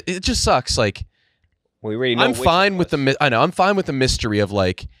 it just sucks. Like we already know I'm fine with I'm fine with the mystery of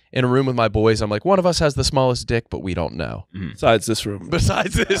like in a room with my boys. I'm like, one of us has the smallest dick, but we don't know. Besides this room.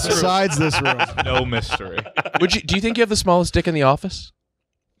 Besides this room, No mystery. do you think you have the smallest dick in the office?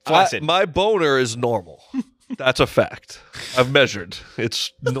 Flaccid. My boner is normal. That's a fact. I've measured.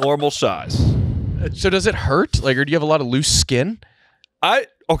 It's normal size. So does it hurt? Like, or do you have a lot of loose skin?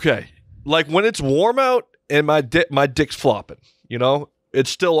 Okay. Like when it's warm out and my dick's flopping, you know?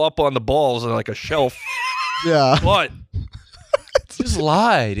 It's still up on the balls and like a shelf. Yeah. But Just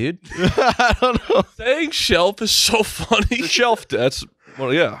lie, dude. I don't know. Saying shelf is so funny. the shelf, that's,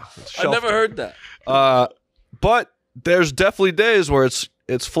 well, yeah. I never heard that. But there's definitely days where it's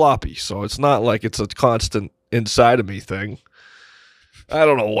floppy, so it's not like it's a constant inside of me thing. I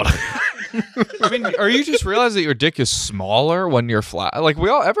don't know what. I mean, are you just realizing that your dick is smaller when you're flat? Like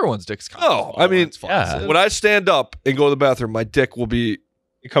everyone's dick's kind of No, I mean, Yeah. when I stand up and go to the bathroom, my dick will be,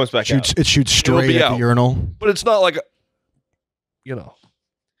 It comes back out. It shoots straight be at out. the urinal. but it's not like, you know.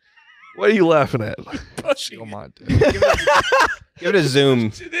 What are you laughing at? Oh my dick. Give it a zoom.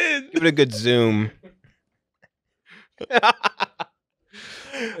 Give it a good zoom. It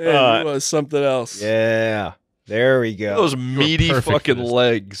was something else. Yeah. There we go. Those meaty perfect fucking for this.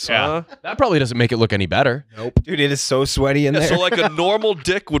 legs, huh? That probably doesn't make it look any better. Dude, it is so sweaty in Yeah, there. so like a normal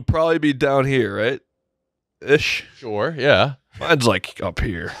dick would probably be down here, right? Ish. Sure, yeah. Mine's like up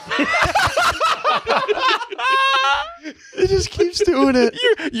here. It just keeps doing it.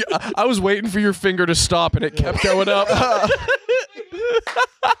 I was waiting for your finger to stop, and it kept going up.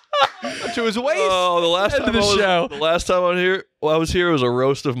 to his waist. Oh, the last time I was here, it was a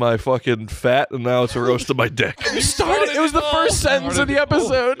roast of my fucking fat, and now it's a roast of my dick. It was the first sentence of the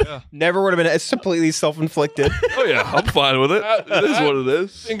episode. Never would have been. It's completely self-inflicted. Oh yeah, I'm fine with it. It is what it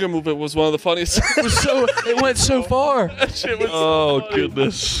is. Finger movement was one of the funniest. It went so far. Oh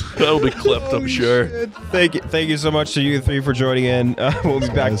goodness, that'll be clipped, I'm sure. Thank you so much to you three for joining in. We'll be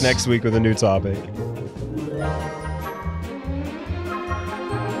back next week with a new topic.